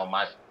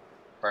my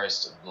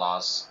first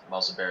loss,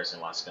 most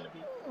embarrassing loss is gonna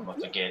be. I'm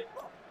gonna forget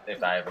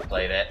if I ever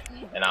play that,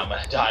 and I'm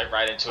gonna dive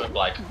right into it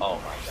like, oh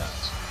my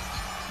gosh.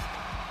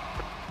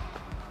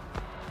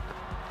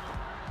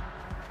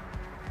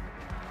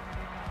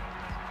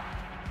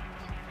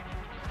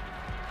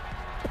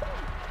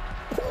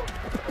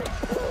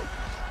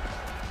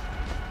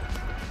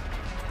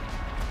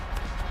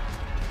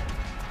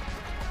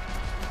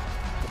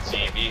 See,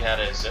 if you had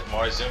a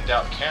more zoomed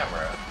out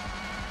camera,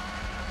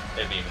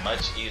 it'd be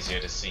much easier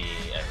to see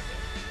everything.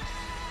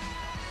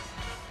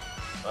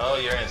 Oh,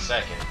 you're in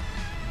second.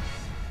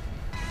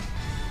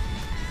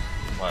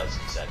 Was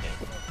in second.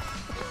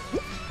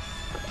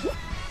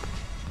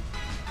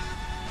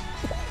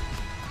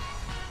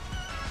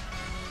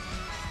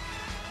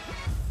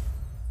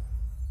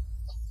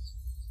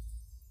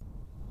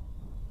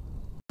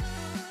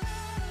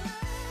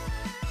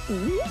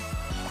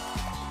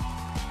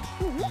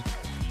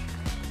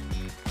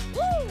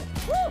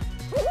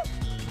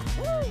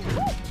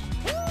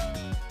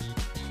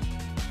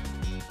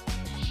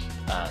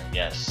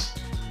 Yes.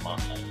 Come on,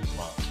 come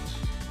on.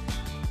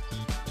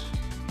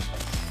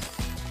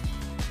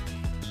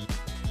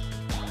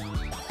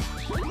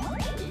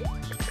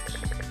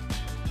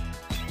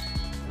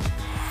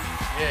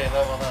 Yay,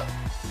 level up.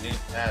 New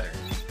pattern.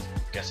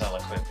 Guess I'll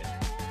equip it.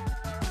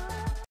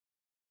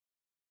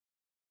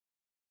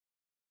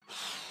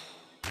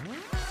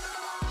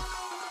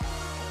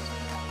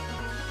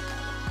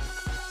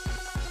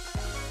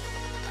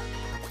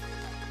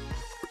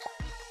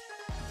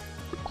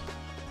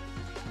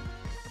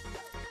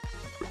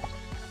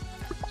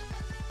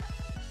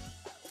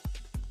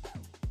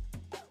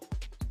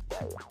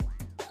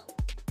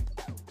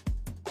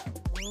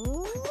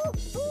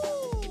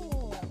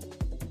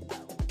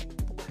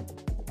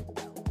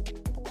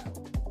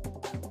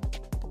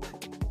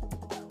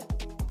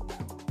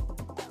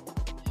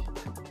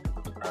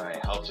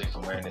 Alright, hopefully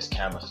from wearing this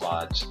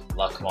camouflage,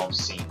 luck won't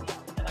see me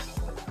and I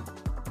can live.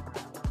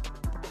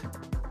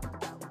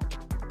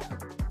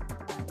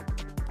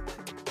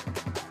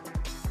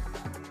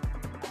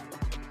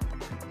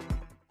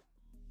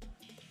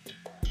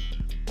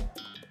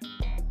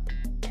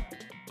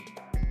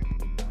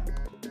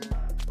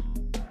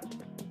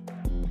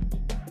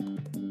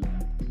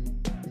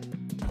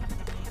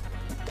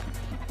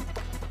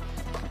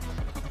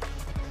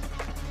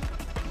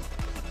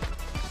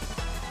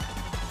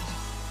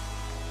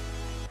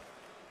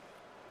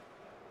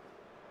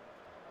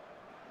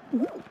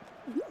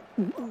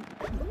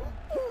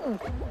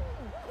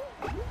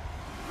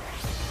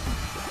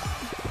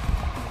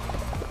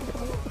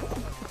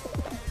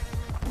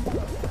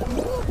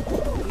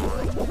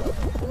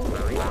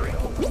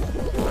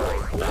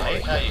 I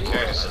hate how you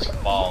characters just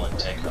fall and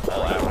take a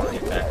whole hour to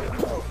get back up.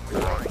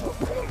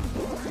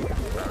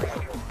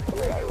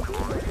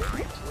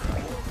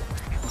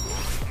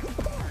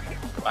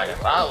 Like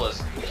if I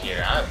was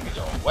here, I'd be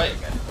going way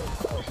better.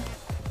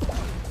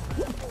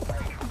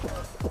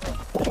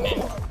 I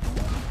mean,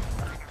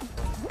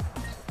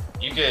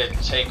 you could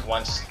take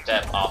one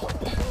step off of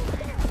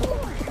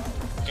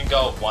you can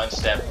go one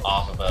step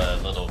off of a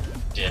little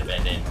dip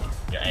and then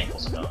your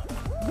ankle's gone.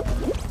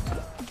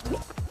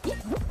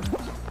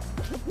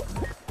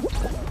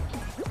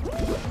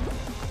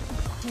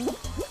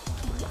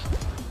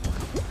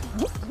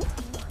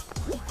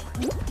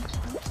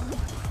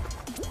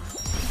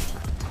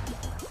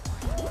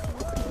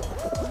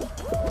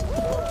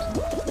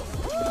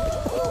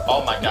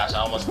 Oh my gosh,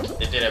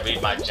 it didn't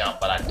read my jump,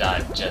 but I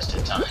died just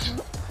in time.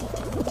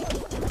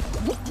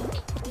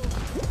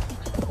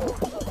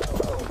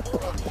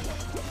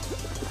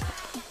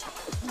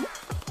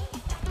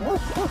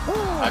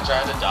 I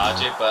tried to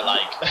dodge it, but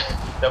like,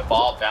 the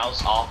ball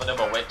bounced off of him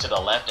and went to the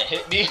left and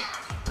hit me.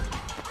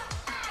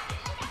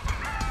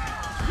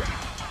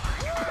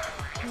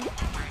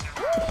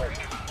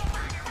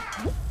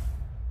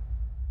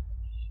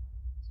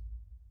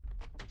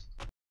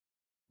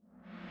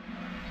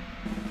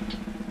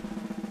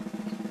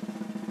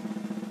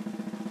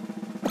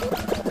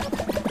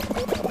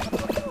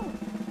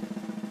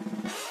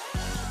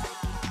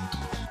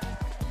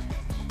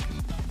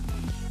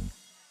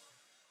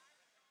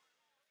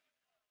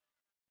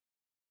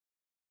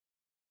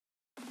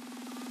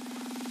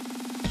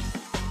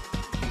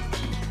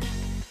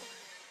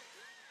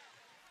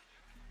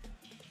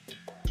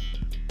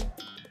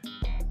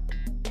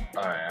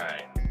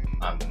 Alright.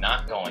 I'm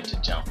not going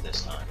to jump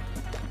this time.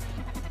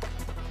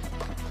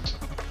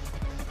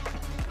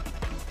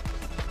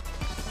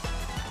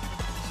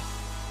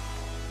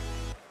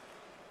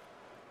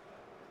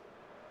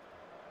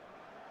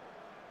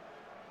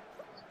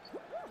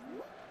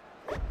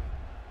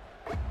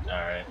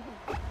 Alright.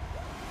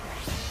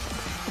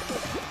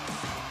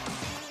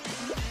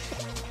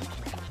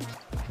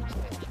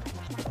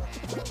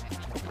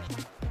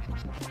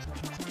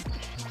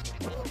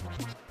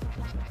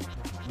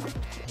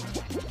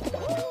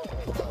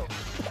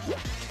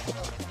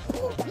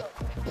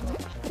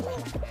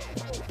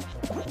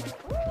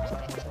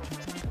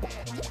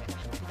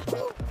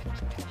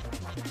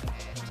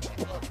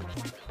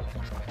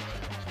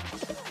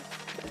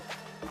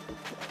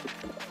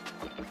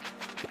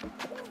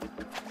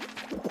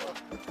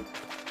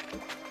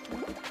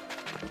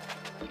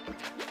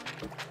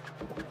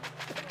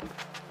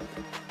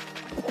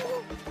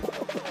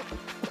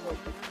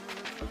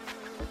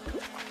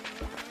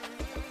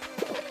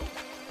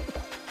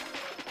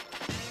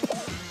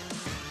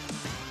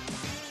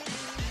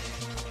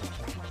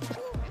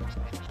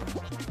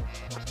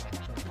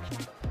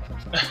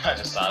 I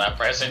just saw that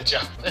person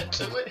jump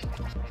into it.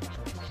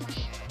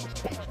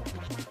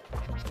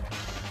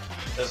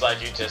 It's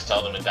like you just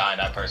told them to die and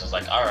that person's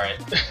like, alright.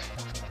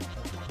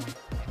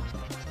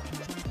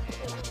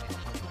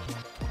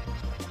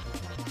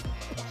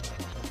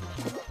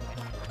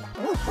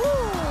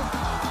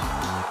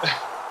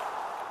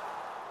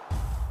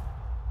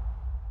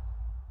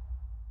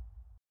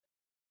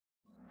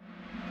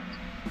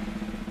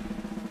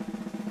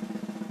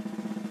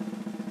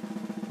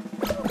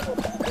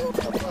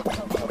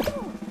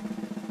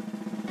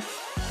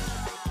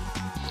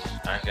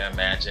 I can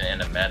imagine in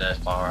a meta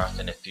far off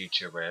in the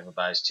future where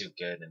everybody's too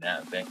good and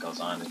that event goes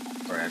on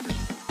forever.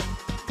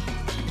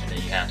 And then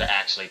you have to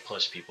actually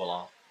push people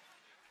off.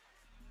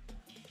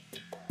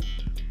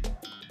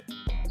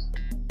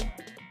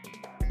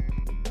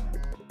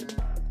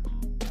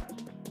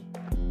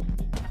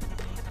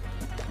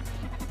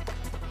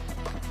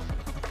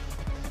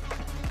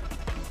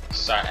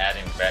 Start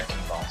adding wrecking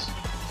balls.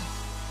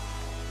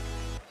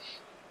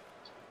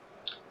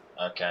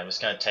 Okay, I'm just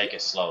gonna take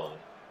it slowly.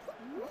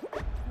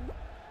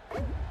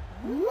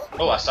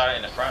 Oh, I started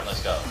in the front,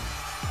 let's go.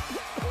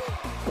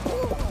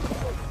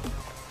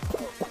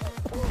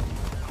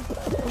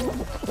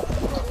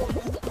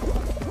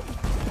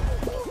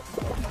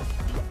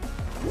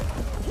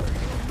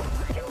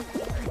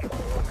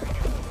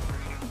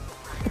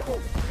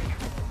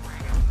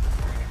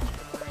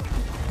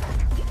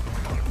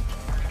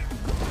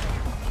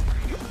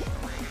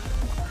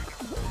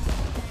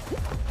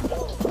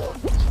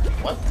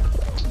 What?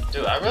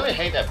 Dude, I really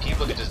hate that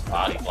people can just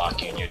body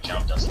block you and your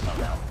jump doesn't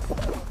come out.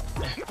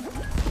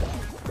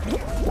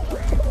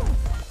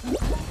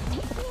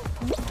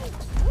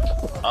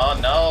 Oh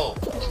no!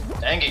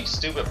 Dang it,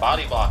 stupid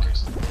body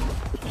blockers.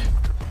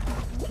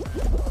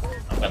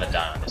 I'm gonna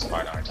die on this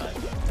part, aren't I?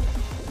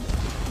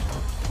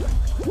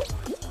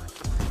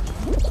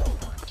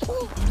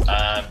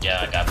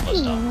 Yeah, I got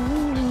pushed off.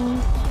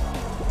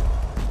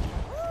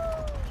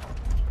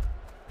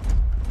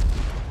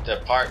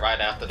 The part right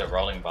after the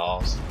rolling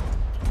balls.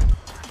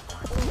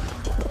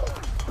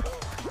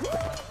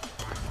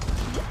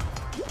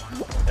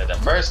 The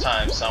first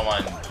time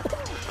someone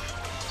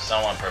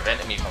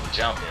prevented me from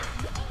jumping.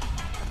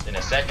 Then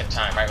the second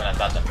time, right when I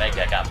thought to make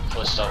it, I got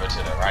pushed over to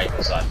the right,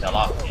 so I fell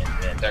off again.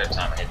 And then the third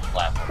time I hit the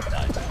platform and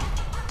died.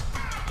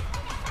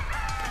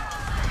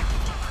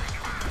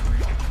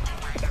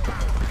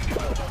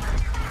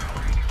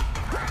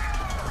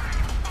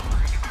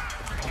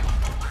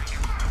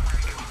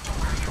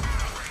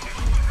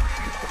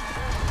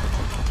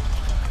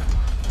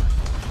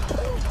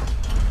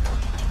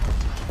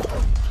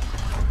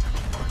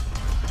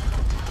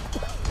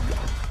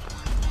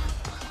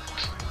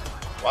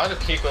 Why do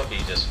people be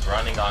just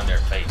running on their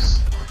face?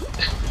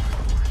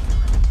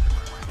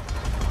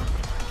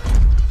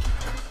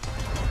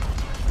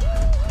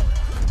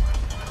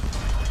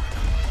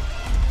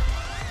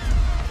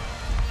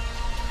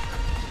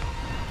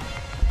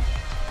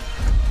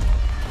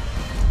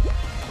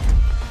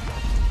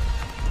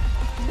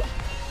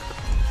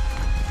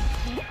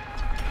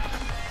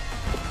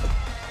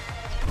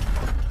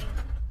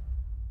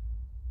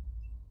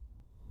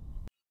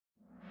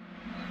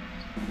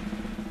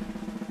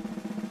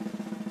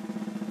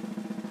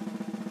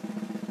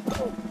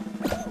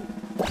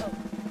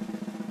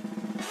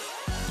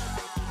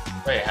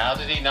 Wait, how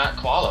did he not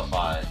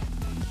qualify?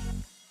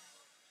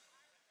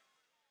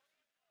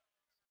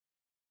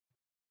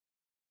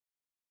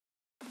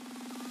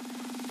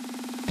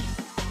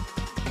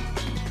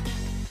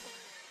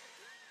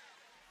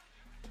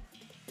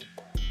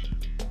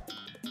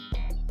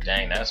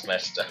 Dang, that's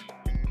messed up.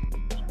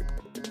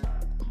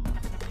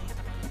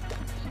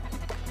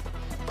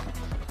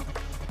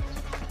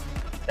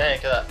 Dang,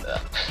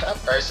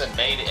 that person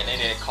made it and they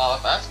didn't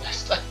qualify. That's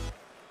messed up.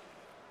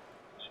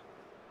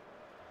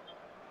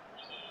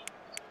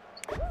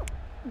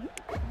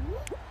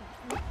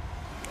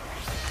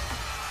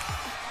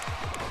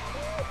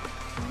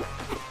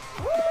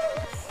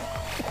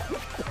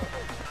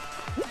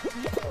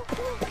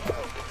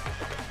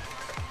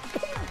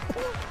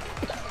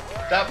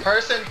 That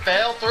person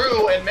fell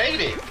through and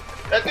made it.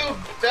 That dude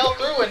fell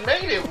through and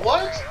made it.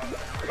 What?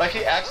 Like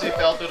he actually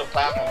fell through the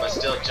platform but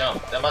still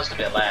jumped. That must have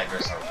been lag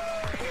or something.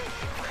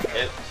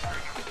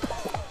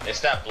 It's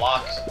that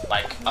block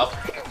like up,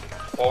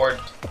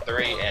 forward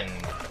 3 and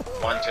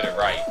 1 to the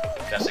right.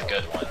 That's a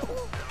good one.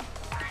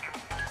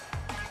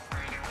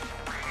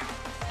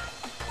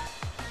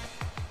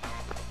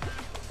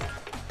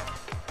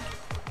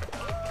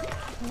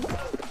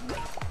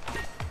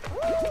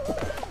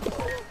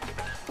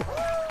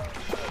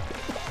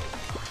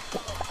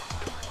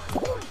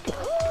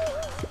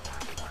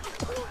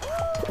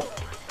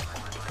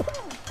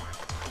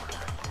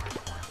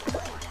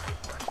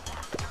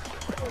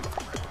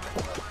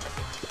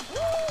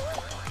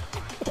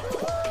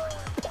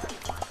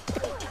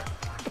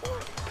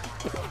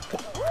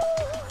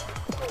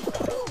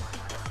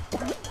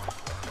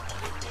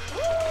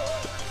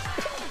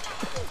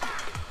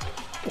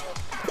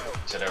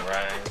 To the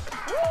right.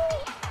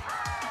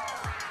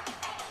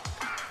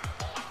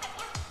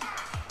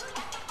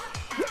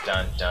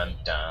 Dun dun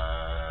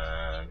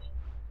dun.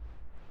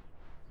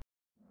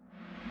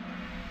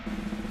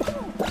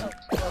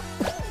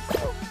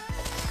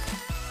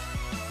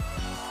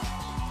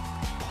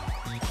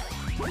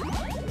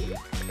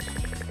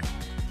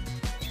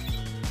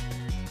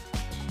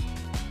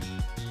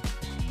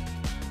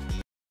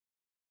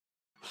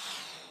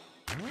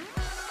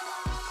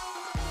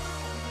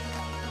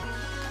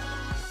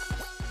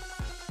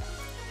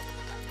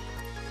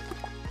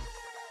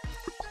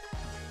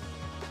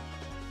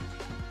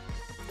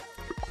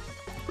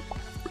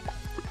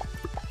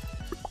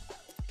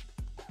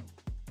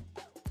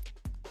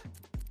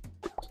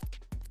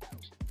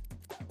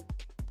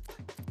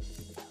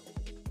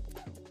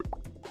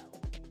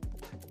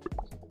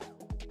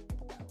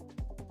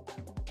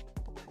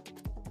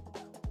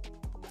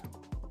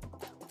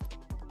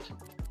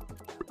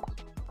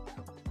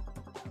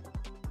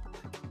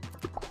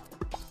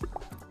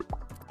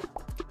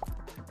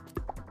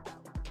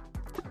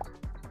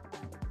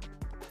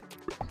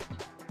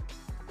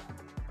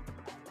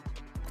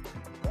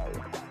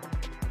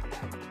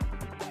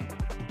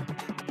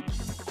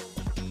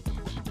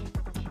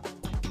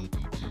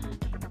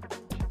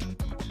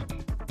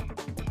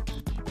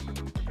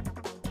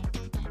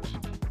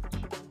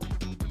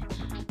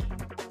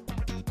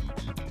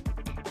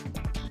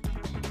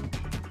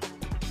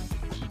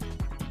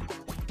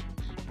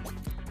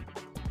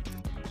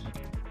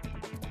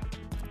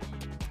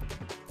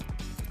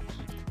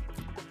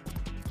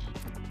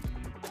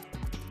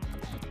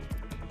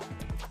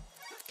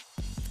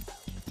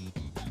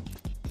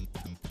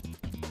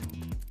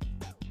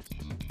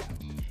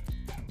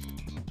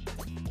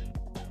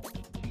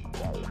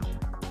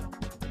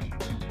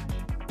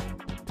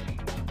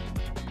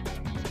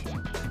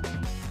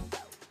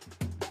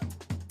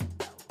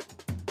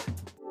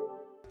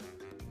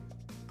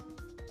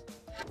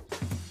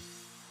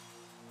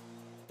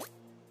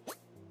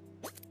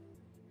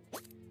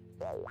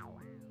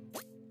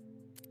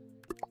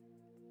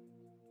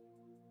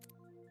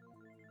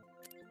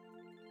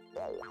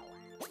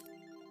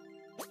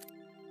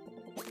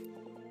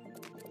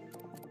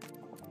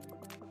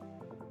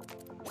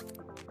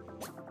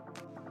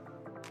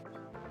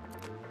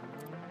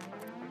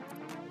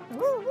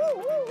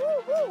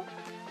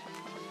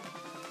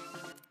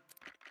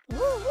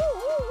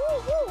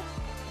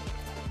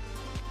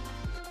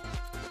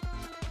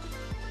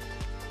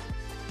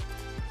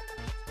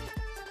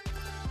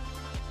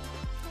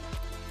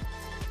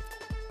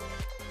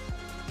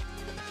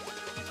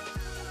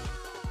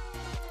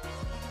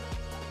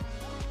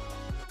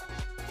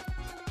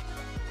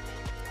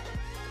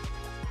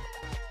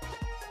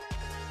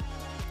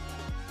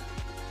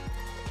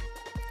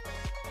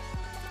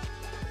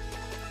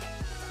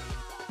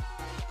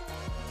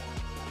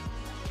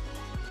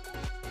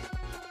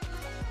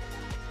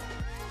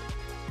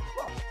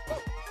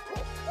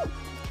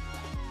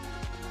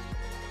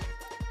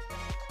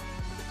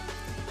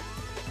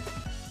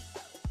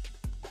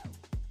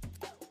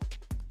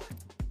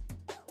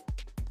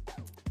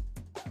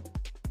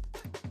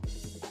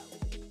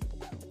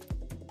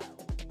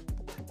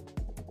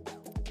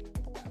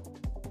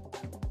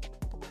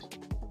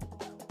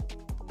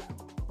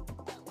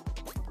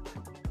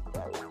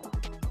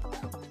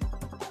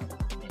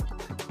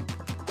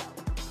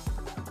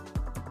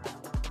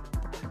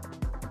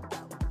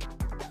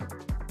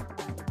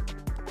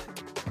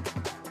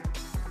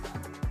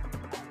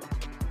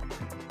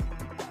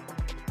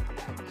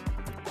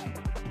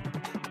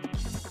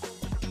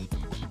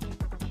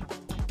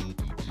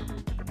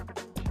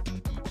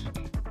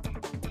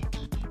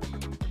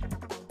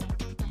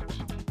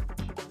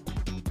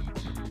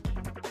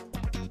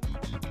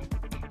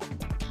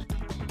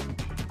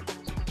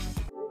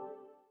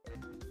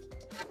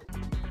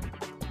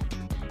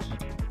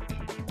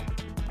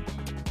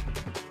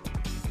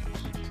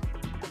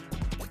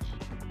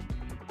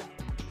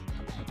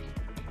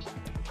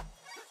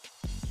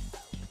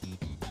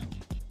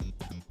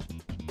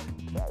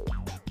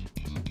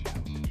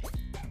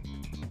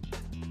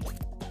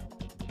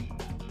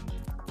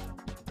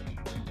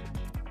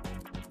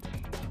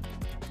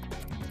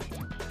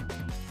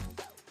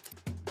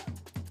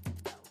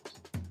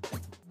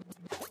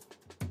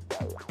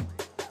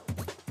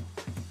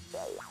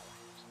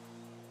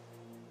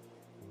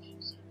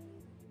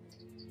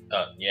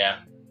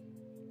 Yeah.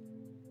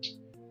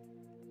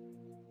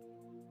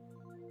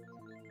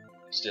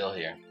 Still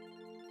here.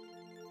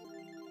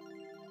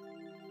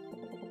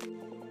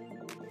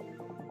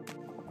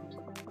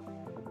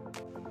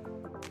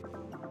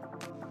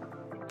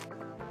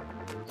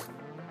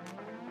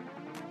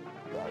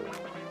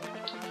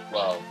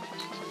 Well,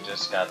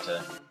 just got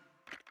to...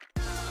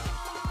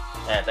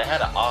 Man, they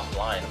had an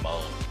offline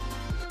mode.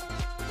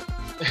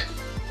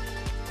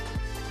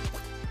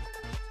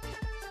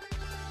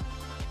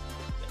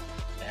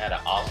 They had an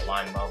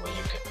offline mode where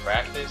you could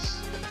practice.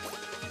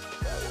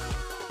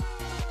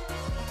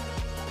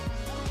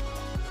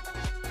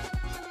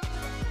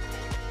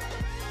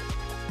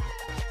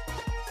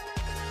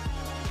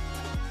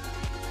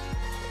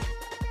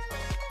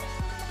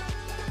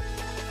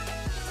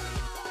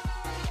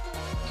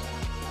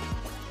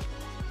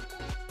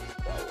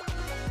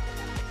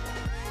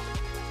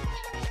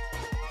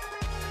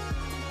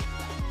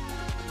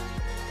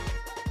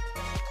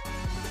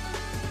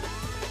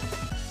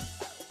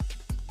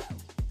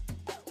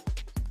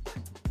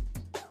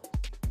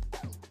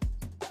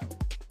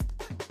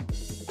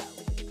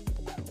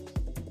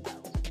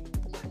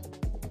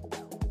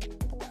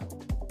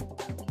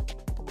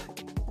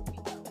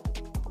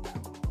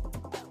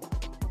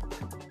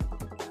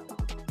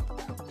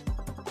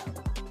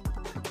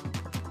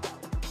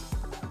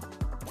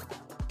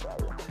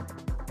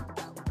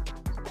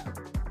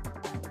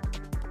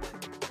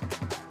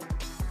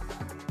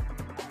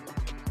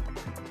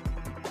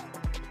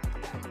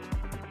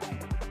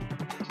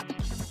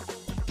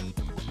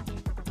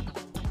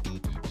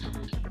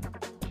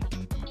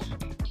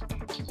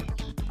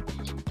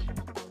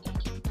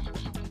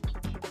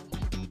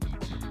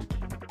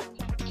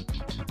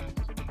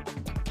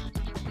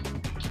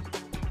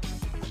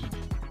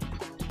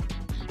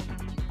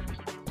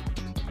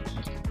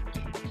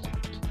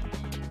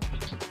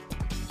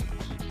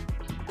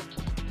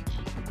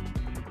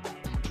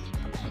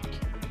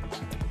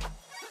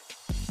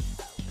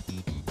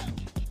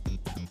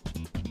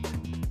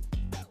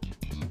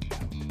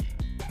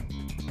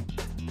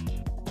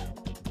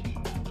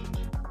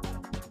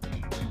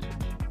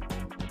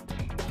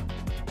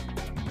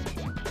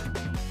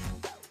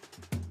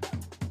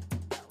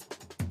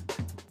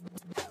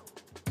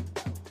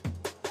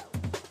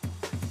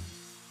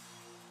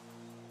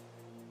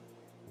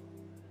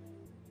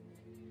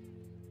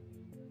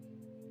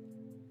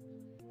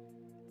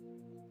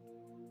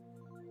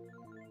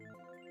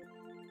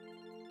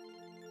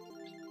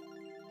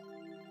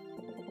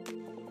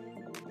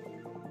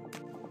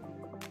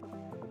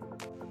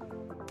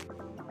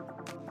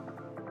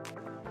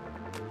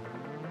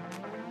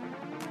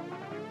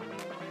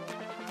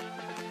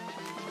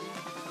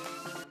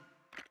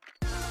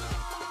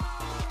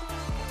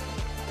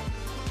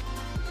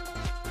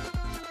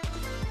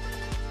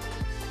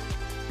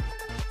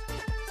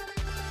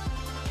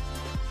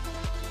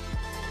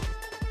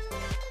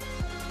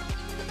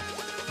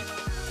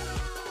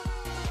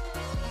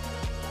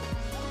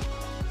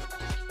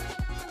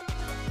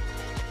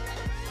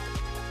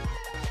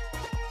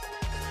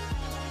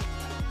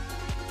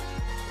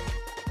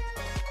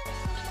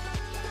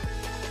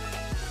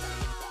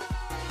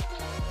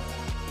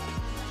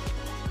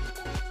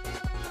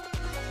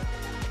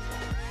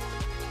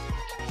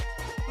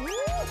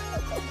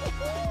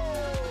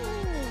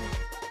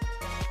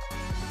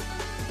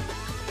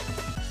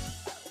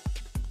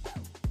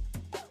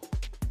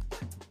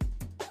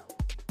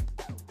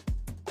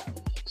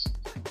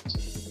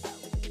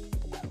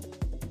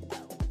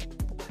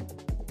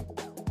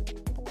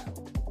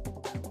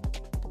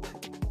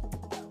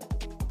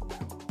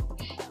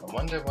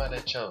 Wonder why they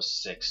chose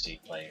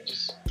 60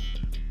 players.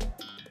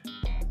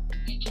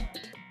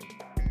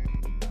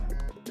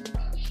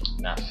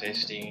 Not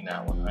 50,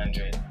 not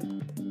 100.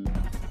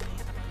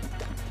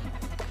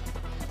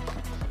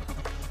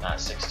 Not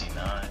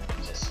 69,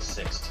 just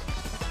 60.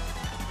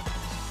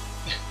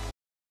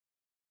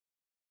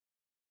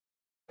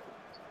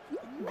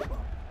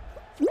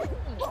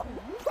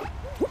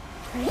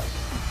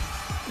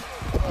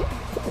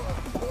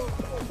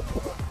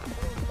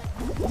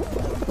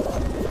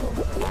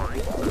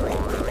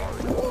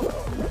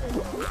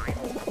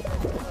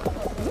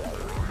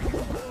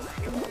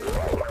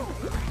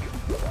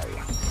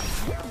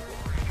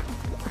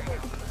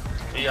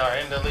 We are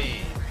in the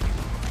lead.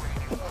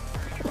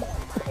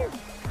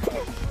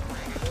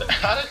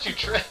 How did you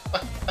trip?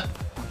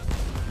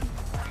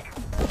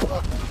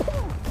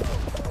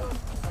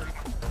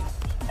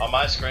 On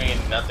my screen,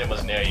 nothing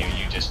was near you,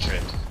 you just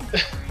tripped.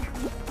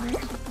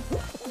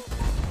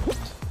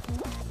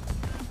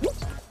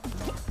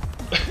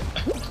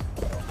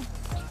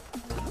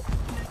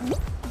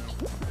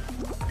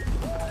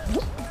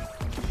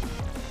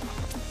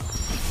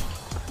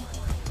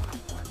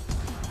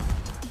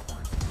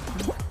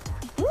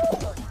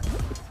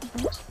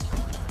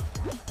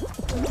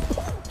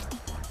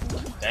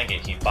 Dang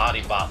it, he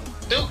body bop.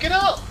 Dude, get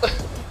up!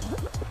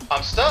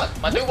 I'm stuck.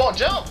 My dude won't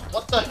jump.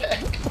 What the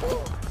heck?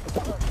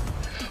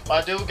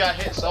 My dude got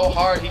hit so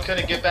hard he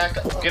couldn't get back,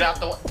 get out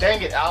the.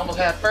 Dang it! I almost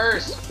had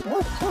first.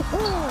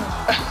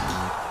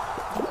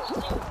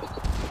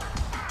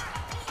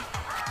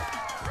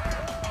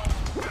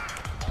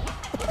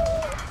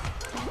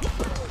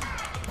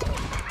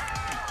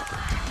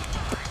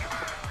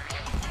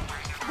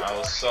 I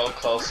was so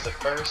close to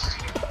first.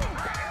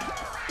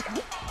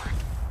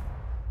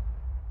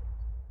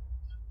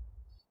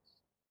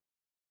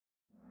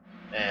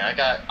 Man, I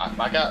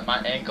got my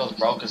ankles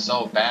broken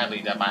so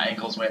badly that my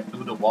ankles went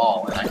through the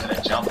wall and I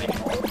couldn't jump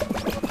anymore.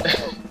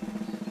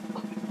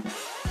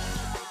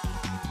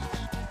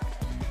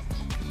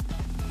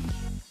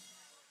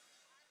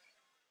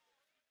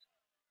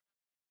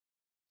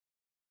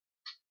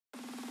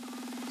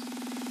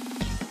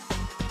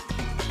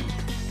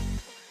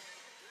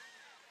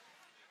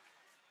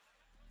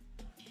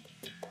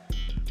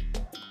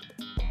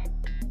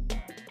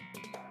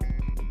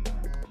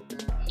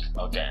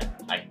 Okay,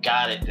 I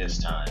got it this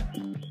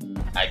time.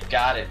 I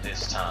got it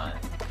this time.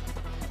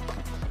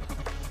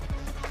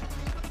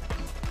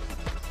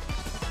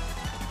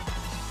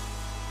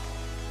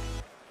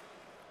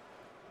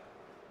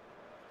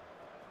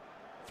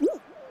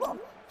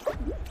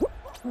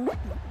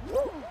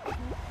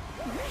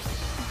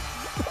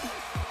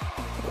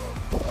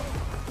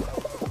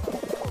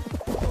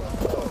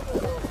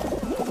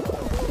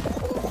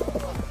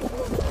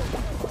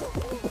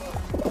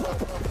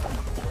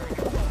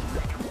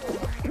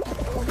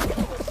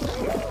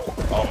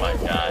 Oh my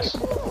gosh.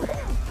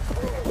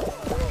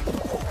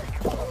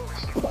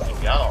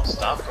 Y'all don't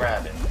stop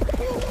grabbing.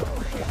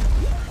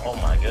 Oh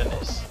my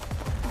goodness.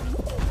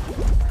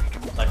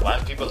 Like, why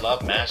do people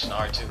love mashing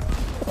R2?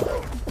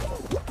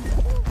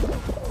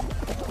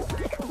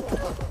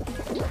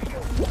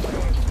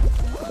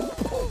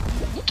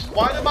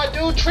 Why did my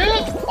dude trip?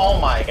 Oh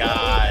my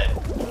god.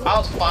 I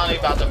was finally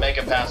about to make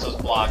it past those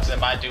blocks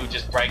and my dude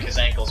just break his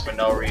ankles for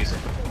no reason.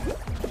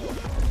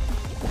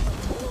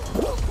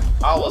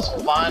 I was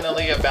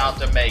finally about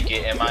to make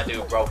it and my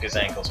dude broke his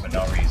ankles for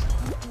no reason.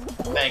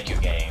 Thank you,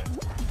 game.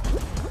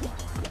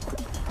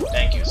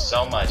 Thank you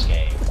so much,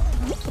 game.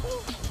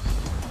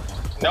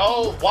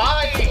 No,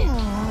 why?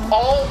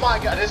 Oh my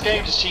god, this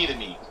game just cheated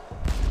me.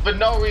 For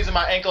no reason,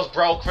 my ankles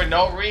broke for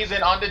no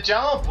reason on the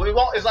jump.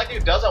 It's like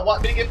it doesn't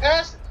want me to get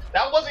past it.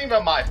 That wasn't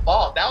even my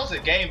fault. That was the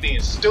game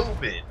being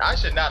stupid. I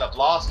should not have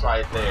lost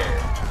right there.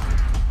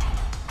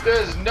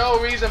 There's no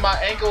reason my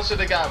ankles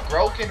should have got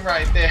broken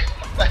right there.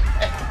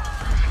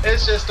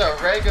 It's just a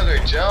regular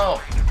jump.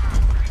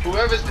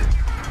 Whoever's the...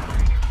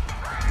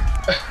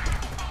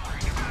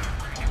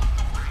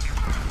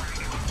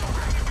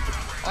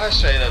 I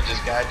straight up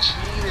just got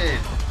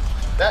cheated.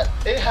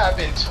 It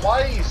happened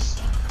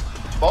twice.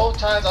 Both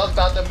times I was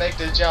about to make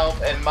the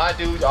jump and my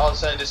dude all of a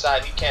sudden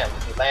decided he can't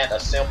land a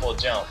simple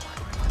jump.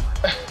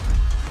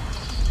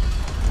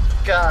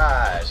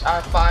 Gosh,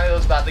 I finally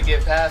was about to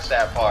get past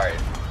that part.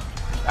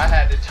 I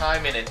had the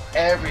timing and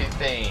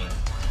everything.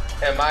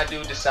 And my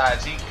dude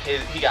decides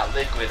he got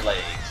liquid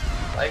legs.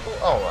 Like,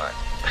 oh my.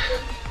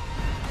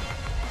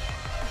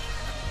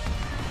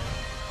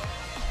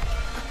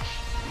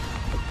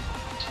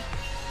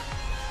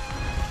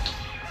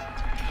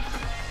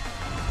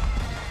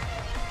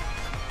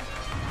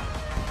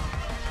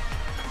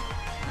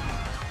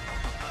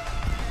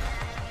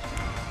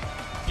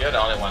 You're the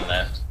only one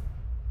left.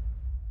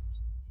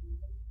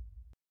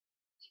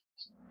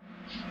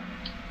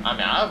 I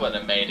mean, I wouldn't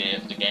have made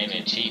it if the game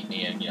didn't cheat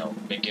me and, you know,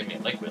 give me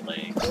liquid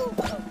legs.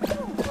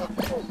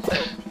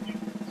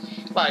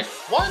 Like,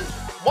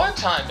 one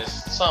time is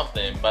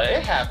something, but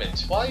it happened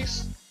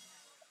twice.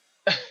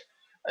 I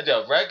did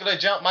a regular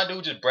jump, my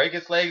dude just break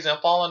his legs and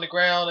fall on the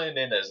ground, and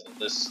then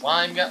the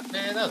slime got,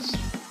 man,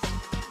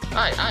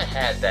 I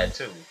had that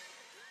too.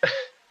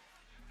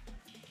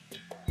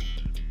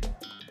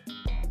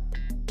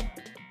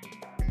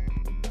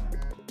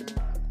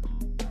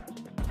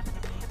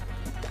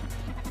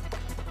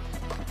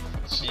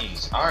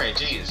 Jeez,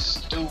 RNG is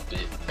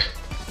stupid.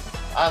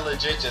 I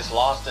legit just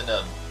lost in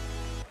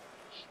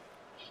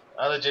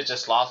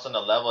a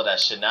level that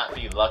should not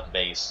be luck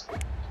based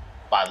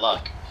by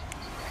luck.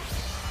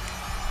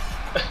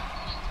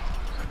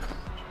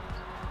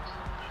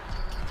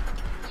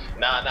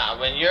 Nah,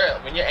 when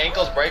your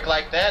ankles break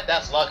like that,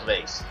 that's luck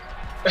based.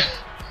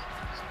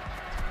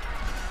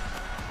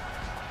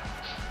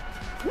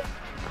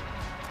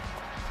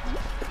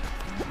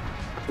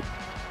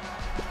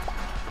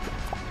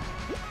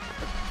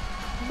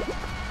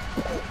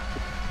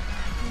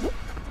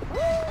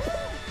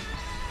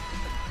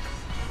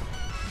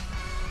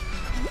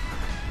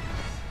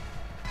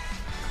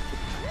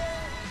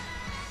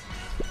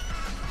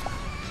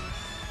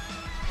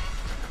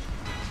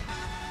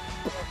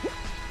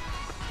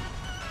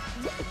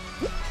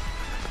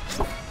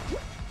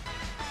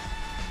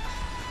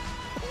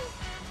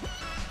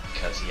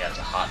 Because he has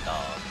a hot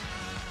dog.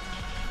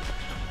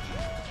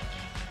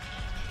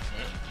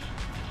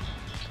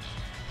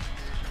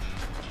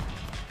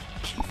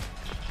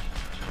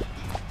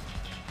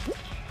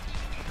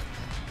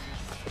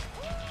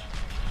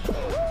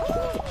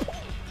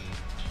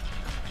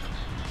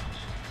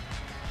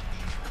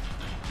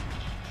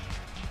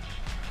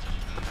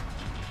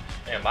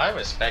 Man, why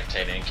was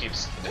spectating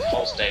the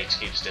whole stage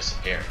keeps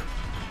disappearing?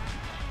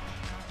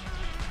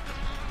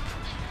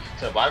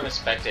 So why was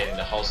spectating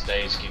the whole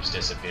stage keeps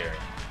disappearing?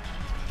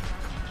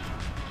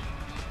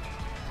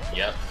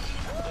 Yep.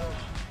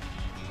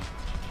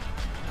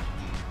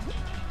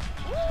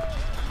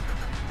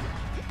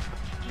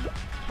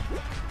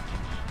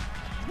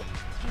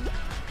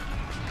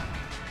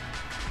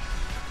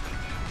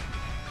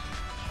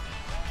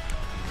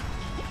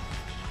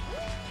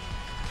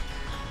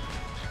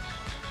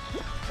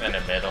 In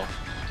the middle.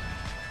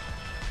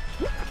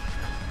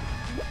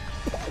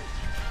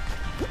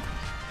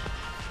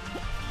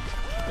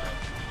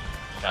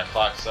 Got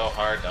clocked so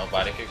hard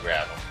nobody could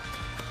grab him.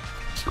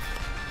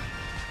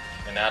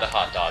 And now the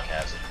hot dog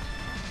has it.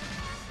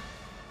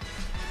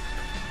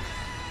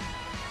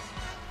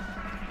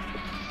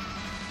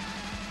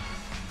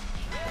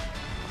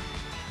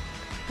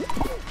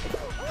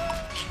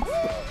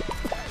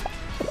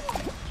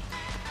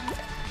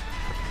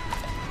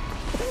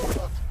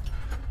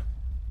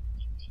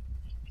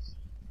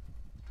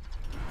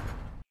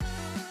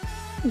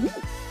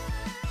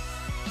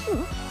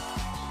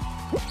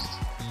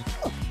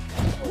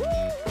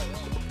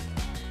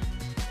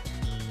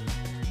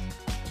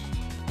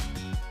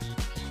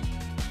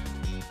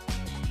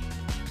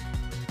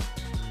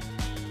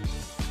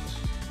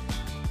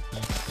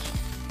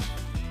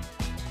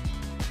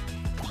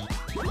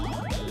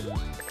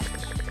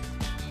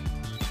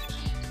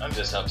 I'm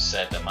just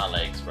upset that my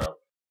legs broke.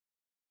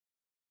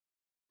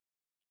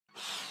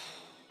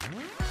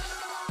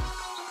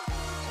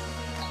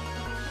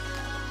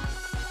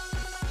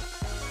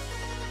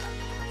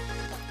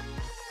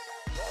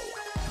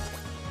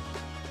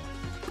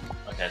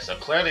 Okay, so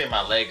clearly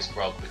my legs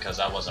broke because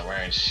I wasn't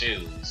wearing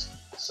shoes.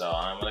 So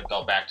I'm gonna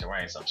go back to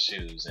wearing some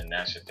shoes and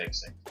that should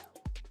fix it.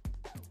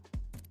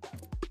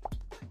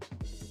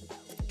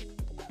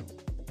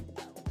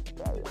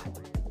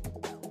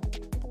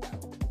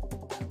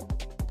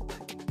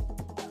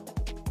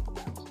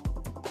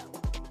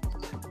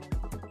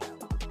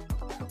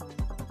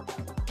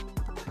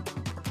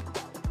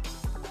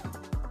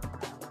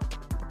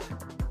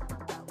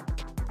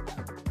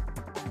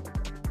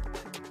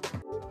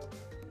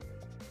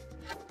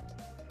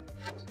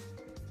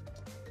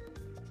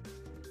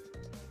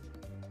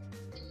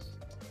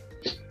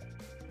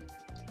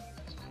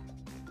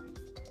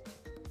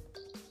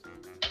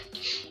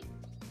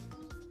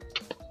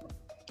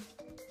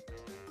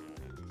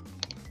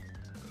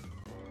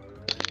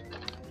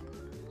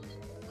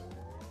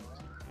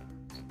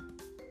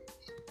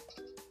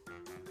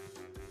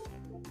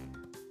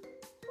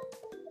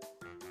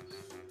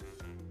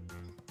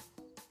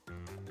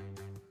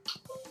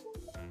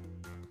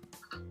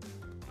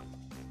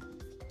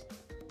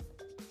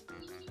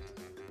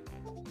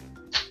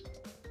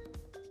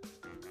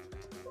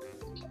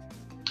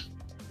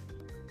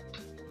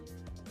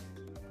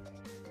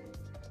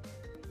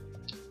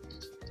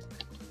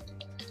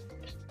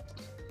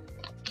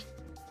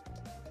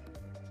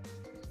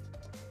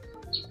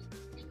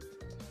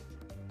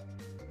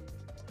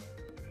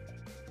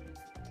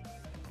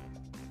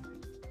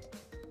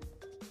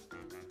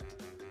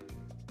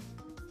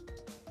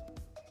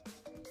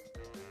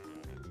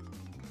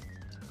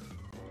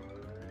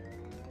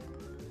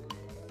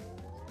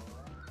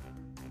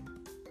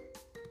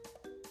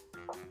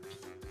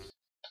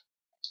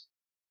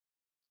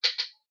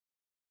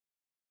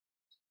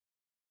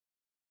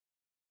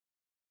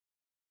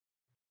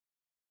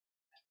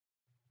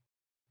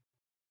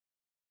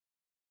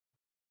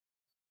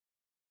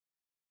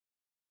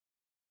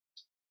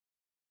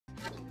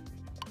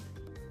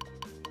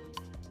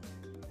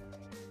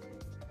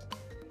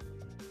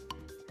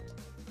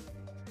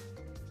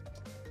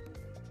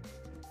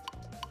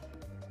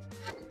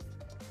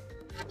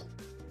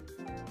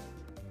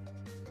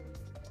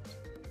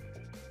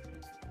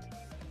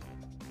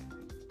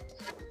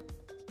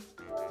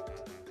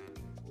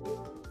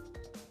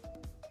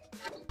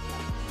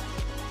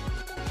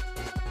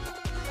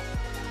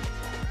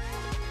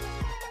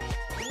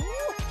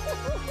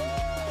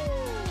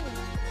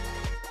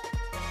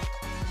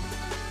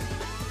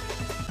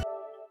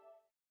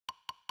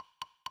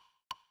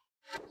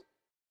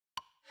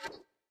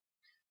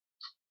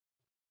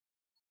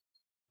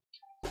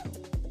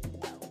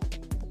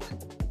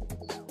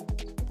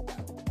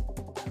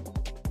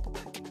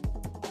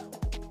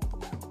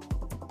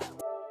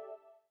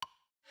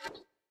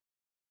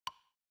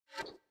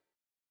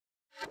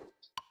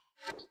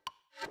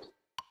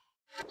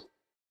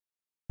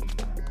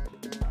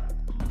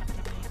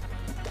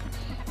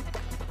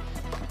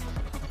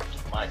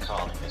 My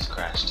calling is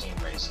Crash Team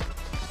Racing.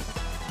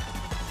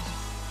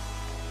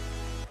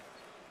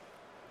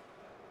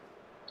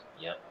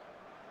 Yep.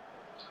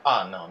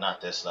 Oh no,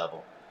 not this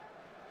level.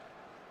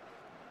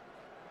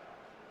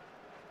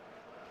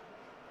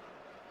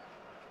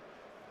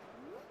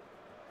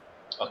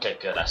 Okay,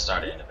 good. I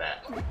started in the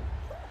back.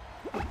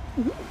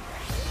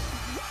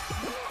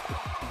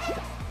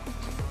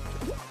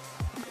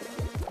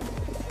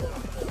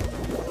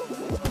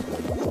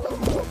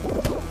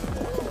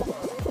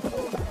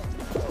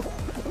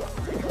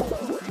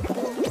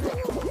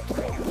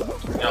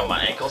 Yo,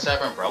 my ankles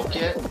haven't broke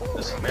yet?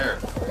 It's a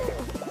miracle.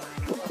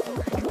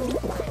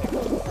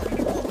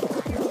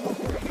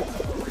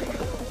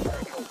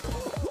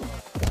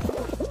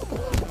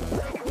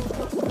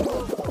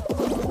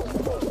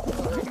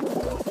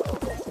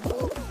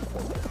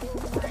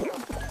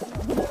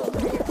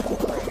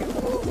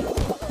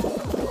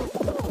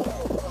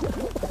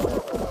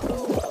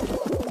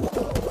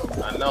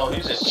 I know,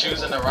 he's just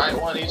choosing the right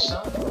one each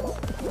time.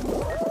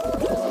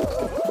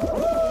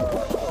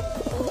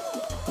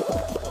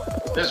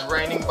 There's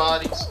raining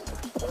bodies.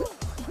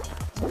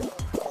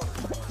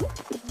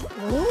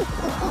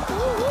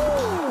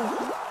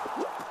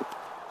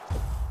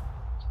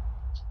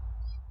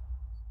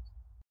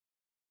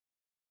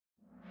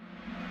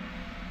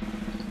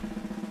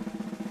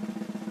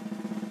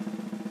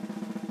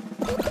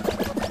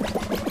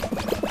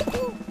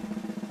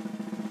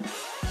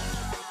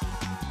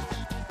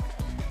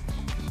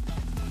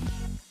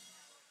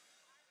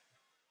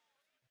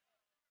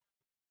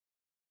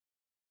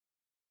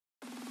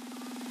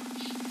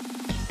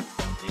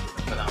 People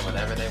can put on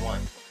whatever they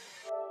want.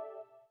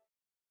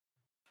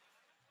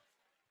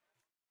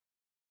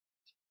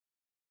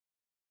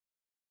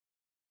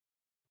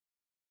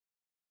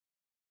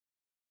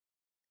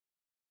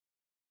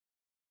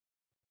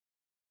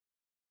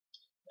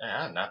 Yeah,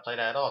 I have not played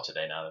that at all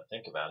today now that I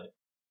think about it.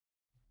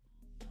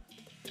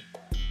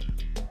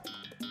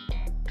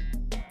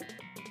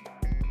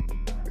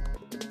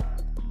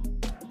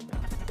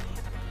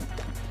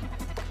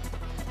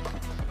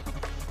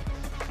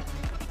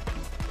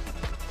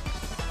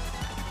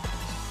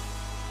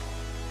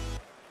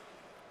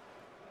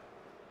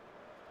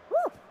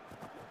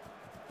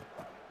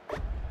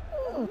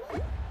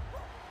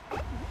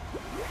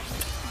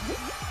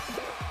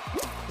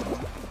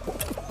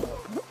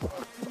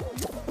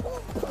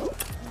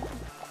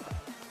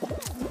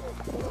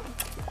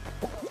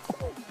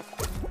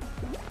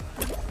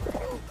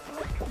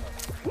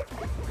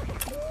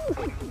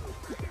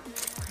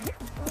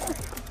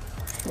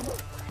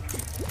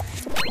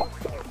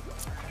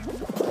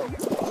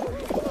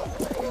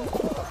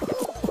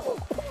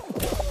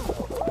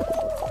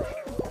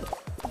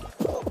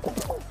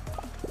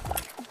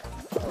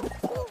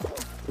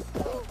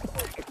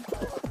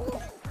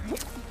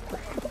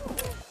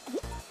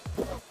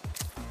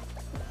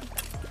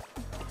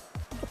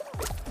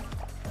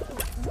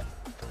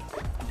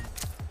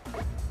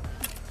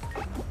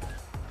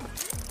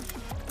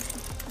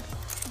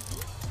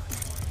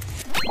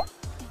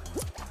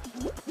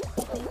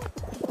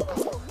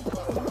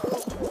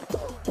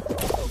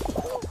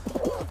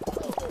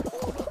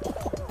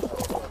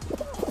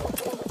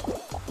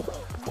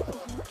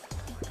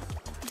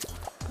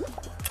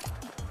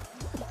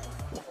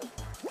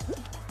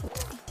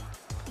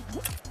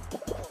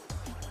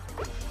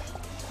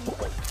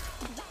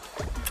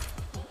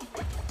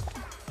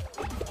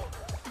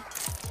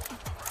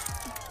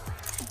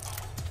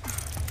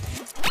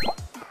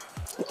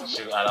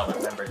 Shoot, I don't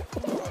remember.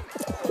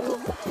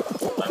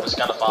 I'm just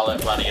gonna follow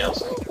everybody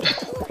else.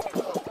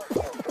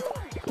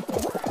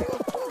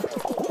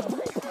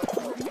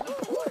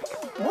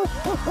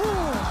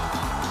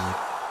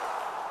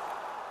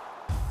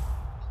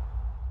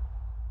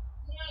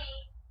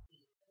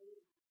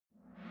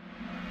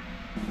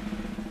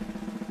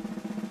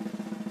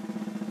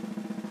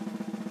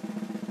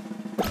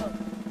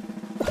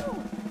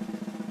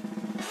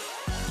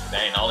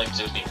 Dang, only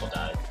 2 people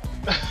died.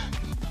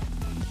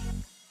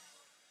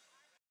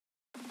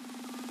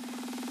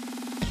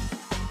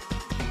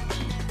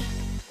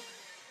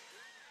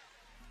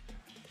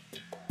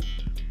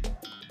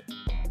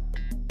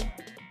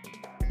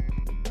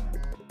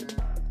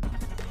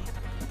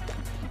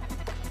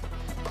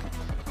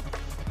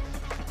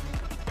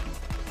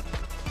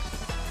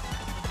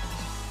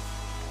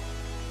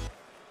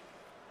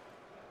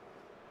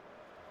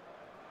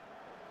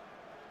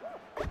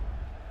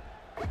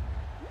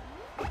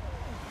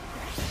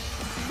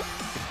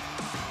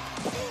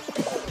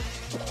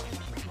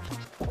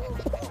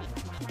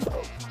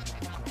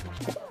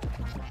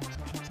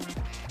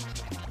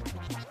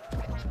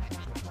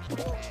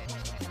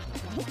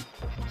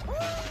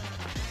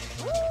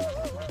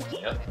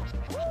 Yep.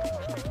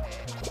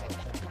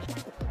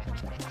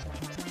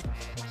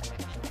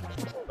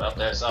 Well,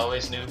 there's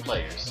always new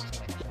players.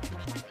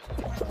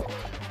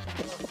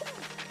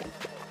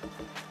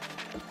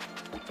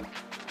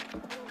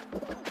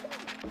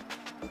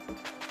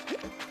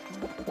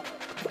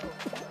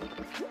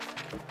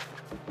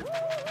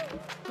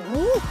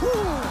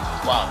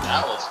 Wow,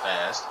 that was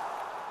fast.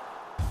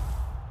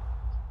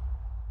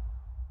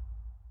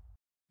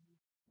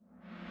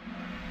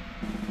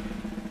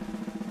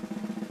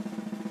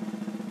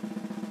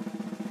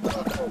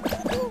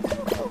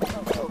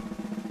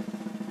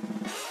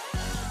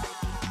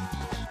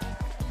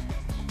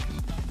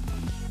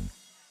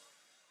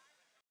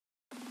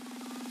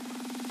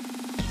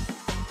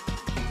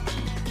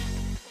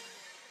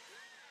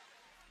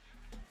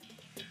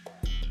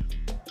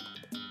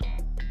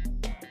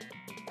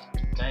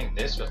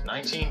 this with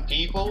 19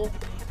 people?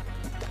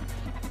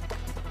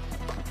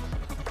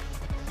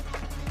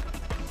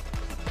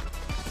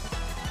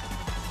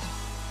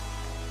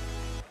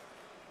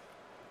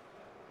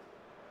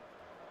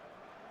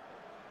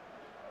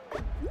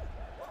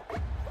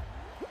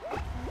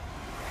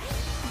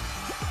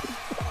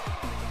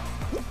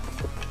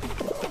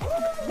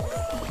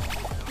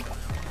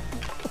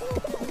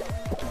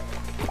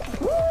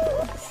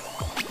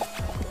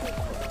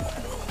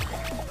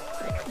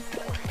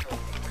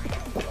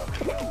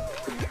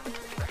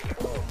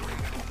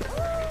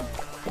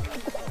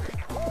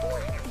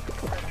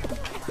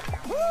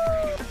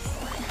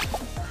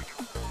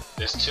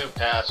 There's 2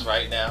 paths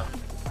right now.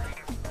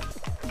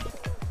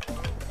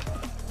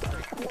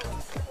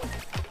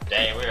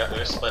 Dang,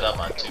 we're split up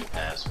on 2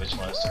 paths. Which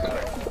one is the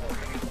correct?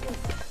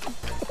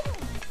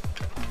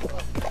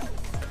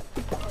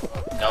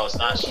 No, it's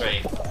not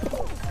straight.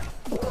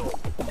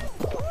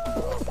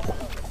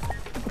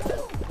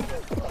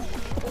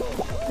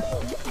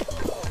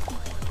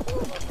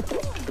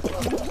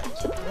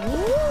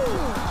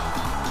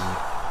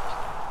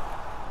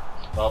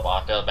 Well,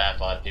 I feel bad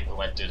for all the people who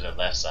went through the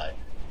left side.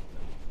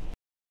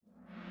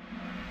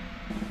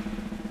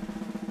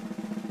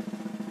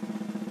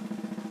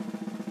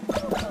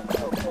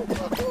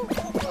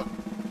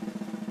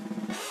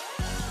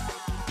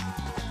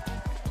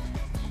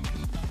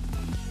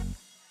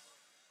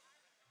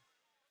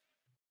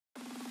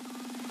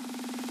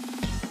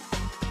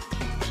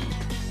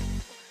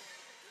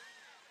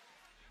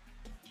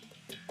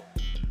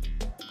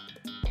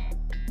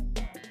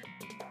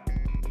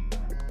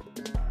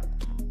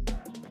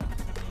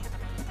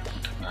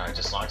 Alright,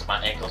 just as long as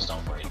my ankles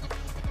don't break.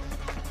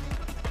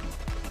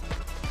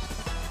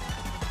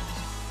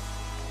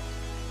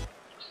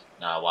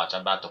 Now watch,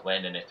 I'm about to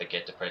win and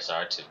forget to press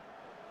R2.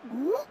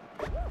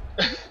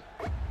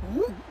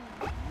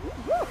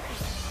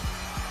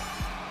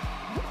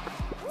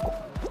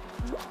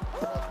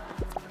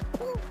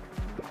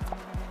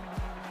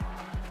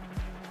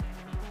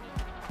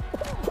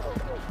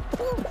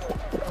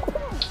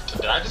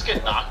 Did I just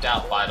get knocked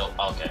out by the...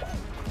 Okay.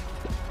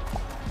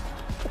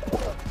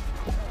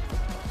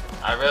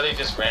 I really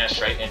just ran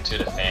straight into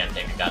the fan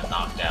thing and got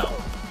knocked out.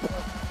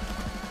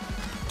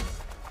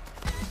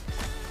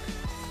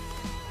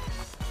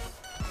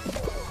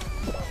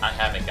 I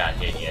haven't got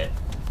hit yet.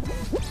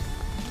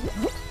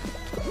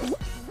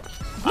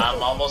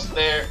 I'm almost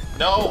there.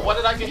 No, what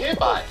did I get hit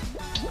by?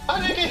 I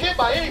didn't get hit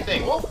by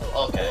anything. Whoa.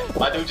 Okay,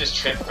 my dude just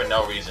tripped for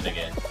no reason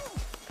again.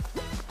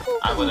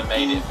 I would have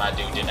made it if my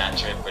dude did not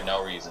trip for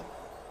no reason.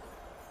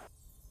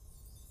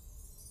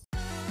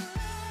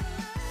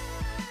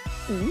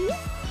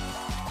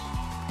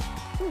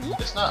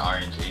 It's not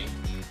RNG.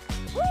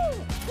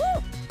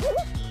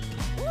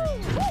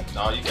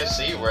 No, you can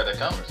see where they're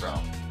coming from.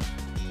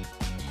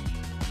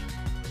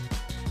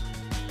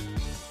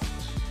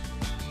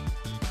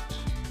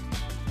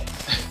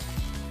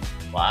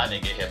 Well, I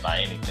didn't get hit by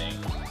anything.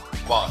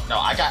 Well, no,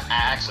 I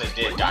actually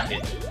got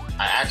hit.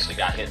 I actually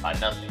got hit by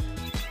nothing.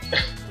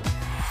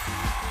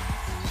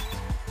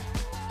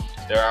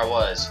 There I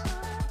was.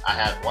 I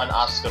had one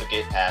obstacle to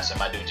get past and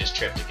my dude just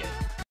tripped again.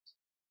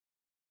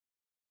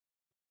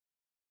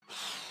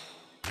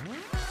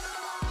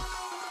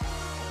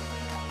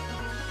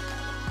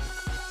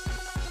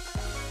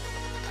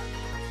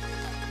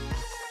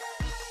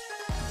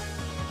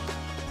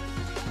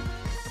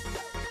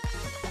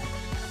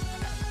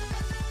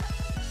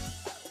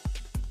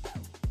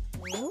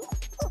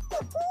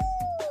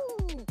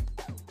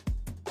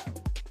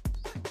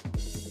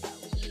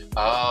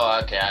 Oh,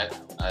 okay,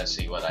 I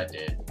see what I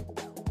did.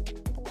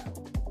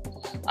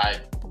 I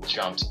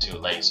jumped too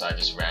late, so I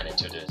just ran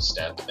into the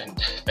step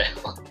and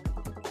fell.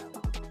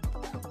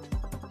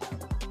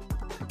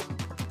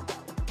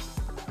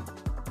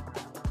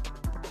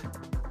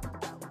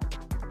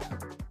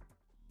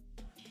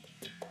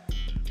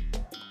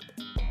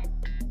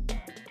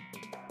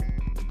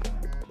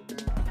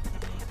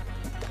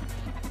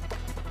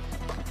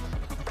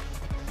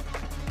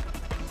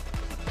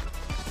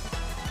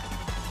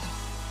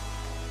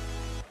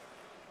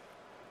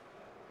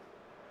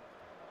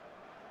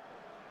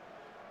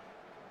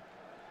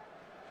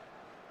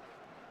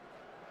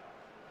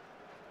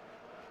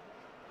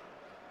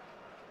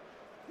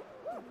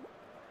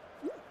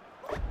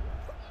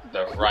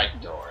 The right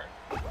door.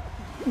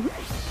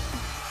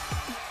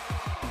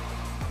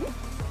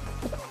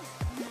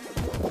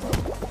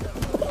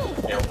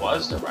 It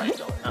was the right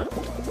door, huh?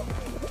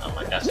 Oh,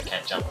 I guess I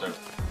can't jump through.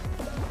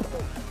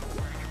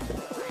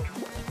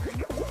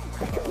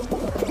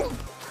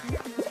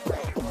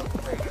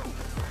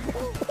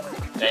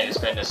 Dang, it's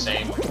been the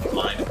same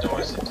line of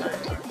doors the entire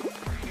time.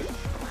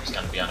 It's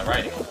gonna be on the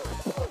right again.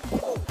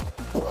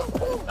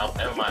 Nope,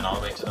 never mind, all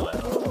the way to the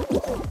left.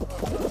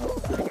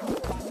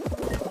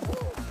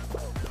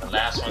 The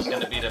last one's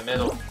gonna be the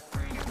middle.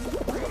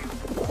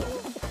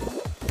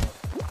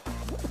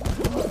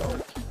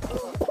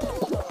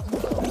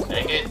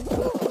 Dang it.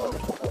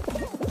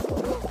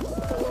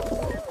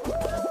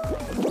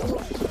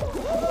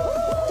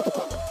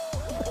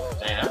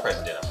 Dang, that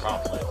person did a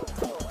front flip.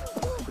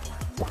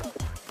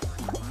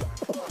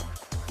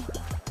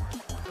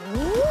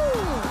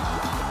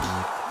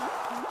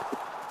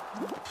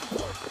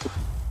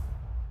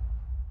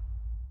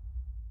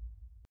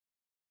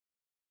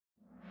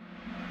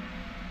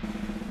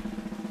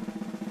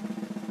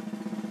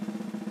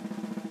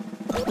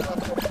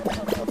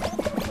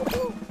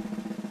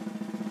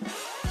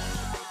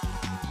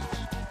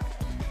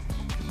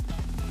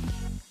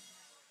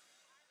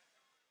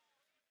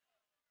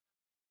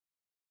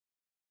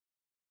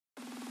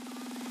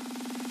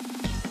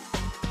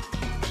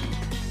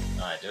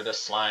 Alright, do the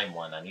slime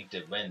one. I need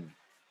to win.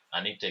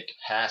 I need to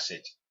pass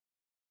it.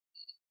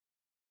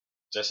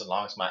 Just as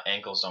long as my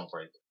ankles don't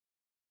break.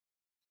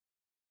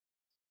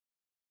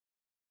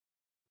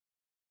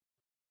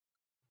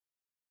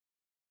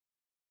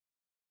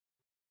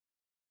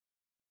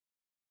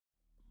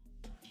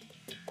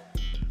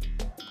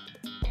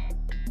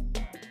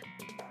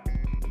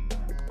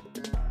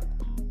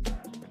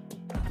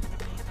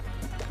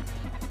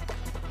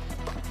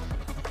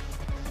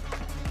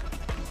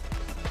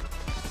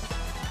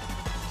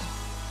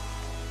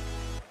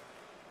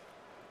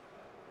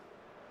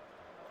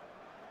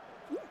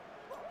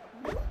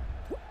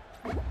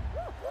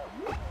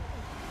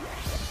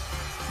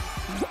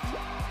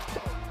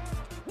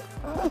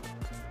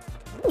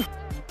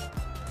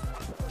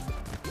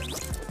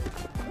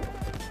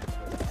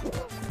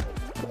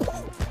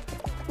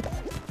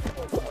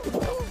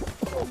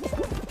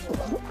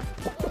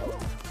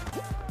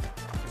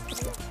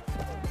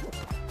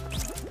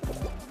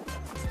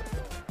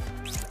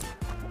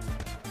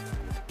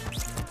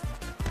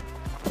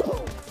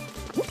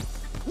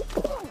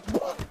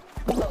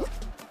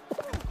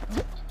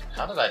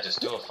 How did I just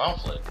do a front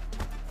flip?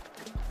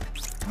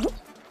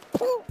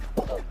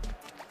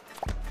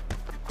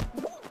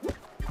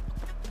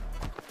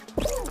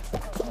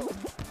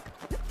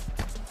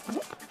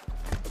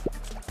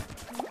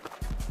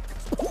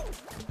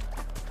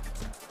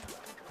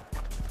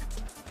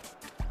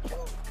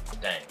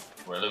 Dang,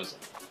 we're losing.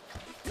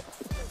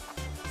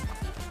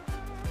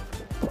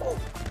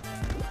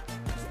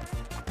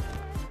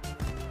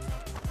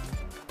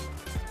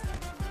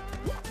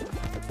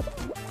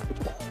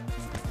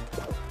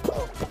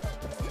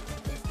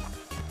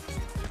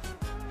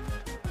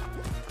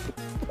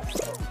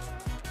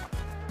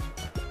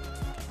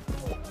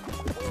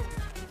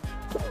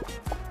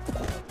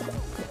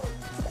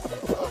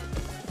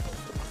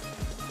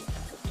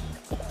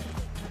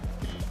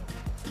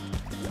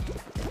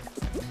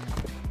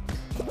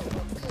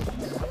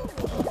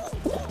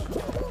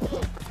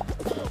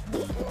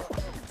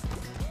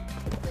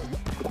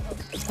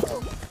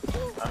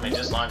 I mean,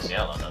 just long as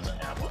yellow doesn't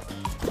have one.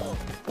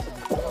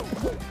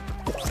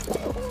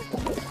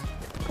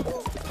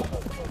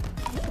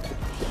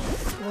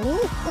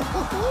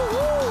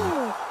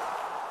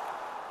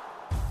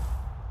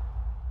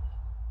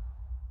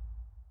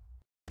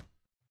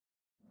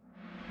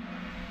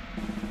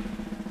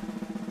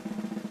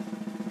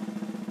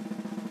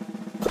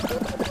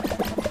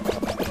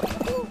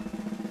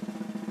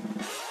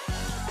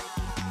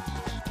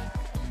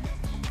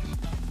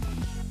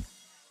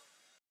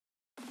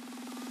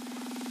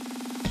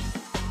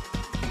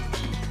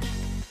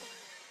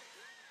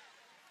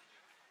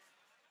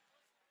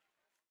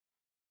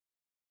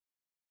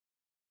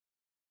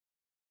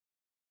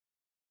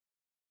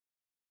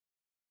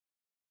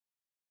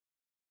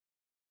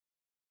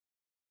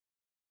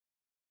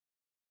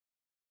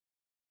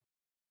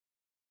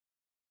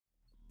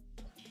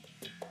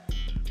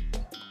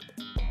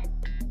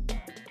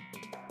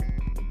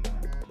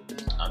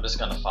 I'm just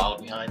gonna follow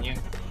behind you.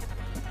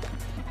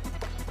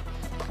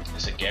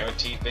 It's a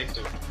guaranteed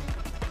victory.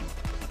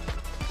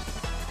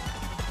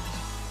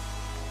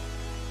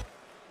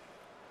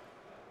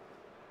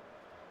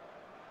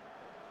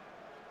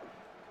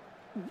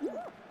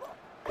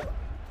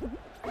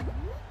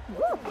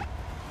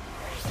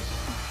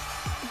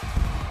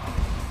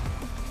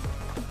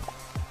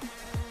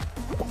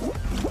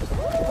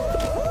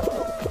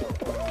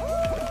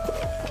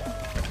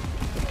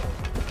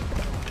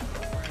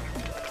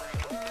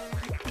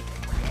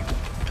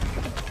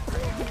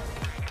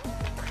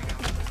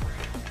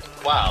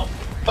 Wow,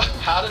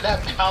 how did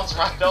that bounce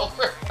right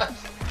over us?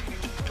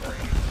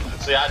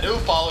 See, I knew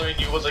following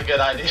you was a good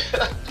idea.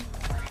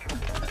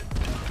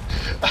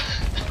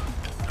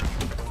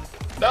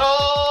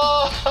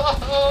 No!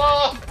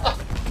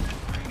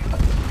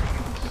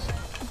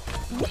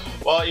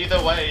 Well,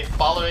 either way,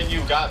 following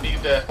you got me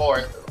to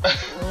fourth.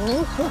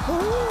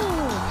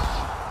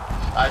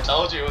 I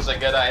told you it was a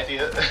good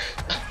idea.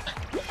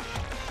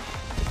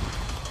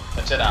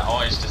 Until that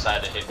orange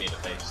decided to hit me in the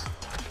face.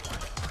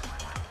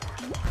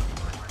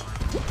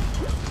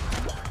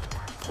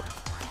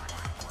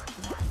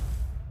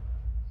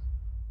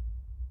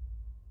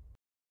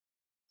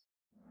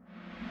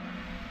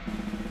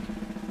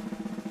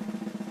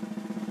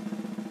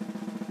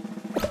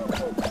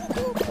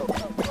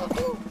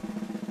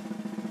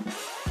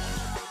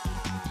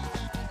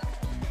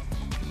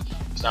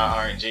 It's not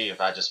RNG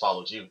if I just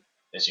followed you.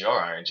 It's your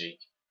RNG.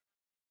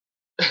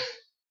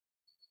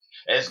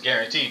 It's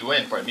guaranteed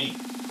win for me.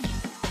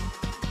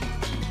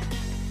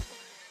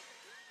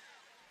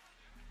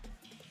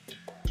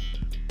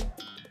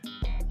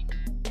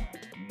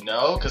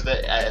 No, because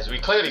as we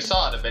clearly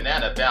saw, the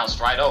banana bounced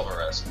right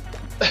over us.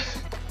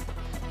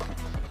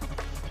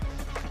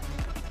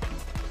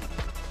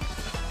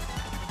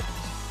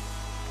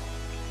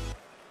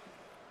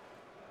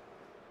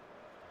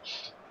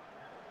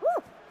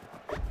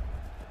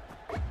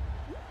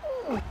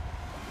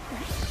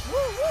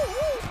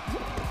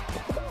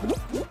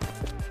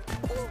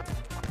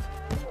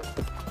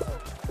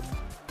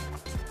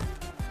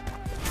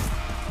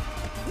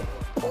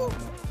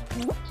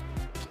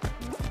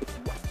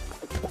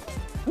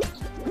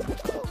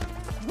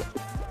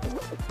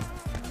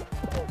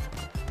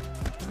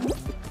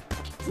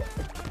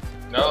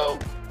 No.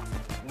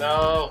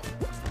 No.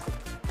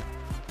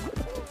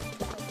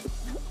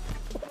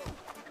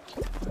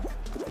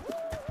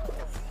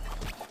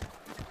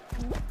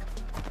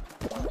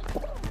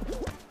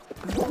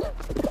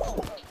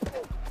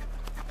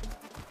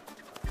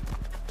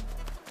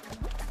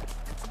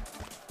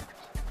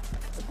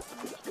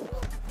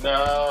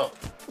 No.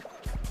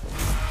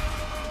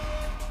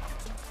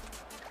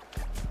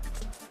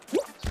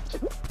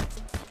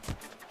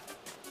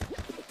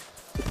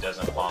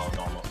 Doesn't follow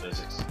normal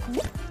physics.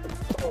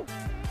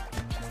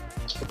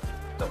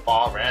 The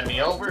ball ran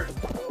me over.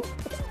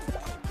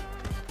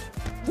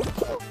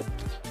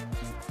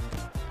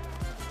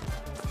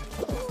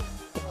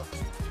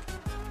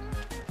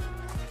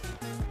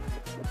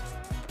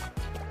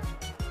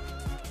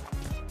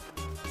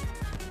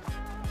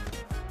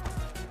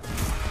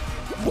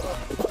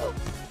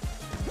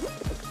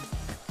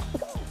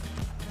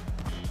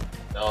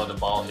 No, the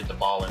ball hit the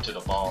ball into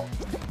the ball.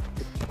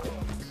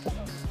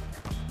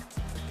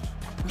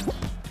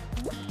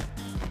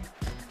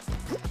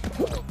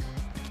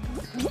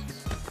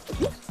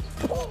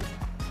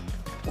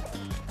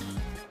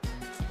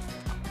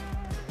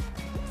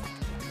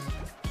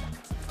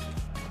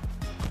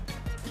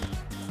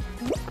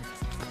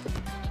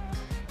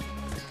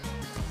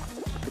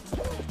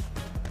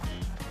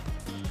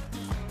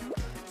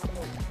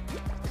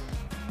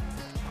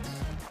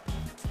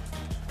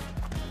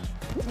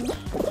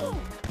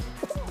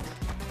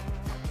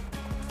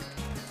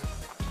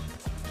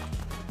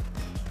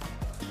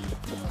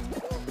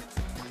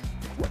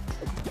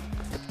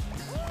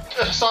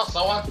 I saw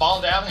someone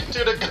fall down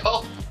into the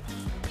goal.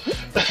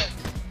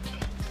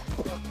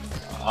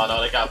 Oh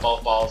no, they got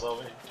both balls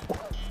over here.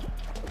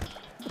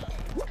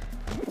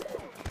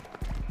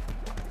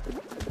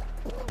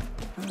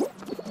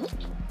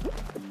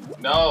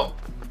 No.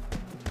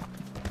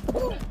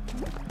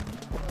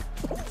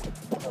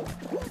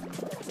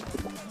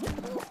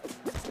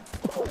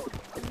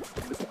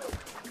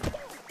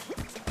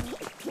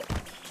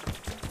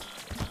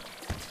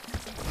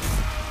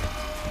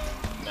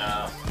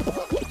 No.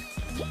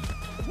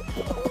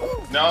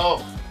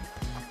 No.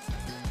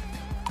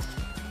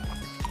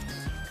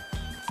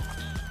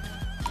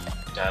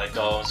 Gotta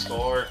go and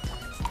score.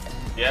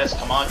 Yes,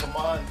 come on, come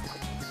on.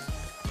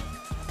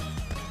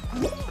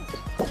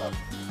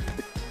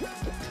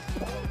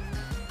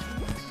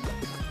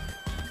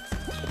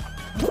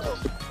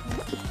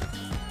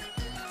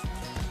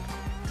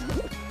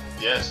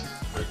 Yes,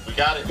 we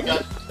got it, we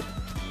got it.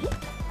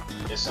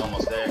 It's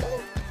almost there.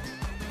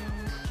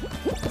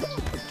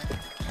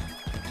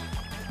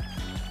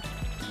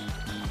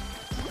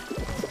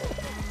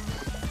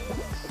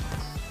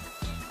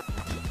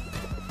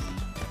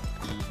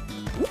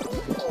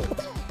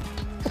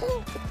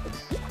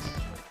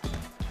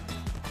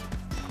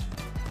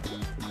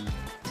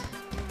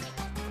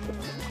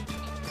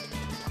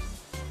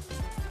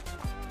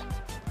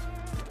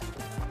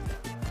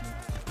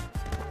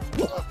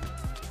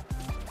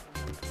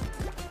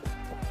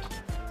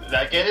 Did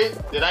I get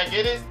it? Did I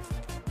get it?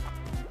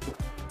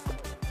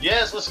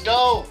 Yes, let's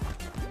go!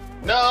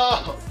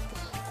 No!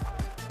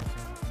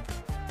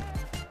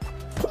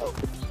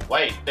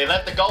 Wait, they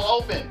left the goal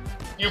open!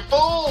 You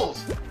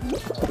fools!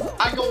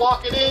 I can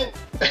walk it in!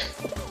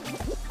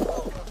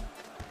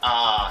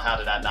 Ah, how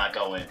did that not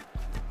go in?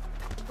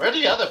 Where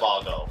did the other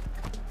ball go?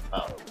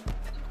 Oh.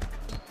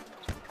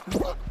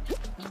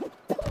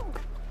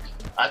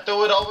 I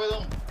threw it over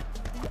them.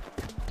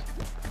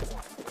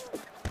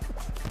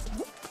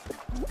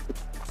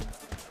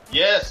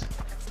 Yes!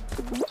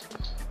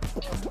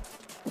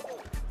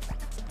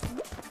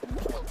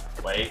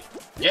 Wait.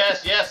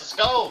 Yes, yes, let's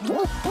go!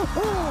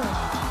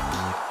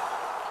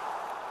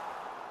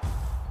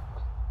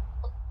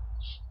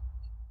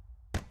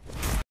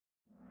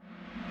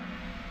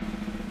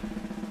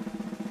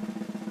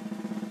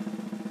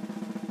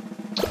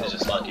 I'm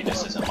just lucky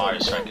this isn't Mario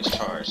Striker's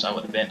Charge. I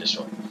would have been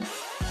destroyed.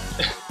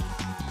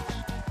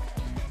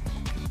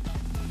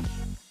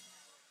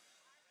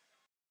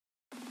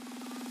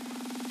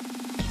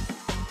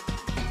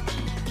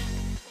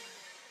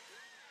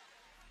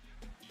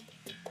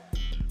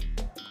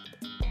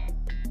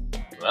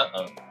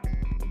 Uh-oh.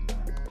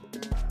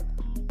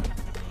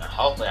 Now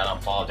hopefully I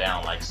don't fall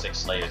down like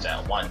 6 layers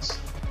at once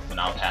when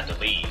I don't have to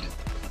lead.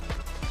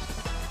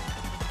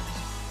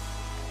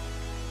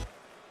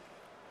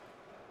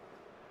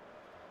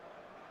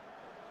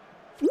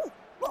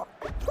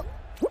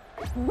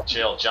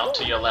 Chill, jump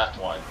to your left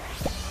one.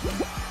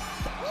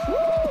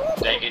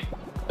 Dang it.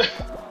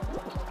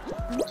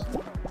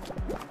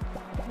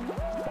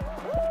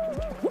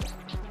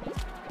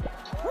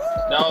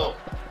 No!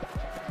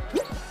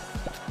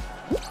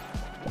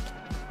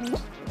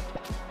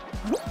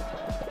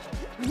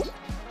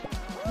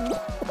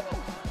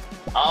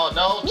 Oh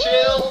no,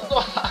 chill!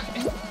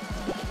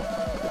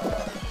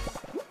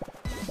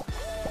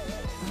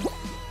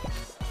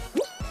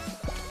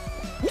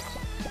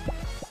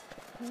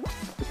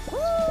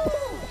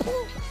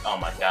 Oh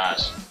my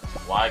gosh.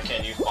 Why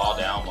can you fall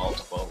down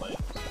multiple ways?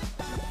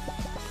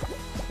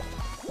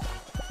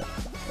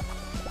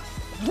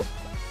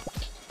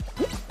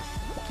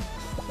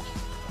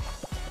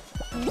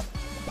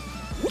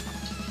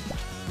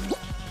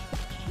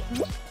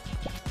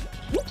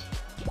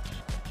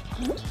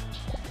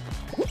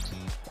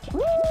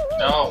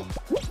 No!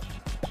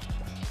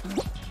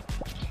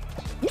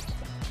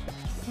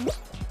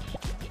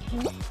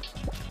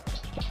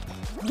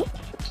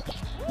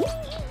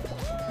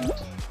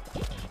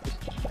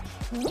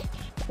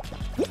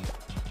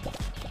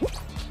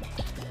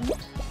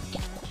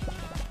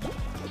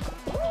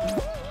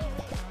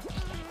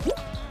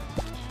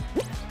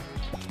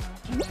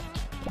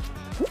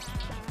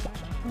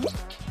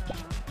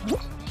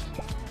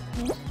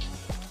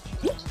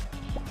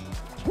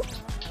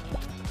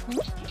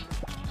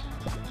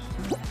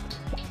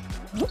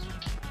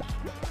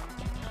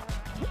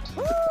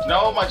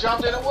 No, my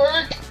jump didn't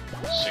work!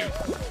 Shoot.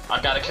 I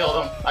gotta kill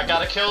them. I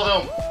gotta kill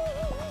them!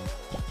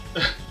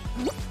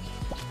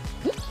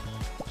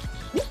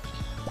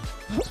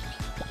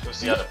 Who's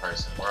the other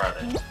person? Where are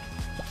they?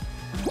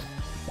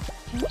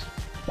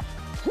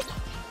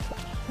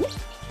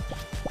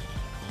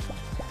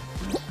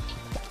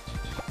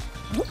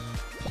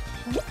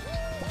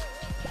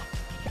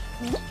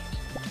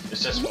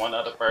 It's just one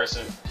other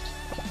person.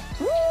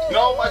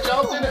 No, my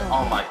jump didn't.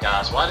 Oh my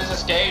gosh, why does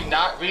this game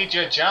not read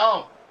your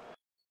jump?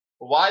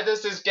 Why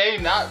does this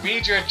game not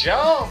read your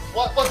jump?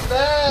 What was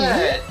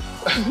that?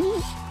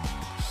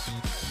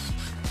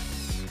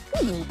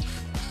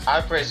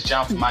 I press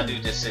jump, my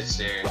dude just sits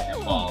there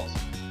and falls.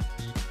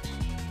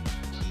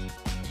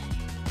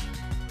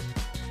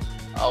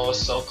 I was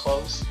so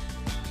close.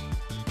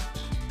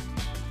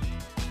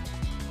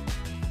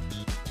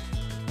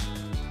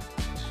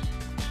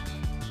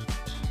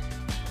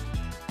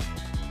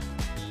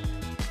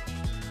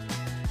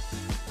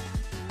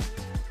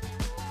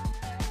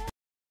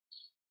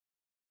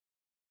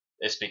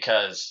 It's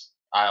because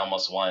I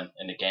almost won,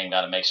 and the game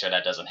got to make sure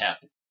that doesn't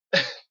happen.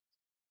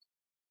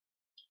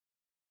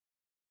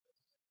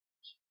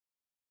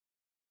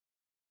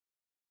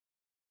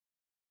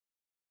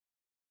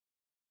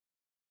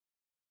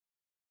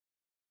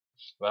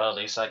 Well, at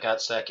least I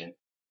got second.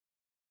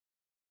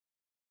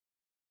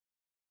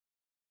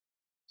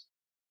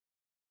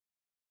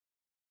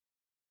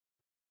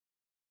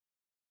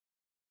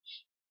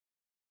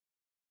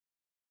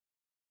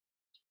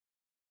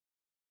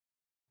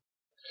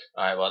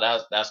 All right,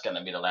 well that's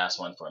gonna be the last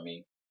one for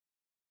me.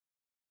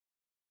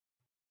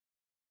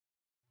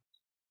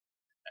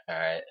 All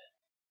right.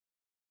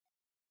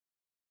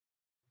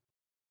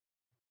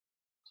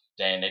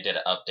 Dang, they did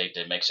an update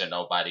to make sure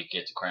nobody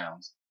gets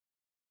crowns.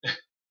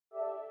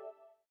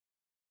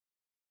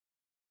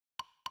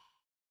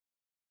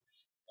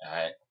 All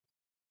right.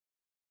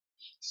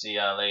 See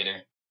y'all later.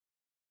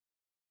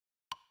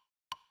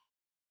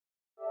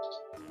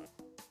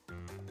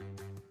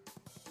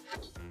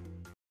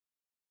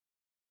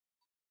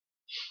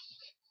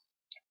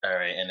 All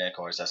right, and then of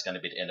course that's gonna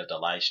be the end of the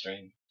live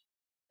stream.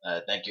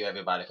 Thank you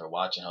everybody for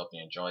watching. Hope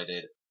you enjoyed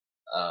it.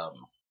 Let's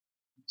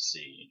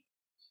see.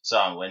 So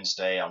on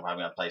Wednesday, I'm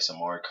probably gonna play some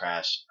more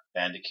Crash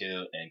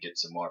Bandicoot and get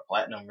some more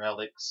platinum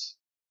relics.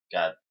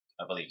 Got,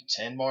 I believe,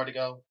 10 more to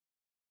go.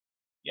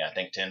 Yeah, I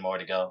think 10 more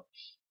to go.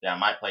 Yeah, I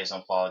might play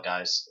some Fall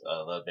Guys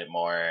a little bit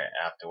more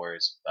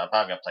afterwards. I'm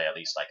probably gonna play at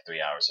least like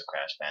 3 hours of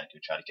Crash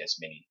Bandicoot, try to get as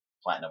many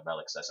platinum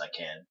relics as I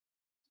can.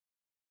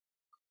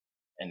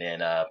 And then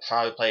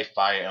probably play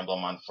Fire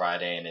Emblem on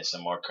Friday, and then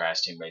some more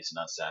Crash Team Racing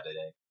on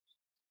Saturday.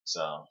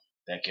 So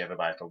thank you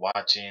everybody for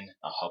watching.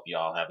 I hope you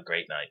all have a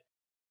great night.